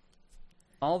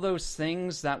all those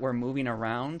things that were moving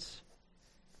around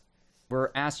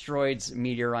were asteroids,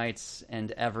 meteorites,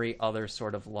 and every other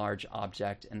sort of large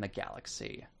object in the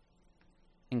galaxy,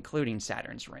 including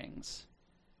Saturn's rings.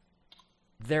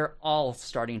 They're all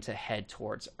starting to head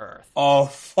towards Earth. Oh,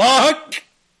 fuck!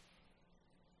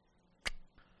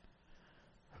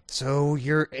 So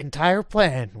your entire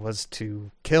plan was to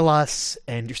kill us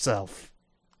and yourself.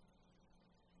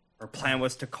 Her plan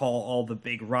was to call all the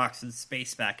big rocks in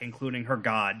space back, including her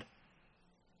god.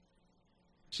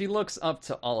 She looks up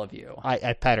to all of you.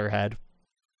 I pat her head.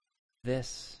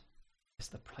 This is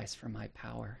the price for my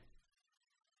power.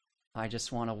 I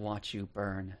just want to watch you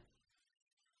burn.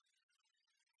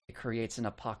 It creates an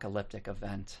apocalyptic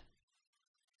event.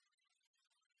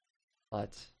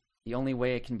 But the only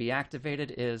way it can be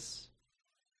activated is...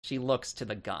 She looks to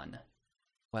the gun.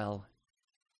 Well,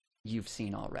 you've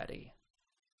seen already.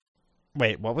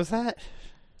 Wait, what was that?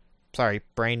 Sorry,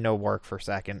 brain no work for a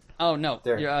second. Oh, no.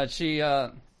 There.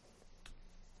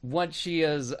 What she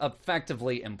is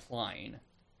effectively implying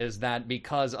is that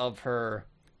because of her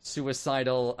suicide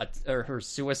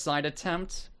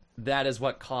attempt, that is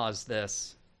what caused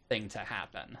this thing to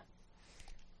happen.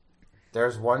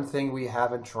 There's one thing we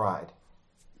haven't tried.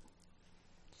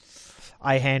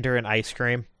 I hand her an ice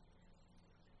cream.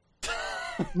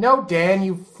 No, Dan,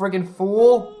 you friggin'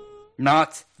 fool!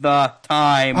 Not the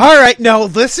time. Alright, no,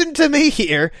 listen to me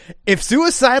here. If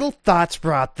suicidal thoughts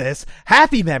brought this,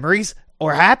 happy memories,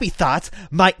 or happy thoughts,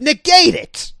 might negate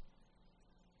it.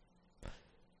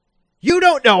 We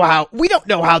don't know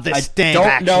how this thing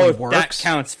I don't know if works. that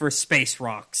counts for space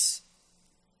rocks.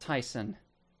 Tyson,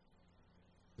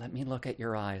 let me look at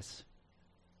your eyes.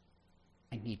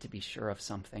 I need to be sure of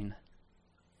something.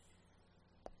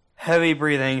 Heavy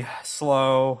breathing,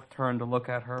 slow, turn to look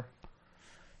at her.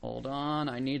 Hold on,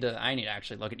 I need to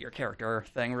actually look at your character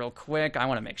thing real quick. I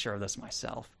want to make sure of this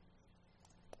myself.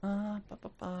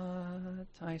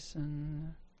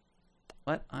 Tyson.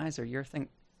 What eyes are your thing?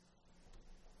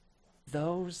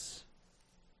 Those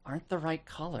aren't the right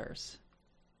colors.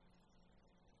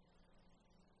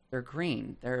 They're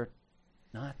green. They're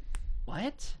not...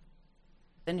 What?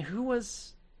 Then who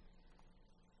was...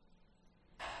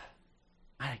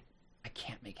 I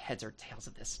can't make heads or tails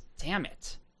of this. Damn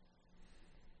it.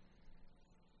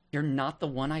 You're not the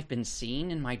one I've been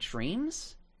seeing in my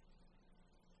dreams?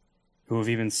 Who have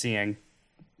you been seeing?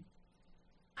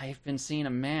 I've been seeing a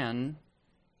man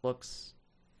looks...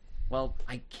 Well,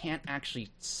 I can't actually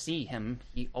see him.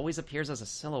 He always appears as a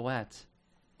silhouette.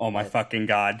 Oh my fucking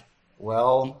god. The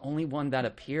Well, only one that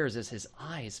appears is his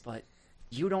eyes, but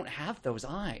you don't have those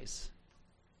eyes.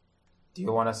 Do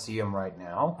you want to see him right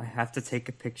now? I have to take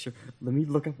a picture. Let me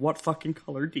look at what fucking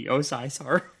color Dio's eyes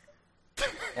are.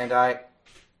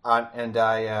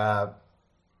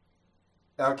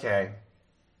 Okay.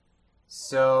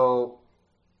 So,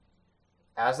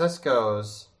 as this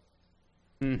goes,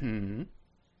 Mm-hmm.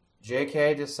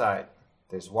 JK decide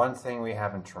there's one thing we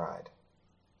haven't tried.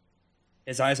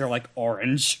 His eyes are like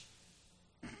orange.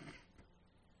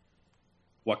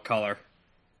 What color?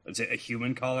 Is it a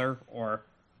human color or...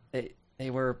 They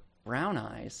were brown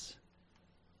eyes.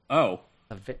 Oh.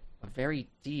 A very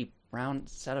deep brown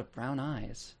set of brown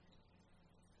eyes.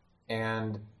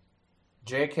 And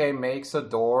JK makes a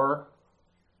door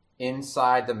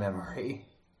inside the memory.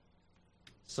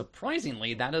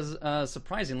 Surprisingly,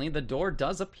 the door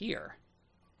does appear.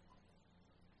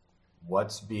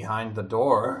 What's behind the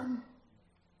door?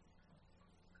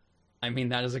 I mean,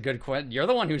 that is a good question. You're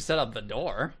the one who set up the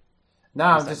door. No,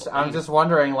 I'm just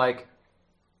wondering, like,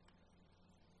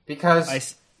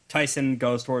 because Tyson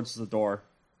goes towards the door.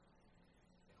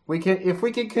 if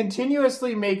we can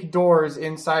continuously make doors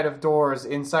inside of doors,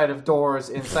 inside of doors,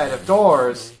 inside of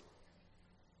doors,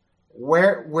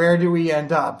 where do we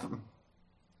end up?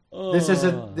 This is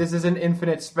an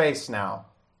infinite space now.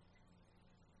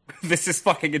 This is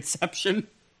fucking Inception.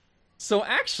 So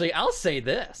actually, I'll say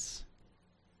this.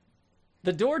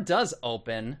 The door does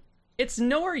open. It's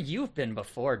nowhere you've been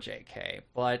before, JK,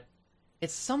 but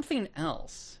it's something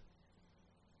else.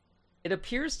 It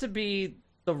appears to be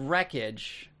the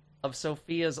wreckage of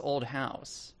Sophia's old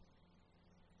house.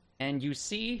 And you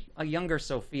see a younger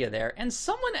Sophia there, and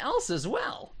someone else as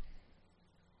well.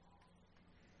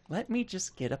 Let me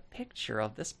just get a picture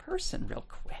of this person real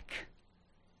quick.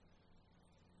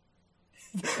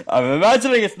 I'm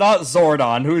imagining it's not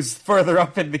Zordon, who's further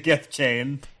up in the gift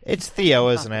chain. It's Theo,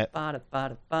 isn't it?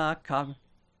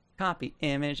 Copy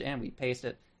image, and we paste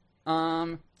it.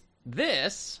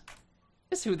 This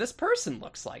is who this person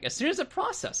looks like. As soon as it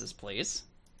processes, please.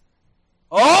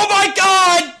 Oh my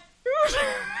god!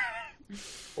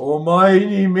 Oh my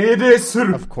name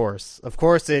Of course. Of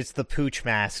course it's the Pooch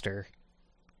Master.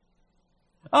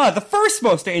 The first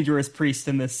most dangerous priest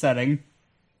in this setting.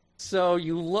 So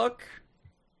you look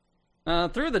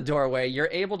through the doorway, you're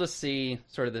able to see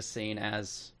sort of the scene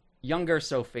as younger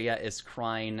Sophia is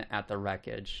crying at the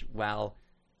wreckage, while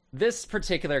this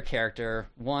particular character,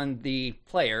 the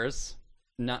players,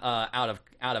 out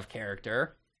of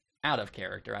character,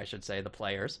 I should say, the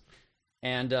players,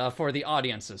 and for the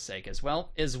audience's sake as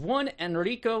well, is one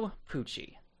Enrico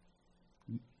Pucci.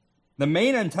 The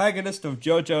main antagonist of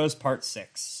JoJo's Part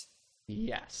 6.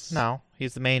 Yes. No,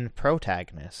 he's the main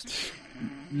protagonist.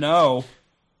 No.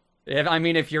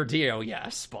 If you're Dio,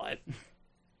 yes, but...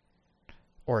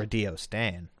 Or a Dio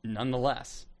Stan.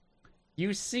 Nonetheless.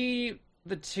 You see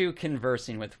the two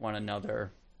conversing with one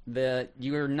another.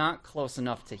 You're not close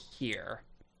enough to hear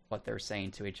what they're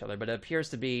saying to each other, but it appears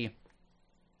to be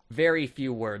very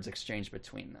few words exchanged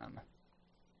between them.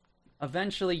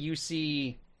 Eventually, you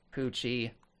see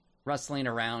Pucci rustling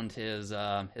around his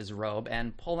robe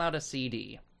and pull out a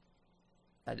CD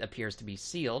that appears to be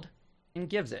sealed and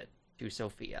gives it to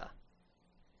Sophia.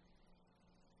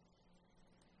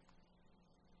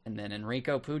 And then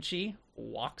Enrico Pucci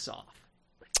walks off.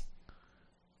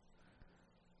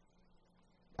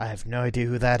 I have no idea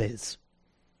who that is.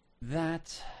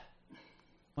 That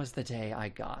was the day I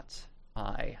got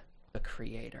the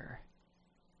Creator.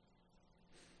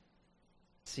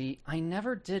 See, I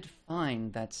never did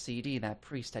find that CD that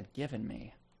priest had given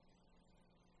me.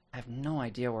 I have no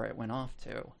idea where it went off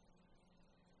to.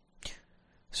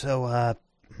 So,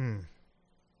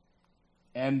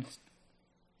 And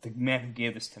the man who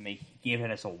gave this to me, he gave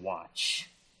it as a watch.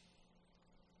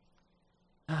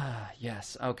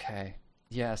 Yes, okay.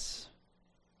 Yes.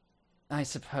 I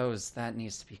suppose that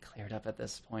needs to be cleared up at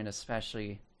this point,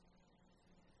 especially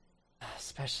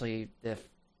if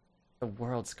the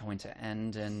world's going to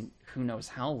end and who knows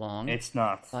how long. It's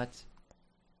not. But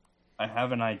I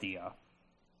have an idea.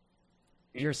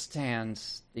 your stand,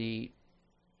 if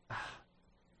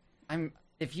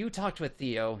you talked with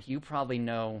Theo, you probably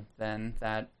know then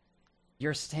that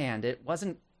your stand, it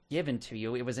wasn't given to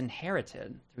you, it was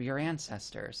inherited through your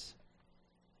ancestors.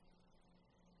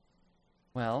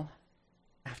 Well,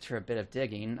 after a bit of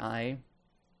digging, I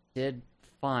did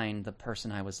find the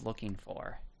person I was looking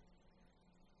for.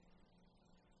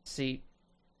 See,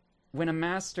 when a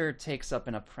master takes up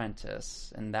an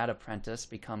apprentice, and that apprentice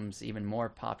becomes even more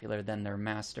popular than their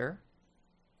master,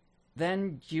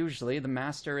 then usually the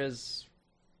master is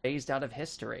phased out of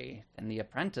history, and the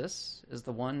apprentice is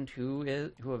the one who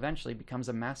eventually becomes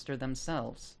a master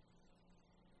themselves.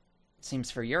 It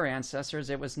seems for your ancestors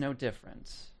it was no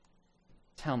different.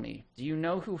 Tell me, do you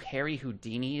know who Harry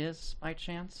Houdini is, by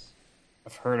chance?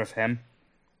 I've heard of him.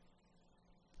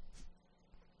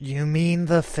 You mean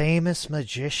the famous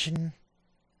magician?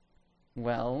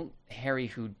 Well, Harry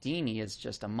Houdini is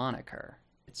just a moniker.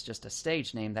 It's just a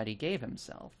stage name that he gave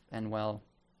himself. And, well,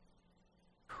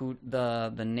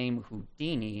 the name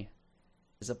Houdini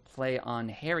is a play on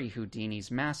Harry Houdini's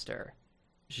master,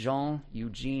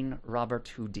 Jean-Eugene Robert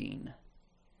Houdin.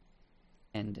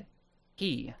 And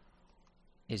he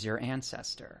is your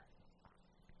ancestor.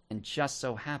 And just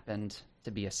so happened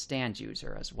to be a stand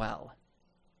user as well.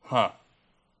 Huh.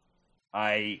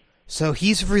 So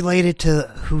he's related to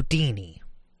Houdini.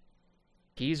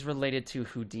 He's related to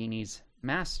Houdini's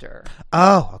master.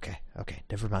 Oh, okay,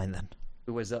 never mind then.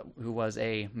 Who was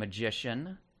a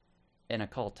magician, an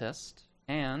occultist,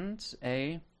 and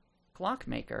a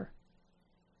clockmaker.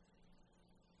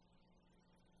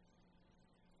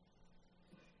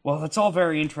 Well, that's all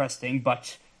very interesting,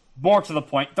 but more to the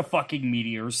point, the fucking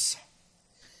meteors.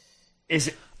 Is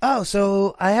it... Oh,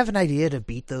 so I have an idea to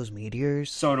beat those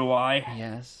meteors. So do I.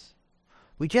 Yes.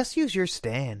 We just use your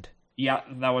stand. Yeah,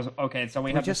 that was... Okay, so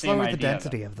we have just the same lower idea. the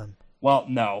density of them. Well,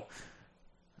 no.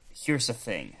 Here's the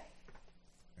thing.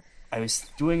 I was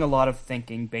doing a lot of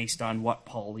thinking based on what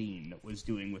Pauline was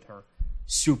doing with her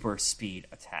super speed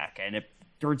attack, and it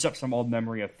stirred up some old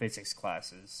memory of physics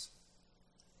classes.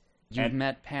 You've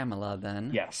met Pamela,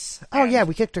 then? Yes. Oh, yeah,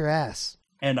 we kicked her ass.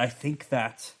 And I think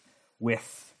that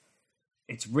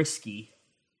it's risky,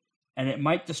 and it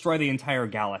might destroy the entire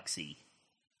galaxy,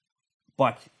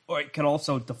 or it could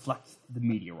also deflect the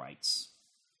meteorites.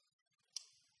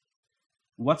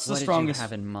 What did you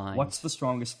have in mind? What's the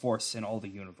strongest force in all the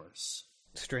universe?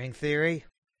 String theory?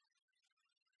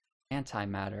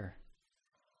 Antimatter.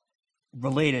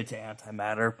 Related to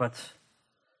antimatter, but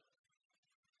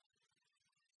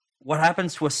what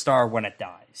happens to a star when it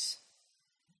dies?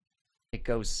 It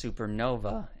goes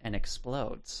supernova and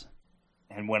explodes.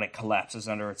 And when it collapses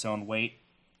under its own weight?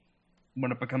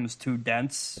 When it becomes too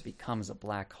dense? It becomes a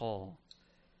black hole.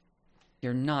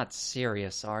 You're not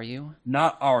serious, are you?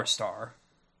 Not our star.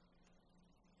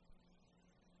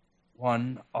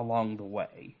 One along the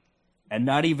way. And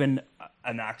not even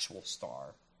an actual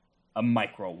star. A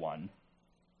micro one.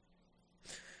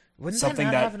 Wouldn't Something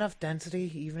that not that- have enough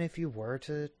density, even if you were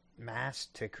to mass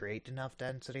to create enough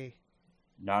density?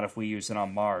 Not if we use it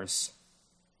on Mars.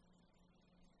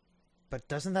 But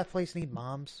doesn't that place need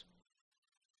moms?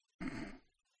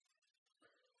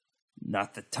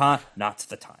 Not the time.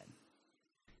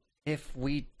 If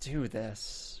we do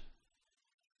this,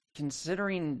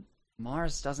 considering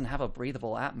Mars doesn't have a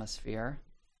breathable atmosphere,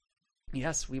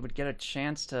 yes, we would get a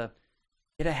chance to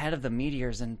get ahead of the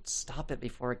meteors and stop it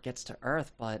before it gets to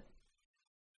Earth, but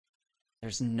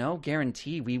there's no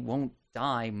guarantee we won't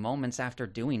die moments after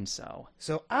doing so.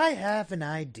 So I have an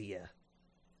idea.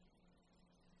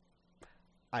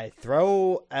 I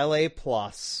throw LA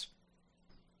Plus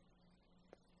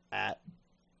at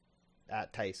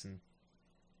Tyson.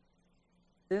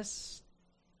 This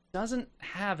doesn't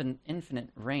have an infinite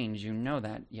range, you know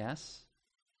that, yes?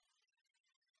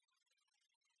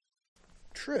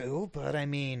 True, but I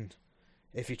mean,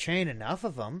 if you chain enough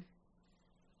of them...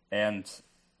 And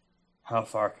how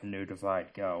far can New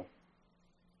Divide go?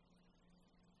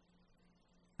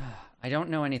 I don't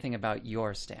know anything about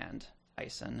your stand,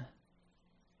 Tyson.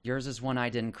 Yours is one I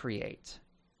didn't create,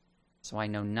 so I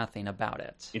know nothing about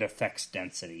it. It affects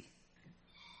density.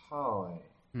 Oh,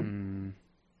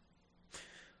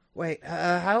 Wait,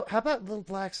 how about little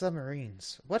black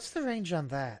submarines? What's the range on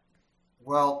that?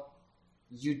 well,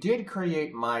 you did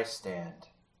create my stand,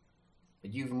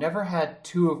 but you've never had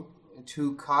two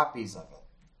copies of it.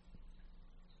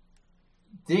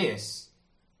 This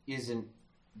isn't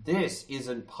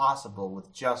possible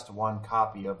with just one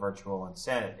copy of Virtual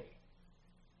Insanity.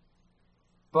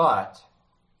 But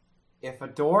if a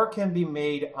door can be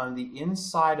made on the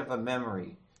inside of a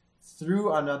memory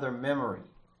through another memory,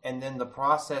 and then the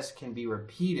process can be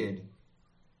repeated,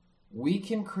 we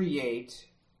can create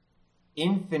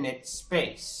infinite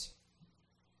space.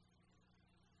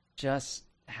 Just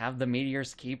have the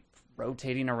meteors keep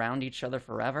rotating around each other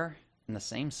forever in the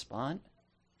same spot?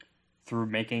 Through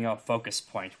making a focus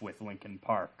point with Lincoln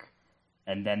Park,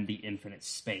 and then the infinite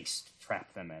space to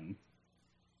trap them in.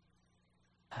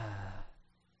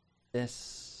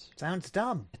 This... Sounds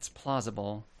dumb. It's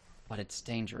plausible, but it's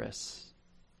dangerous.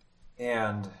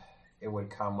 And it would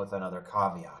come with another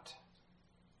caveat.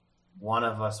 one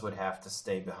of us would have to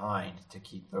stay behind to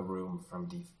keep the room from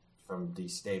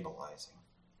destabilizing.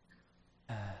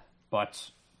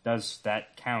 But does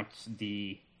that count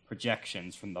the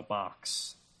projections from the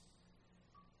box?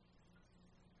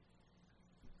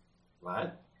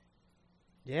 What?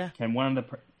 Yeah. Can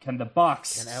the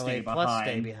box Can stay LA Plus behind?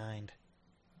 stay behind?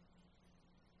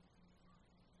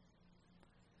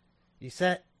 You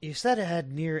said it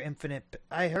had near infinite.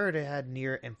 I heard it had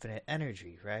near infinite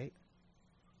energy, right?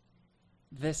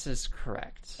 This is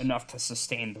correct. Enough to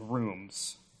sustain the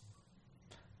rooms.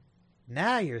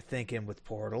 Now you're thinking with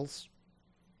portals.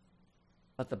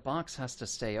 But the box has to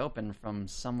stay open from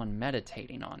someone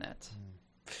meditating on it.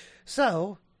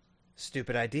 So,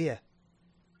 stupid idea.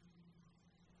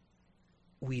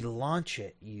 We launch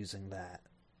it using that.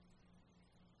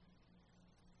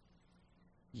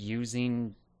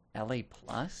 Using LA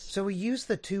Plus? So we use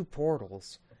the two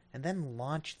portals and then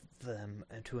launch them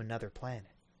into another planet.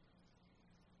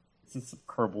 This is some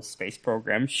Kerbal Space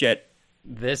Program shit.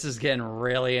 This is getting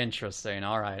really interesting.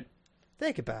 All right.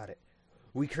 Think about it.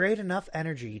 We create enough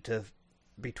energy to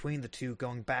between the two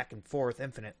going back and forth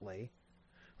infinitely,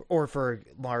 or for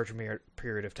a large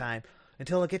period of time,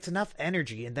 until it gets enough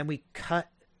energy, and then we cut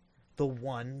the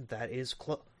one that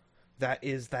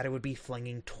it would be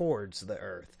flinging towards the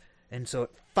Earth, and so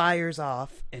it fires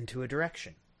off into a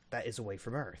direction that is away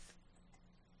from Earth.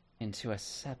 Into a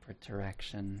separate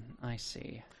direction. I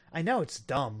see. I know it's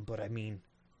dumb, but I mean,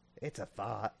 it's a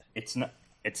thought. It's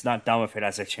not dumb if it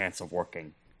has a chance of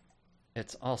working.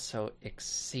 It's also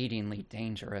exceedingly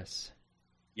dangerous.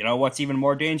 You know what's even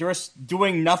more dangerous?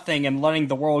 Doing nothing and letting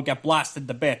the world get blasted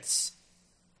to bits.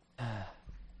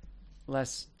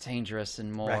 Less dangerous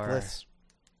and more Reckless.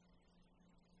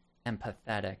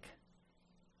 empathetic.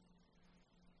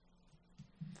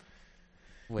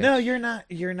 No, you're not.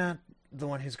 You're not the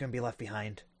one who's going to be left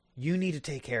behind. You need to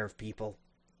take care of people.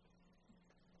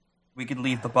 We could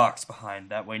leave the box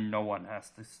behind. That way no one has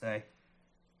to stay.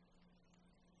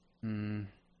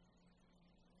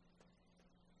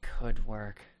 Could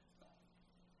work.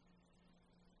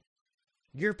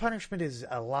 Your punishment is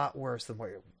a lot worse than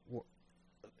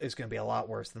is going to be a lot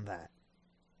worse than that.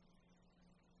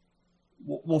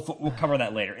 We'll cover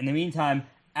that later. In the meantime,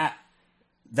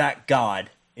 that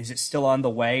god, is it still on the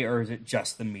way, or is it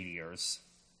just the meteors?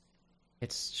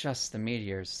 It's just the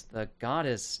meteors. The god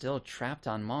is still trapped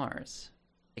on Mars.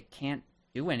 It can't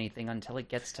do anything until it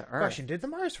gets to Earth. Question, did the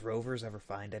Mars rovers ever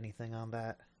find anything on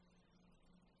that?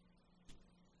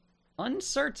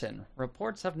 Uncertain.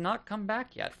 Reports have not come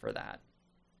back yet for that.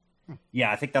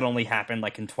 Yeah, I think that only happened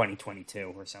like in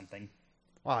 2022 or something.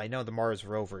 Well, I know the Mars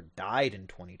rover died in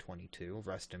 2022.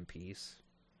 Rest in peace.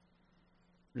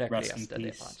 Rest in Requiescat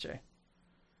de peace. pace.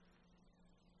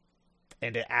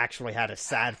 And it actually had a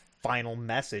sad final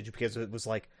message because it was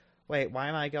like, wait, why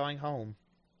am I going home?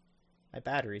 My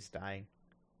battery's dying.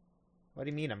 What do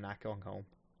you mean I'm not going home?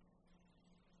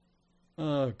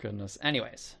 Oh, goodness.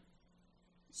 Anyways.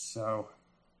 So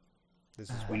This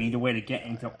is we need a way to get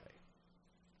into.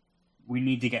 We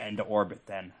need to get into orbit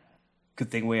then.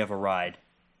 Good thing we have a ride.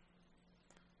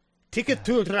 Ticket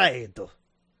to ride.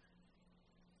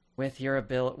 With your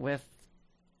ability,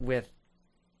 with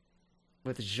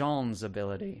Jean's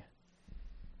ability,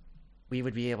 we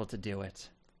would be able to do it.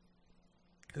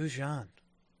 Who's Jean?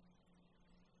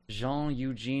 Jean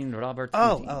Eugene Robert.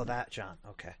 Oh, that Jean.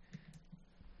 Okay.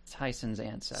 Tyson's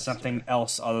ancestor. Something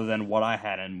else other than what I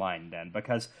had in mind then,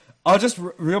 because I'll just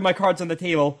reel my cards on the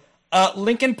table.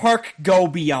 Linkin Park Go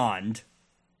Beyond.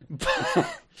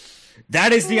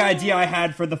 That is the idea I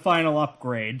had for the final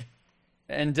upgrade.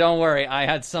 And don't worry, I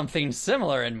had something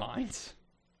similar in mind.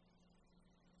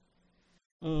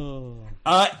 And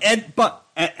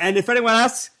if anyone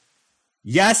asks,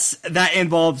 yes, that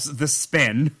involves the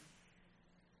spin.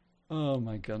 Oh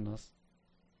my goodness.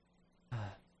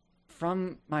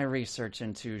 From my research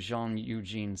into Jean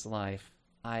Eugene's life,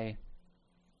 I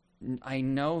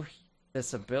know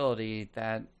this ability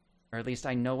that, or at least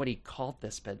I know what he called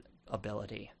this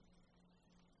ability.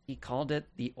 He called it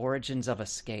the Origins of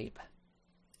Escape.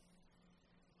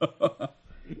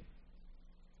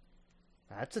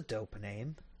 That's a dope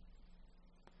name.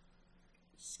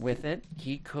 With it,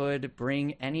 he could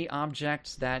bring any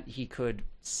object that he could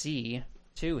see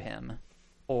to him,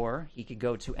 or he could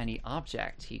go to any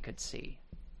object he could see.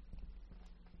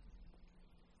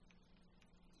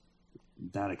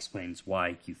 That explains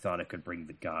why you thought it could bring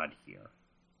the god here.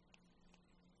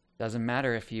 Doesn't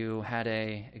matter if you had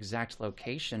a exact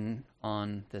location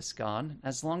on this god,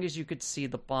 as long as you could see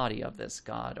the body of this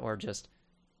god, or just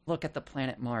look at the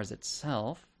planet Mars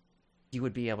itself, you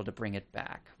would be able to bring it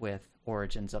back with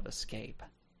Origins of Escape.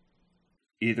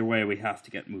 Either way, we have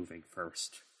to get moving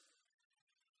first.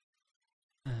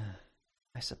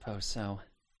 I suppose so.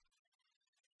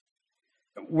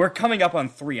 We're coming up on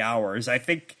 3 hours. I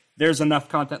think there's enough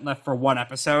content left for one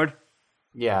episode.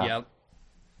 Yeah. Yep.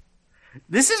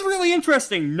 This is really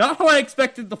interesting. Not how I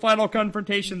expected the final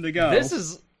confrontation to go. This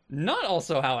is not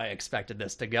also how I expected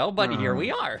this to go, but here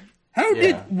we are.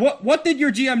 What did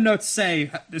your GM notes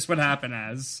say this would happen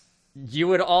as? You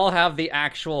would all have the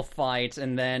actual fight,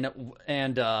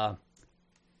 I'll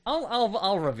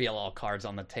reveal all cards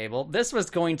on the table. This was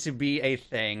going to be a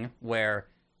thing where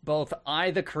both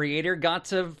I, the creator, got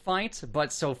to fight,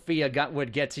 but Sophia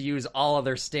would get to use all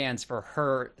other stands for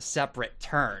her separate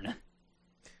turn.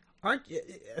 I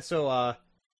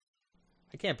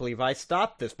can't believe I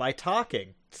stopped this by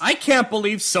talking. I can't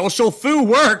believe social foo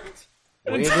worked.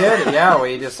 We did, yeah.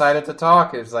 We decided to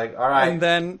talk. It's like, all right, And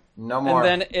then no more.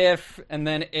 And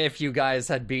then if you guys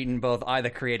had beaten both I,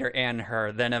 the creator, and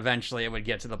her, then eventually it would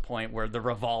get to the point where the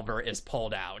revolver is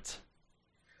pulled out.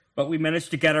 But we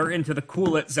managed to get her into the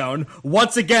Cool It zone.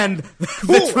 Once again,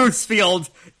 the truth field,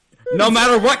 no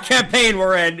matter what campaign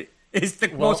we're in, is the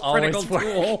most critical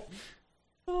tool.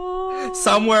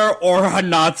 Somewhere or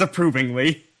nods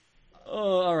approvingly.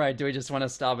 Oh, all right. Do we just want to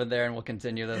stop it there and we'll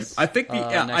continue this? I think the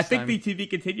time? the TV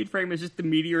continued frame is just the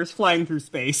meteors flying through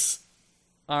space.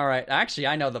 All right. Actually,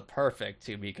 I know the perfect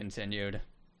to be continued.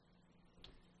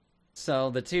 So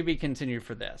the to be continued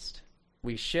for this.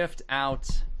 We shift out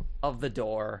of the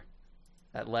door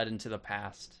that led into the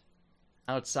past,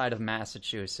 outside of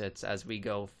Massachusetts, as we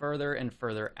go further and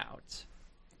further out.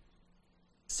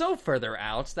 So further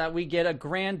out that we get a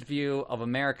grand view of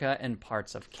America and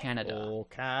parts of Canada. Oh,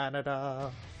 Canada.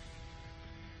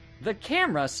 The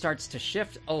camera starts to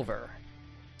shift over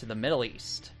to the Middle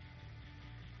East.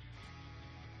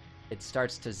 It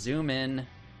starts to zoom in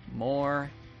more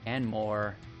and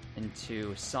more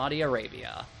into Saudi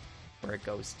Arabia, where it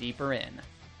goes deeper in,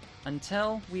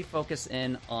 until we focus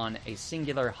in on a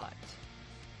singular hut.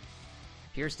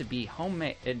 It appears to be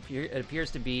homemade. It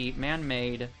appears to be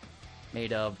man-made,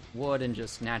 made of wood and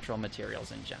just natural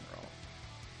materials in general.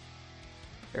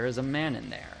 There is a man in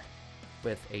there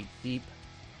with a deep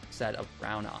set of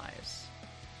brown eyes.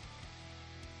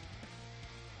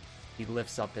 He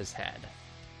lifts up his head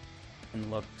and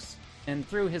looks, and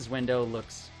through his window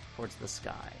looks towards the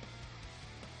sky.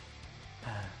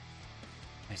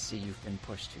 I see you've been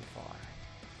pushed too far.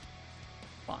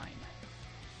 Fine.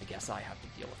 I guess I have to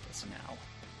deal with this now.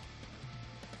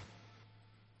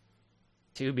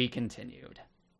 To be continued.